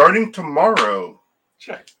 starting tomorrow.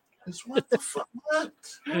 Check. What the fuck? What?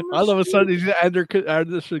 All of a sudden, he's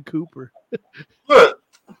Anderson Cooper. Look.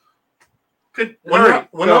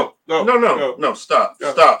 No. Stop.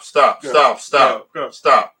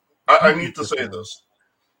 I need to say this.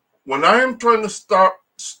 When I am trying to start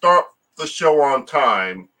the show on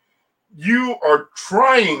time, you are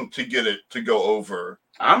trying to get it to go over.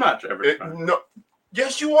 I'm not ever trying. No.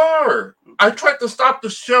 Yes, you are. I tried to stop the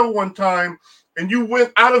show one time, and you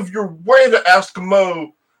went out of your way to ask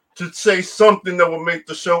Mo to say something that will make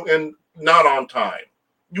the show end not on time.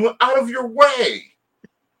 You went out of your way.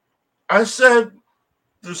 I said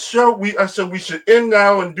we should end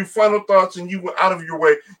now and do final thoughts, and you went out of your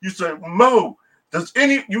way. You said, Mo,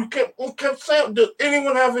 you kept saying, does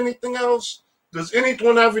anyone have anything else? Does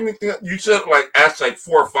anyone have anything? You said asked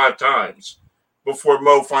 4 or 5 times before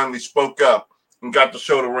Mo finally spoke up and got the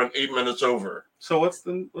show to run 8 minutes over. So what's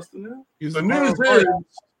the news? The news is,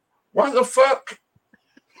 why the fuck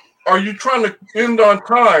are you trying to end on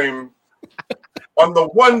time on the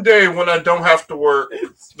one day when I don't have to work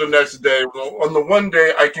the next day? On the one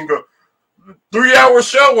day I can go 3-hour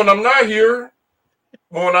show when I'm not here.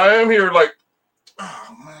 But when I am here,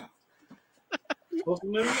 oh man. What's the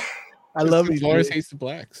news? I love these. Flores hates the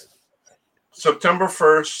blacks. September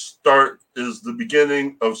 1st is the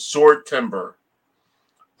beginning of Swordtember.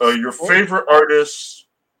 Your favorite artists,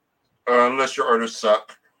 unless your artists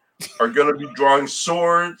suck, are going to be drawing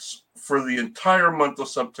swords for the entire month of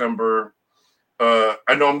September.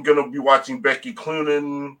 I know I'm gonna be watching Becky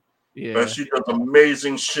Cloonan. Yeah, She does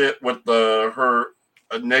amazing shit with her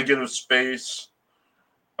negative space.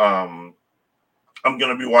 I'm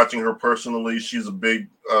gonna be watching her personally. She's a big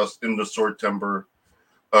into Sword Timber.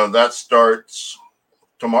 That starts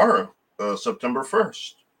tomorrow, September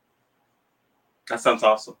 1st. That sounds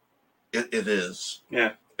awesome. It is.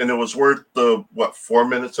 Yeah. And it was worth the 4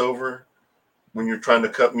 minutes over when you're trying to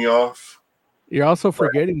cut me off. You're also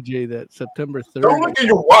forgetting, Jay, that September 3rd. Don't look at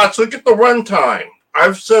your watch. Look at the runtime.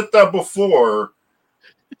 I've said that before,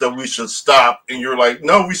 that we should stop. And you're like,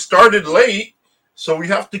 no, we started late, so we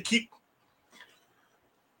have to keep.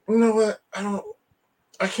 You know what?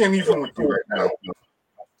 I can't even with you right now.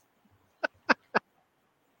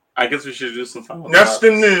 I guess we should do some final Next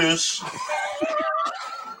in news,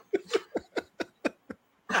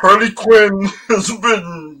 Harley Quinn has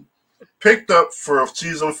been picked up for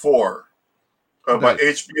season 4 by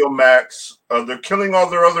HBO Max. They're killing all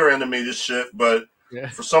their other animated shit, but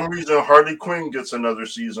for some reason, Harley Quinn gets another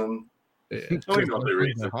season.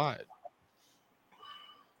 Hot.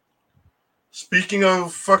 Speaking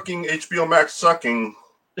of fucking HBO Max sucking,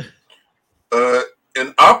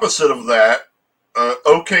 an opposite of that,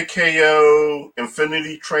 OKKO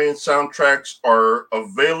Infinity Train soundtracks are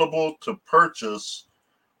available to purchase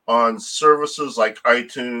on services like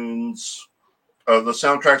iTunes. The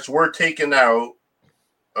soundtracks were taken out.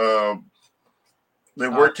 They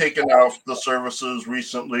were taken off the services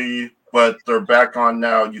recently, but they're back on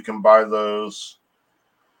now. You can buy those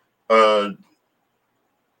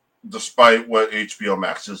despite what HBO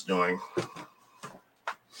Max is doing.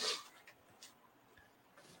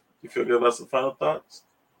 You feel good about some final thoughts?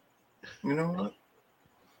 You know what?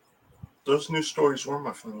 Those news stories were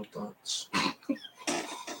my final thoughts.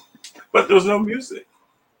 But there was no music.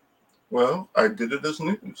 Well, I did it as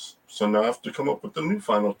news. So now I have to come up with the new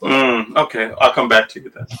final thought. Okay, I'll come back to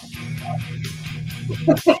you then.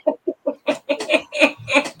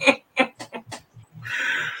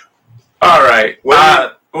 All right.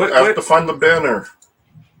 I have to find the banner.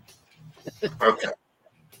 Okay.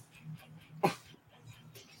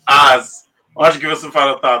 Oz, why don't you give us some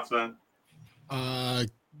final thoughts, man?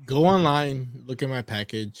 Go online, look at my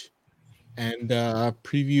package, and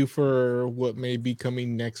preview for what may be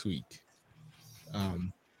coming next week.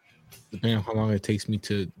 Depending on how long it takes me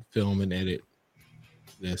to film and edit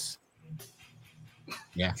this.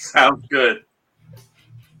 Yeah. Sounds good.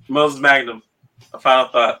 Moses Magnum, final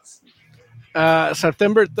thoughts.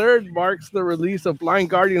 September 3rd marks the release of Blind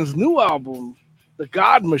Guardian's new album, The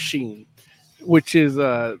God Machine, which is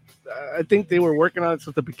I think they were working on it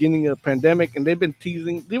since the beginning of the pandemic, and they've been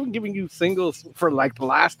giving you singles for like the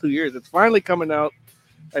last 2 years. It's finally coming out.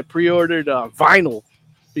 I pre-ordered vinyl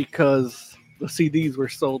because the CDs were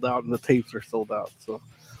sold out and the tapes were sold out. So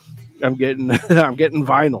I'm getting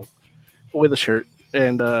vinyl with a shirt,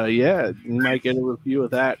 and you might get a review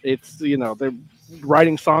of that. It's they're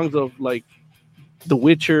writing songs of like The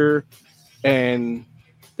Witcher, and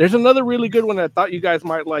there's another really good one that I thought you guys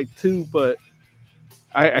might like too, but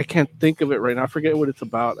I can't think of it right now. I forget what it's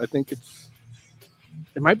about. I think it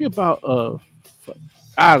might be about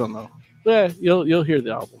I don't know. Yeah, you'll hear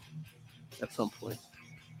the album at some point.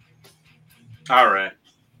 All right.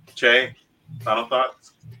 Jay, final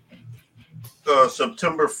thoughts?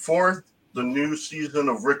 September 4th, the new season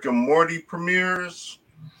of Rick and Morty premieres.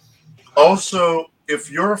 Also,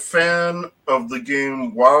 if you're a fan of the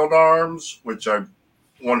game Wild Arms, which I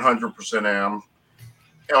 100% am,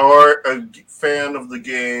 or a fan of the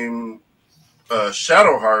game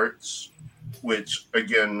Shadow Hearts, which,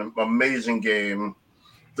 again, amazing game.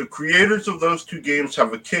 The creators of those two games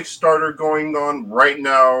have a Kickstarter going on right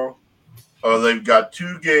now. They've got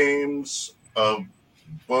 2 games of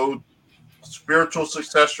both spiritual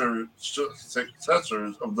successors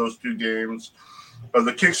of those 2 games.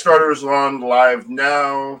 The Kickstarter is on live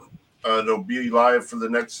now. They'll be live for the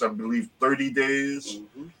next, I believe, 30 days.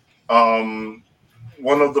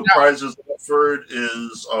 One of the prizes offered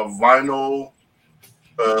is a vinyl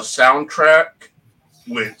soundtrack,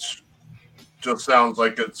 which just sounds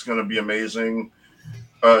like it's going to be amazing.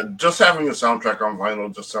 Just having a soundtrack on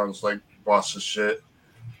vinyl just sounds like boss's shit.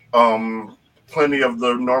 Plenty of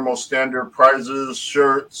the normal standard prizes,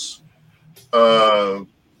 shirts.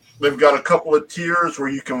 They've got a couple of tiers where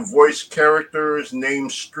you can voice characters, name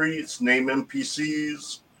streets, name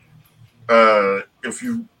NPCs. If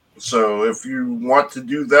you want to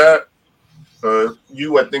do that, I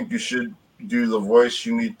think you should do the voice.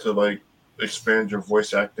 You need to expand your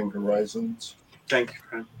voice acting horizons. Thank you,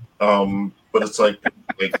 friend. But it's like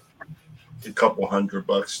a couple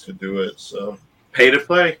 $100 to do it. So pay to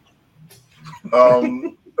play.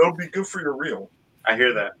 it'll be good for your reel. I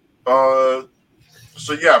hear that.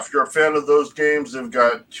 So yeah, if you're a fan of those games, they've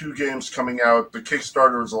got 2 games coming out. The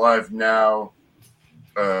Kickstarter is alive now.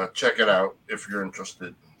 Check it out if you're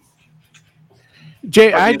interested.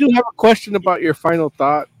 Jay, I do have a question about your final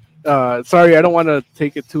thought. Sorry, I don't want to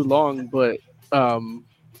take it too long, but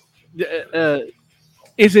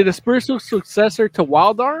is it a spiritual successor to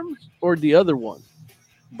Wild Arms or the other one?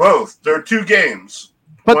 Both. There are 2 games.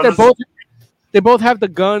 But One they both have the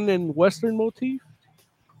gun and Western motif?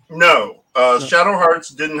 No. Shadow Hearts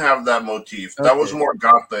didn't have that motif. That was more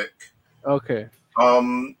gothic. Okay.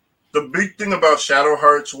 The big thing about Shadow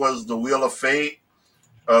Hearts was the Wheel of Fate.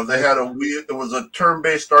 They had a wheel. It was a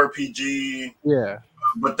turn-based RPG. Yeah.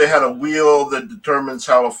 But they had a wheel that determines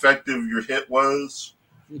how effective your hit was.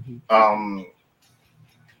 Mm-hmm.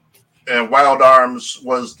 And Wild Arms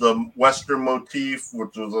was the Western motif,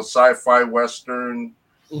 which was a sci-fi Western.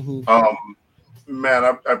 Mm-hmm. Man,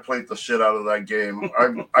 I played the shit out of that game.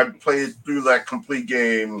 I played through that complete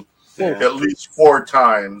game at least 4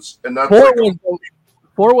 times, and that's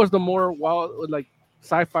four was the more wild, like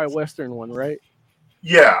sci-fi Western one, right?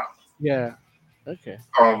 Yeah. Yeah. Okay.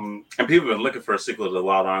 And people have been looking for a sequel to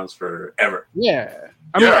Wild Arms forever. Yeah.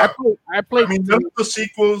 I played. I mean, none of the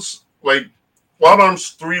sequels, like Wild Arms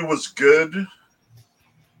 3 was good,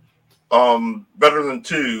 better than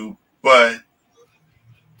 2, but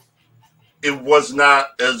it was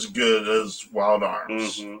not as good as Wild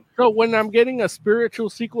Arms. Mm-hmm. So when I'm getting a spiritual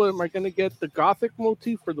sequel, am I going to get the Gothic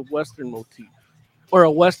motif or the Western motif? Or a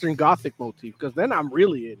Western Gothic motif? Because then I'm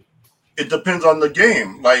really in. It depends on the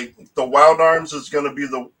game. Like, the Wild Arms is going to be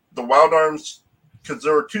the Wild Arms, because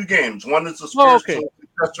there are 2 games. One is the spiritual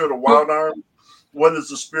successor to Wild Arms. One is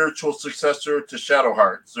the spiritual successor to Shadow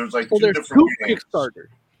Hearts. There's like 2 different games. Kickstarter.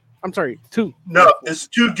 I'm sorry, 2. No, it's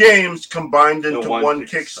 2 games combined into one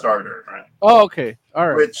Kickstarter. Right. Oh, okay. All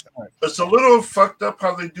right. Which it's a little fucked up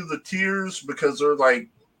how they do the tiers, because they're like,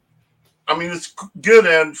 I mean, it's good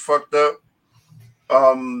and fucked up.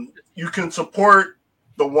 You can support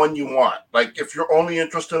the one you want. Like, if you're only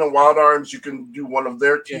interested in Wild Arms, you can do one of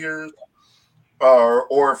their tiers.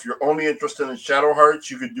 Or if you're only interested in Shadow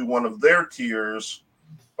Hearts, you could do one of their tiers.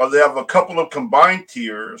 Or they have a couple of combined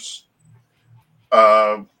tiers.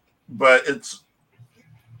 But it's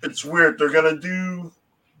weird. They're gonna do.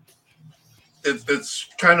 It's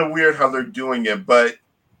kind of weird how they're doing it, but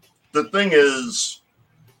the thing is,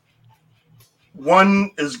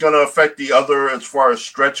 one is gonna affect the other as far as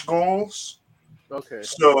stretch goals. Okay.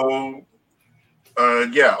 So,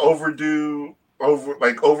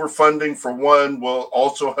 overfunding for one will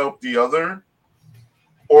also help the other,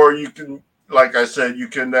 or you can, like I said, you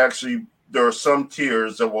can actually. There are some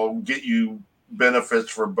tiers that will get you benefits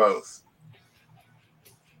for both.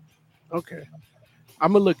 Okay.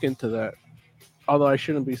 I'm gonna look into that. Although I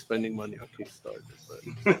shouldn't be spending money on Kickstarter,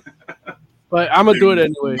 but I'm gonna do it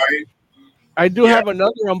anyway. I do have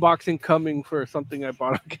another unboxing coming for something I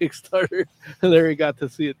bought on Kickstarter. Larry got to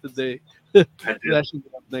see it today. That should be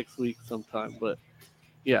up next week sometime. But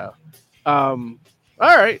yeah. All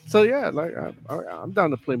right. So yeah, like I'm down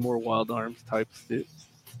to play more Wild Arms type shit.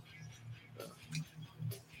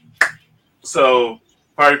 So,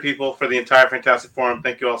 party people, for the entire Fantastic Forum,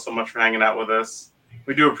 thank you all so much for hanging out with us.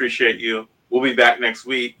 We do appreciate you. We'll be back next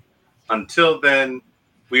week. Until then,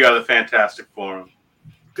 we are the Fantastic Forum.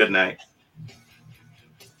 Good night.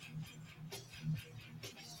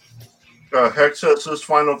 Hex says his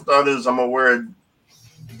final thought is, I'm going to wear a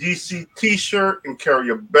DC t-shirt and carry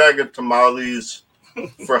a bag of tamales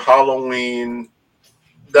for Halloween.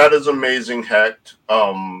 That is amazing, Hex.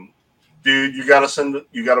 Dude, you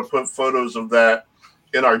gotta put photos of that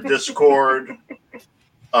in our Discord.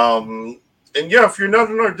 And yeah, if you're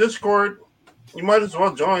not in our Discord, you might as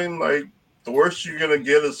well join. Like, the worst you're gonna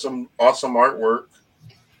get is some awesome artwork.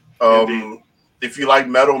 If you like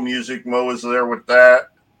metal music, Mo is there with that.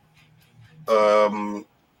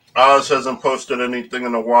 Oz hasn't posted anything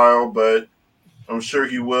in a while, but I'm sure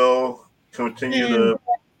he will continue to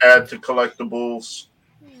add to collectibles.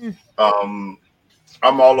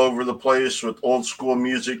 I'm all over the place with old school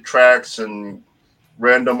music tracks and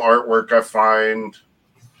random artwork I find.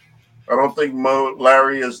 I don't think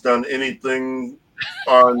Larry has done anything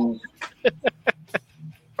on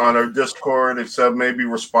our Discord except maybe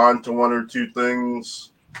respond to 1 or 2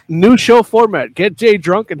 things. New show format. Get Jay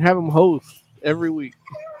drunk and have him host every week.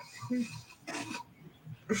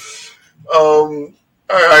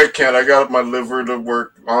 I can't. I got my liver to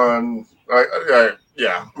work on.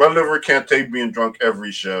 Yeah, my liver can't take being drunk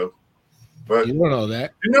every show. But you don't know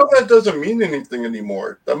that. You know that doesn't mean anything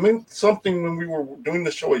anymore. That meant something when we were doing the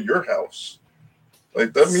show at your house.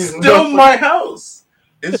 Like, that means still nothing. My house.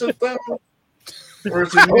 Is it them? Or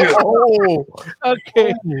is it you?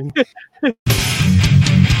 Okay.